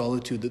peace and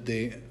solitude that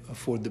they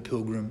afford the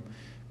pilgrim,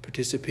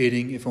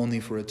 participating, if only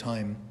for a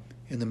time,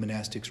 in the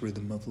monastic's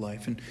rhythm of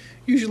life. And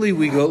usually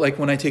we go, like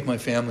when I take my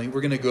family,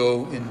 we're going to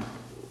go in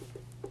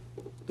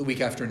the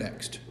week after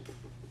next.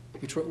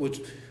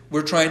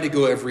 We're trying to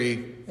go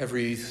every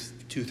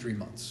 2-3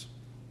 months.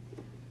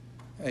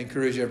 I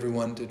encourage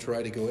everyone to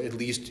try to go at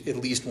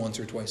least once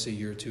or twice a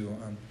year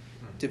to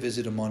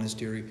visit a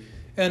monastery.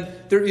 And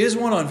there is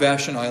one on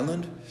Vashon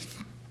Island.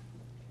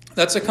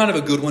 That's a kind of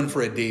a good one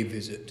for a day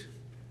visit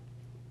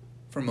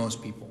for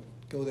most people.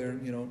 Go there,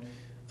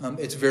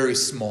 it's very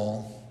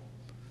small,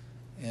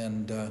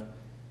 and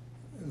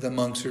the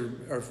monks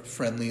are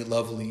friendly,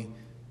 lovely,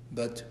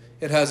 but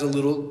it has a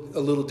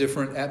little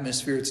different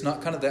atmosphere. It's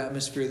not kind of the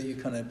atmosphere that you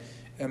kind of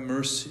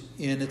immerse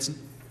in. It's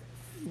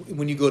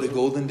when you go to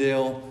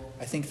Goldendale,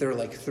 I think there are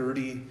like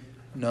 30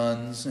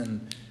 nuns,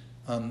 and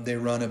they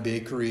run a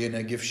bakery and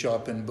a gift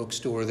shop and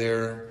bookstore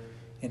there.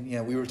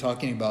 And we were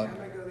talking about.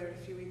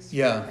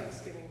 Yeah,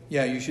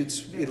 you should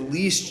at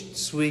least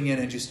swing in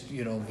and just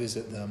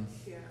visit them.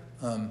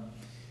 Yeah.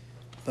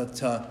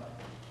 But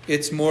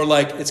it's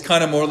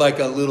kind of more like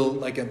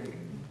a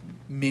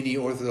mini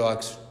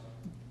Orthodox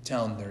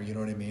town there. You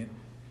know what I mean?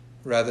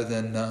 Rather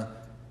than I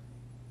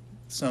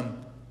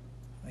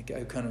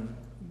kind of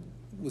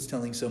was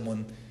telling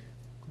someone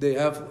they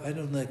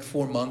have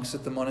 4 monks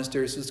at the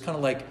monastery, so it's kind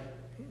of like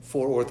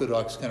 4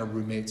 Orthodox kind of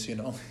roommates,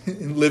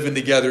 living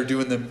together,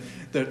 doing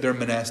their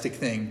monastic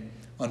thing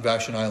on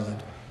Vashon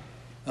Island.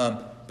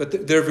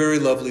 But they're very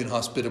lovely and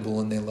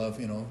hospitable, and they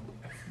love,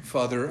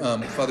 Father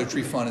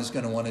Trifon is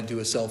going to want to do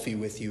a selfie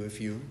with you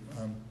if you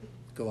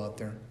go out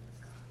there.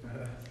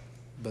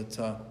 But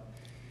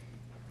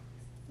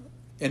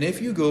and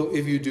if you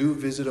do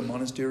visit a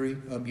monastery,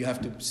 you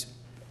have to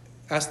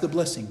ask the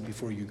blessing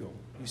before you go.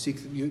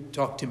 You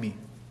talk to me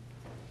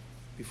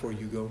before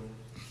you go,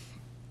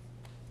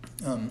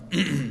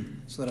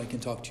 so that I can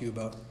talk to you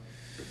about it.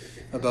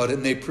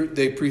 And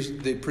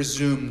they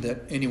presume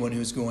that anyone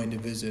who's going to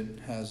visit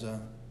has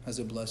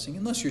a blessing,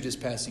 unless you're just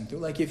passing through.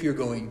 Like if you're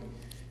going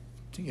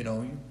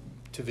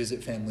to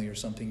visit family or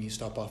something, you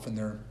stop off in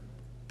their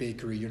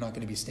bakery. You're not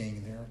going to be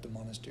staying there at the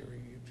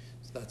monastery.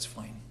 So that's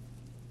fine.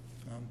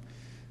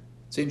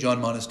 St. John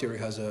Monastery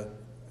has a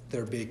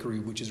their bakery,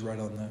 which is right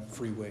on the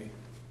freeway.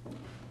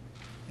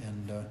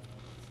 And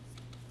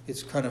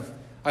it's kind of,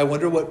 I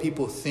wonder what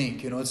people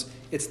think.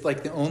 It's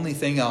like the only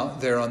thing out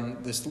there on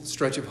this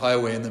stretch of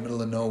highway in the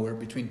middle of nowhere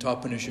between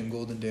Toppenish and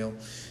Goldendale.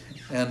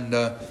 And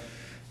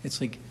it's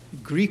like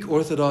Greek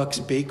Orthodox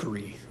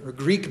bakery or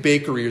Greek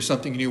bakery or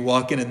something, and you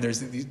walk in and there's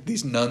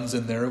these nuns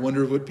in there. I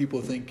wonder what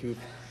people think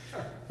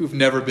who've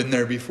never been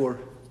there before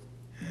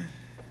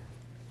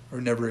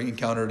or never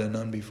encountered a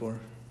nun before.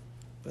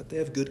 But they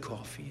have good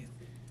coffee.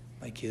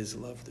 My kids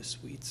love the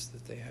sweets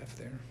that they have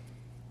there.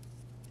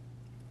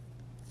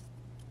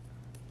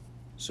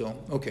 So,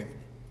 okay.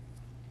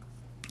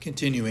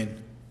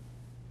 Continuing.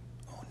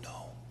 Oh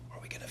no, are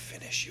we going to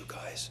finish, you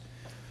guys?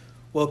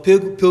 While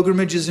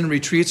pilgrimages and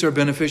retreats are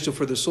beneficial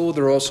for the soul,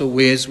 there are also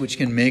ways which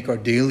can make our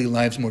daily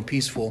lives more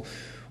peaceful.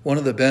 One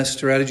of the best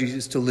strategies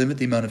is to limit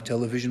the amount of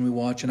television we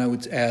watch, and I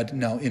would add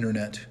now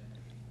internet.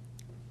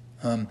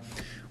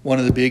 One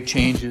of the big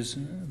changes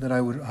that I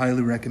would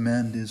highly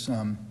recommend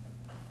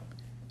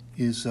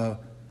is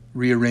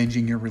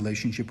rearranging your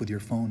relationship with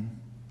your phone.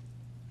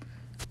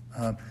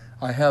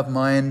 I have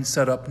mine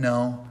set up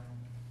now.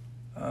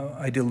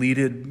 I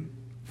deleted.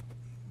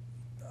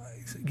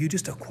 You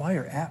just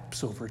acquire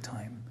apps over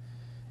time,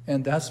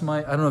 and that's my.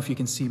 I don't know if you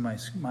can see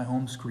my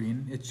home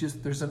screen. It's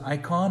just there's an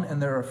icon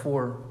and there are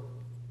 4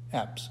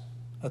 apps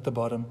at the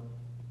bottom: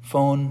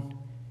 phone,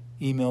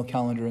 email,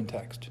 calendar, and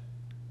text.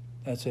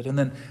 That's it. And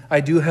then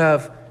I do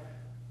have,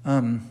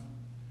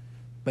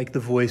 like the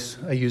voice.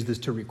 I use this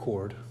to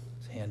record.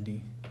 It's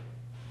handy,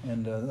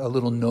 and a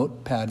little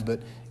notepad.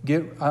 But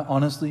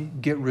honestly,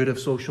 get rid of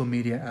social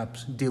media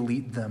apps.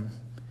 Delete them.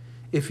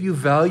 If you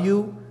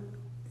value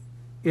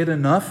it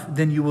enough,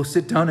 then you will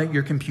sit down at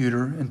your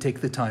computer and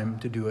take the time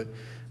to do it.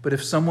 But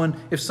if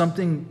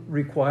something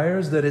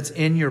requires that it's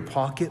in your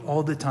pocket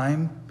all the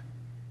time,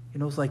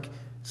 it's like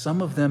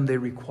some of them, they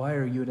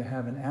require you to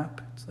have an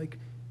app. It's like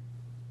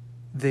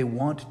they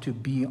want to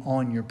be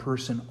on your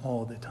person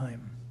all the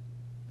time.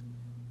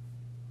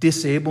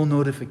 Disable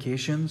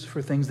notifications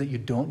for things that you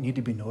don't need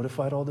to be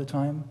notified all the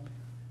time.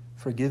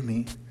 Forgive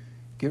me.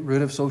 Get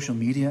rid of social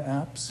media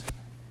apps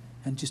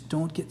and just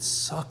don't get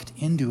sucked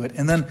into it.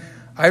 And then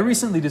I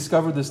recently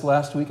discovered this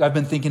last week. I've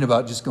been thinking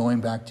about just going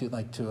back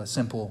to a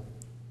simple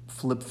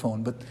flip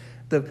phone, but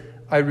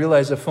I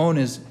realize a phone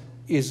is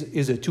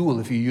a tool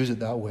if you use it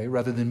that way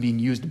rather than being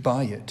used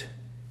by it.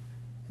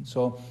 And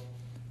so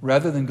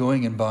rather than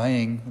going and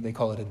buying, they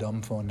call it a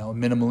dumb phone now, a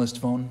minimalist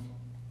phone,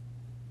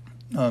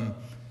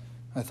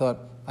 I thought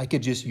I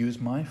could just use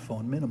my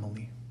phone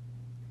minimally.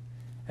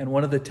 And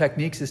one of the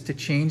techniques is to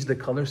change the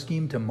color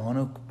scheme to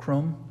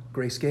monochrome,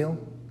 grayscale,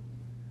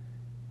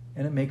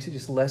 and it makes it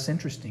just less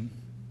interesting.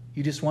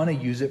 You just want to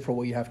use it for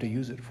what you have to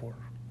use it for.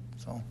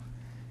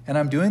 And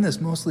I'm doing this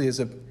mostly as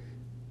a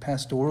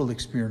pastoral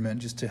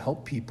experiment just to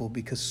help people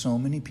because so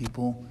many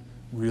people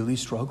really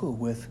struggle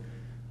with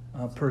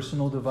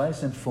personal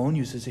device, and phone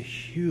use is a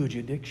huge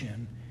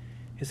addiction.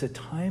 It's a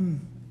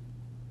time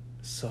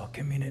suck.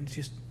 I mean,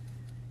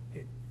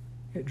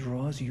 it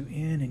draws you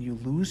in and you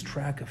lose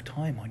track of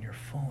time on your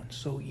phone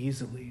so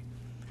easily.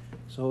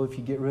 So if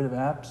you get rid of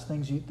apps,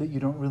 things that you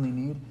don't really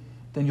need,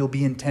 then you'll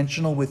be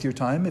intentional with your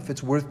time. If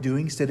it's worth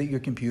doing, sit at your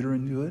computer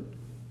and do it.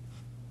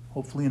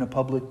 Hopefully in a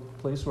public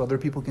place where other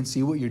people can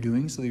see what you're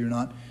doing so that you're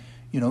not,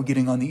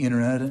 getting on the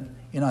internet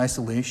in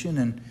isolation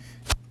and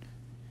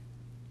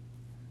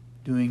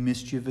doing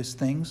mischievous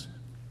things.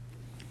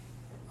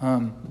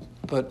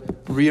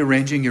 But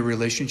rearranging your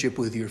relationship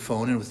with your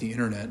phone and with the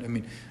internet.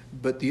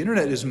 But the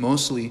internet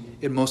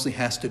mostly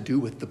has to do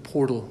with the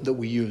portal that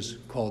we use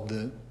called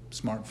the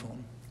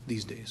smartphone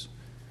these days.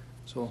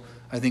 So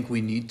I think we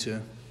need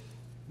to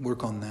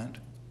work on that.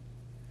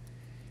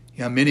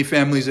 Yeah, many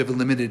families have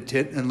eliminated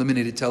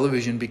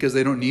television because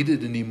they don't need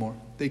it anymore.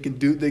 They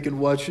can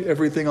watch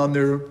everything on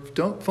their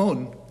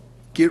phone.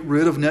 Get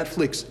rid of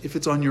Netflix if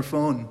it's on your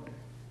phone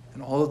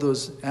and all of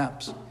those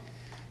apps.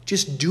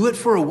 Just do it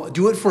for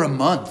a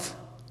month.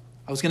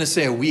 I was going to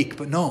say a week,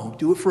 but no,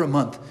 do it for a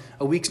month.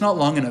 A week's not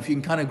long enough. You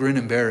can kind of grin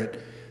and bear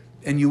it,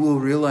 and you will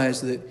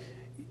realize that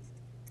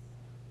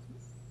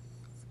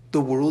the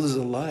world is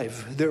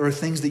alive. There are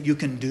things that you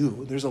can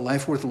do. There's a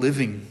life worth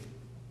living.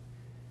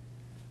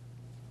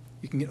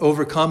 You can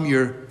overcome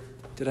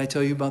did I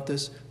tell you about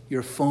this?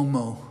 Your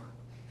FOMO.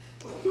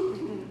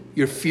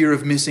 Your fear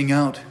of missing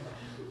out.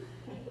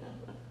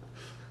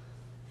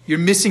 You're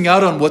missing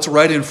out on what's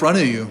right in front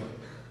of you.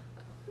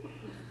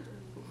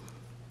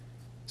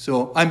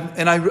 So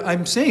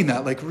I'm saying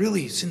that like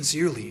really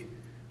sincerely.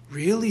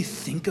 Really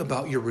think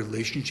about your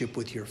relationship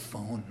with your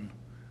phone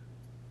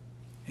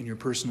and your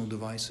personal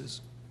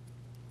devices.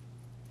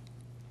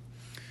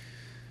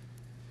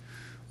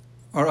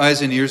 Our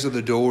eyes and ears are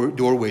the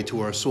doorway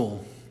to our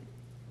soul.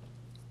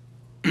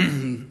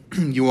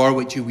 You are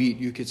what you eat.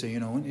 You could say,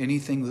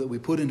 anything that we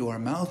put into our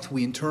mouth,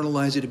 we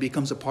internalize it. It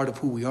becomes a part of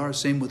who we are.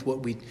 Same with what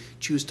we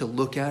choose to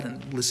look at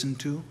and listen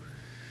to.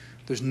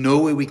 There's no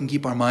way we can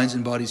keep our minds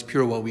and bodies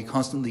pure while we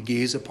constantly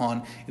gaze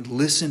upon and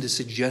listen to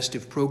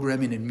suggestive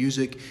programming and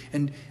music.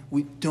 And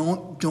we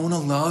don't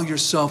allow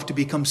yourself to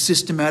become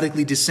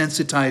systematically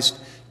desensitized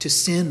to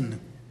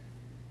sin.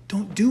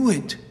 Don't do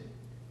it.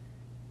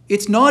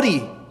 It's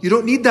naughty. You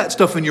don't need that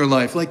stuff in your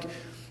life. Like,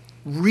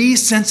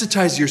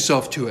 resensitize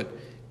yourself to it.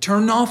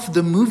 Turn off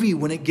the movie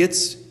when it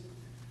gets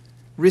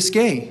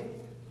risque.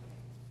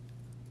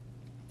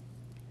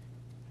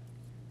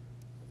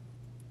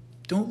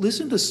 Don't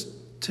listen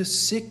to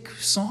sick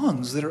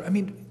songs that are,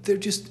 they're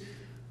just,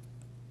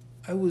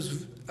 I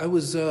was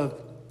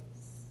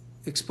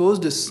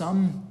exposed to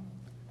some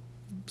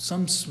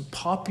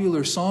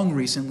popular song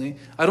recently.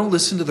 I don't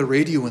listen to the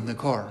radio in the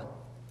car.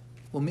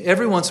 Well,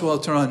 every once in a while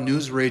I'll turn on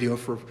news radio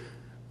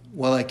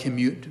while I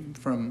commute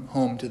from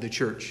home to the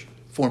church,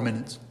 4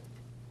 minutes.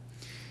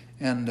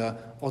 And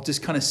I'll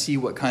just kind of see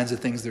what kinds of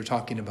things they're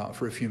talking about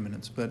for a few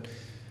minutes. But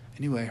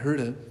anyway, I heard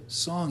a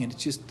song, and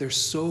it's just, they're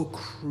so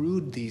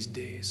crude these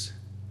days.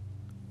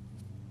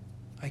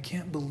 I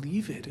can't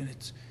believe it. And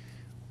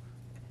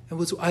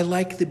I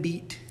like the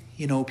beat,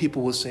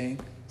 people will say.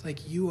 It's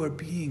like, you're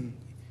being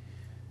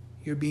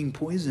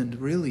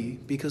poisoned, really,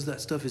 because that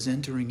stuff is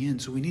entering in.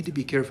 So we need to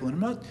be careful.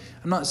 And I'm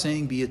not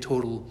saying be a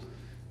total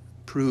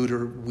prude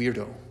or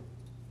weirdo.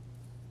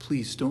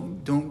 Please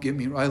don't get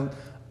me wrong.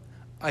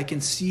 I can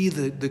see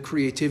the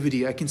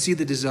creativity. I can see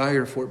the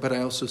desire for it, but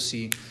I also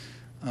see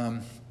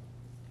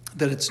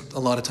that a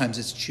lot of times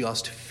it's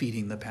just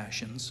feeding the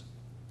passions.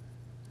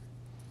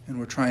 And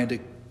we're trying to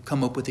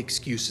come up with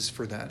excuses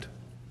for that.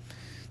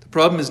 The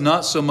problem is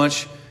not so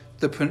much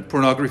the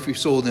pornography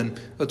sold in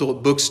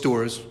adult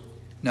bookstores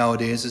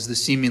nowadays as the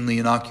seemingly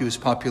innocuous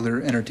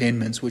popular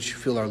entertainments which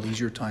fill our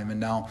leisure time. And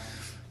now,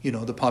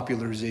 the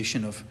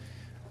popularization of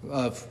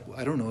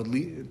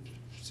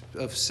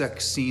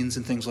sex scenes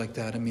and things like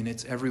that.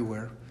 It's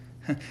everywhere.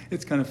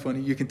 It's kind of funny.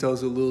 You can tell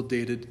it's a little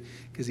dated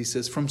because he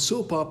says, from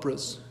soap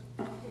operas.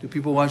 Do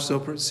people watch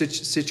soap operas?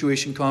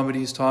 Situation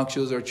comedies, talk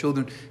shows, our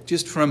children,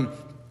 just from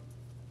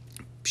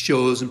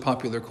shows and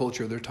popular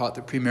culture, they're taught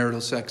that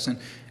premarital sex and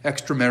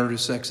extramarital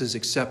sex is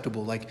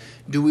acceptable. Like,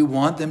 do we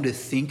want them to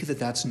think that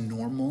that's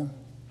normal?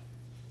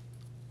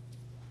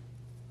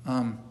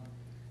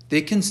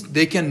 They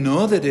can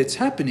know that it's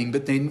happening,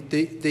 but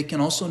they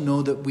can also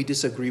know that we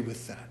disagree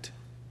with that.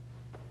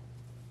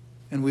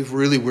 And we've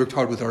really worked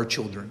hard with our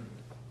children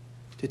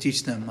to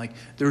teach them, like,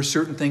 there are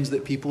certain things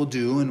that people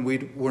do, and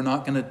we're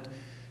not going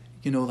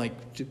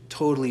to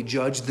totally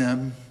judge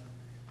them.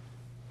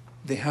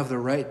 They have the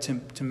right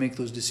to make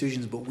those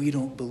decisions, but we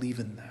don't believe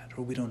in that,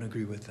 or we don't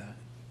agree with that.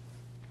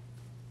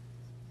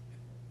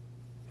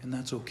 And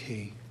that's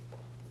okay.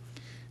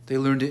 They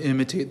learn to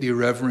imitate the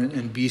irreverent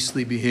and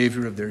beastly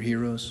behavior of their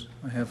heroes.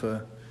 I have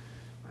a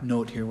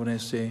note here. What did I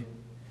say?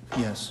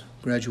 Yes,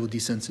 gradual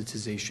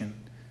desensitization.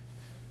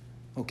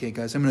 Okay,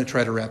 guys, I'm going to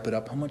try to wrap it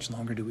up. How much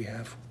longer do we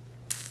have?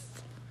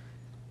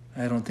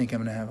 I don't think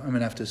I'm going to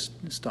have to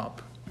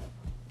stop.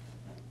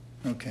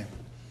 Okay.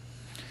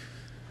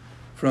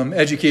 From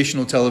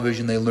educational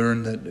television, they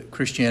learn that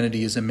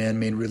Christianity is a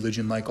man-made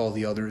religion like all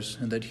the others,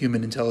 and that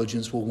human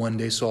intelligence will one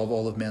day solve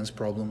all of man's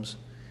problems.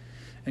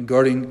 And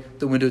guarding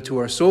the window to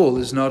our soul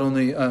is not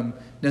only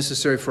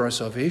necessary for our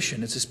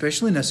salvation, it's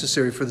especially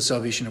necessary for the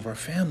salvation of our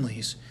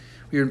families.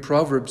 We are in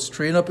Proverbs,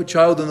 train up a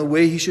child in the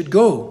way he should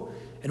go,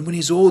 and when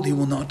he's old, he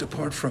will not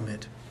depart from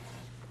it.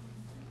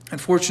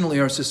 Unfortunately,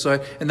 our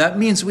society, and that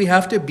means we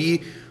have to be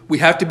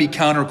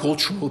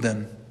countercultural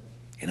then.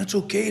 And it's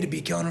okay to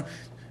be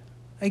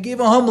I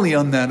gave a homily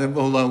on that a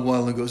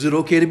while ago. Is it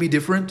okay to be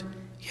different?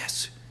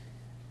 Yes.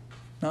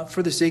 Not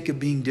for the sake of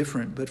being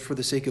different, but for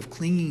the sake of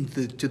clinging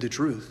to the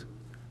truth.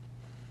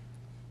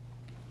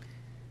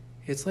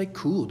 It's like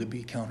cool to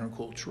be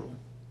countercultural,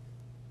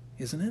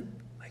 isn't it?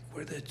 Like,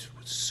 we're the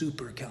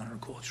super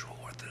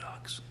countercultural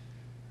Orthodox.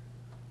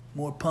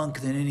 More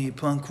punk than any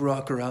punk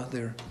rocker out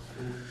there.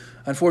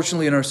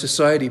 Unfortunately, in our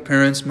society,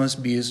 parents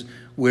must be as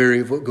wary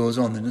of what goes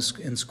on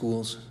in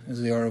schools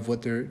as they are of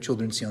what their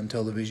children see on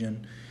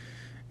television.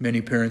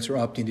 Many parents are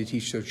opting to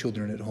teach their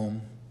children at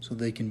home so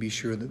they can be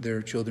sure that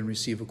their children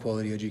receive a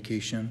quality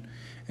education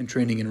and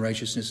training in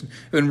righteousness.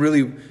 And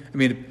really,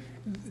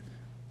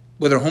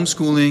 whether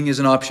homeschooling is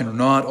an option or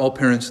not, all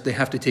parents, they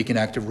have to take an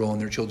active role in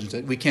their children's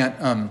ed. We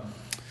can't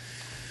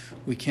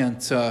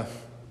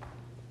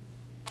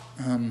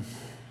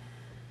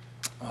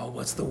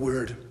what's the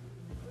word?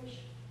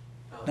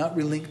 Not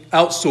really.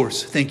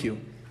 Outsource. Thank you.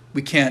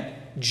 We can't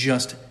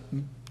just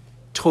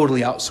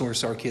totally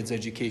outsource our kids'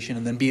 education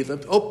and then be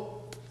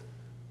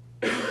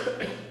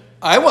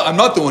I'm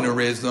not the one who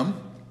raised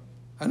them.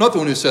 I'm not the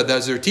one who said that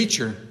as their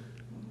teacher.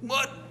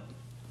 What?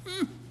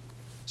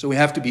 So we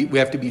have to be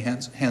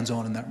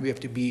hands-on in that. We have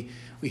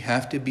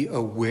to be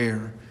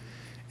aware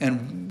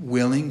and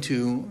willing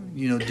to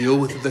deal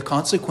with the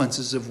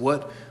consequences of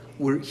what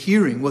we're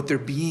hearing, what they're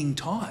being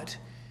taught,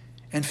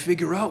 and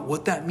figure out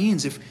what that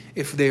means.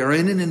 If they are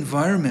in an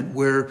environment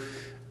where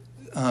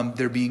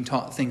they're being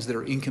taught things that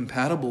are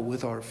incompatible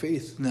with our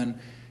faith, then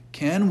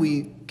Can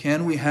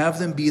we have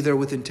them be there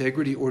with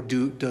integrity, or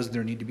does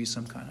there need to be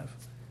some kind of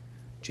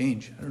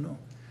change? I don't know.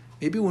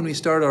 Maybe when we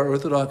start our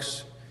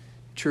Orthodox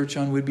church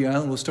on Whidbey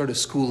Island, we'll start a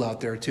school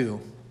out there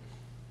too.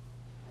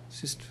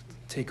 Let's just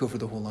take over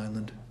the whole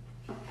island.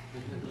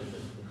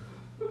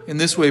 In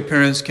this way,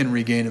 parents can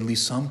regain at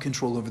least some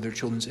control over their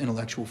children's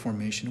intellectual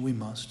formation. We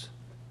must.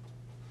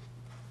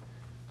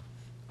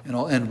 And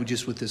I'll end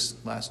just with this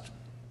last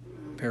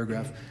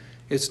paragraph.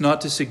 It's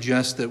not to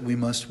suggest that we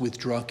must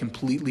withdraw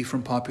completely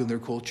from popular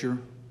culture.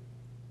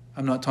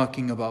 I'm not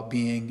talking about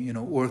being,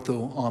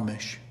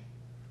 ortho-Amish.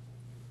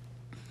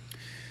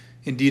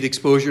 Indeed,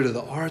 exposure to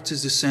the arts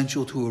is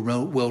essential to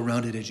a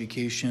well-rounded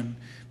education,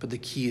 but the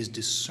key is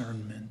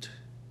discernment.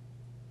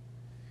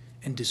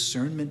 And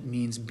discernment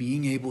means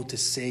being able to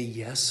say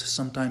yes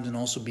sometimes, and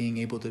also being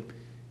able to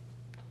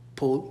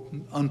pull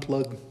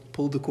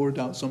the cord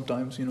out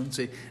sometimes, and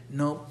say,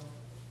 no,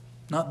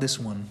 not this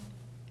one.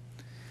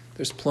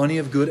 There's plenty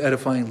of good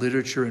edifying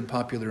literature and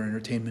popular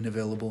entertainment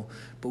available,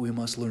 but we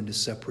must learn to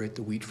separate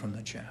the wheat from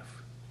the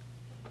chaff.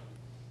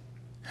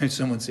 And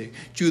someone say,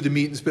 chew the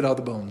meat and spit out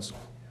the bones.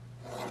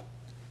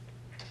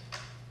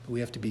 But we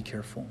have to be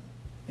careful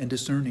and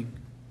discerning.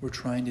 We're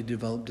trying to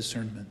develop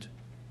discernment.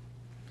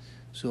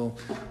 So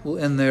we'll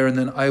end there, and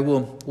then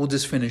we'll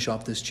just finish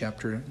off this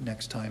chapter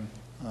next time,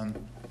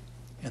 and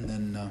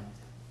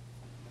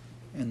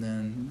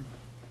then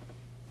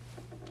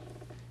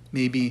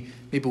maybe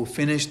we'll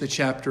finish the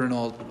chapter, and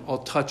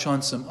I'll touch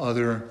on some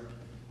other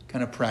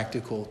kind of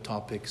practical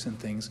topics and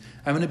things.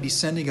 I'm going to be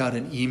sending out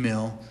an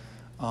email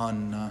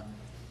on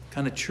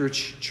kind of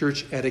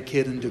church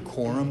etiquette and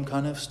decorum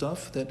kind of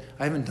stuff that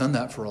I haven't done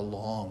that for a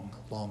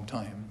long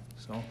time.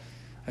 So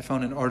I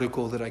found an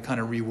article that I kind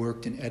of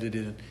reworked and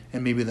edited,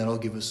 and maybe that'll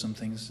give us some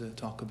things to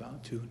talk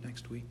about too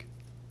next week.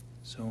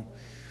 So,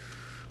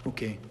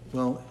 okay.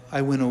 Well,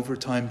 I went over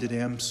time today.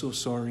 I'm so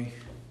sorry.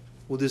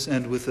 We'll just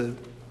end with a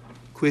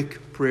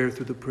quick prayer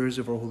through the prayers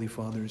of our Holy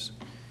Fathers.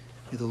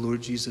 May the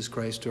Lord Jesus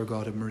Christ, our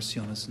God, have mercy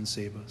on us and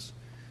save us.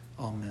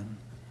 Amen.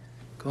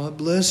 God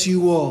bless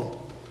you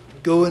all.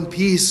 Go in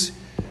peace.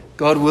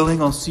 God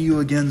willing, I'll see you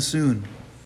again soon.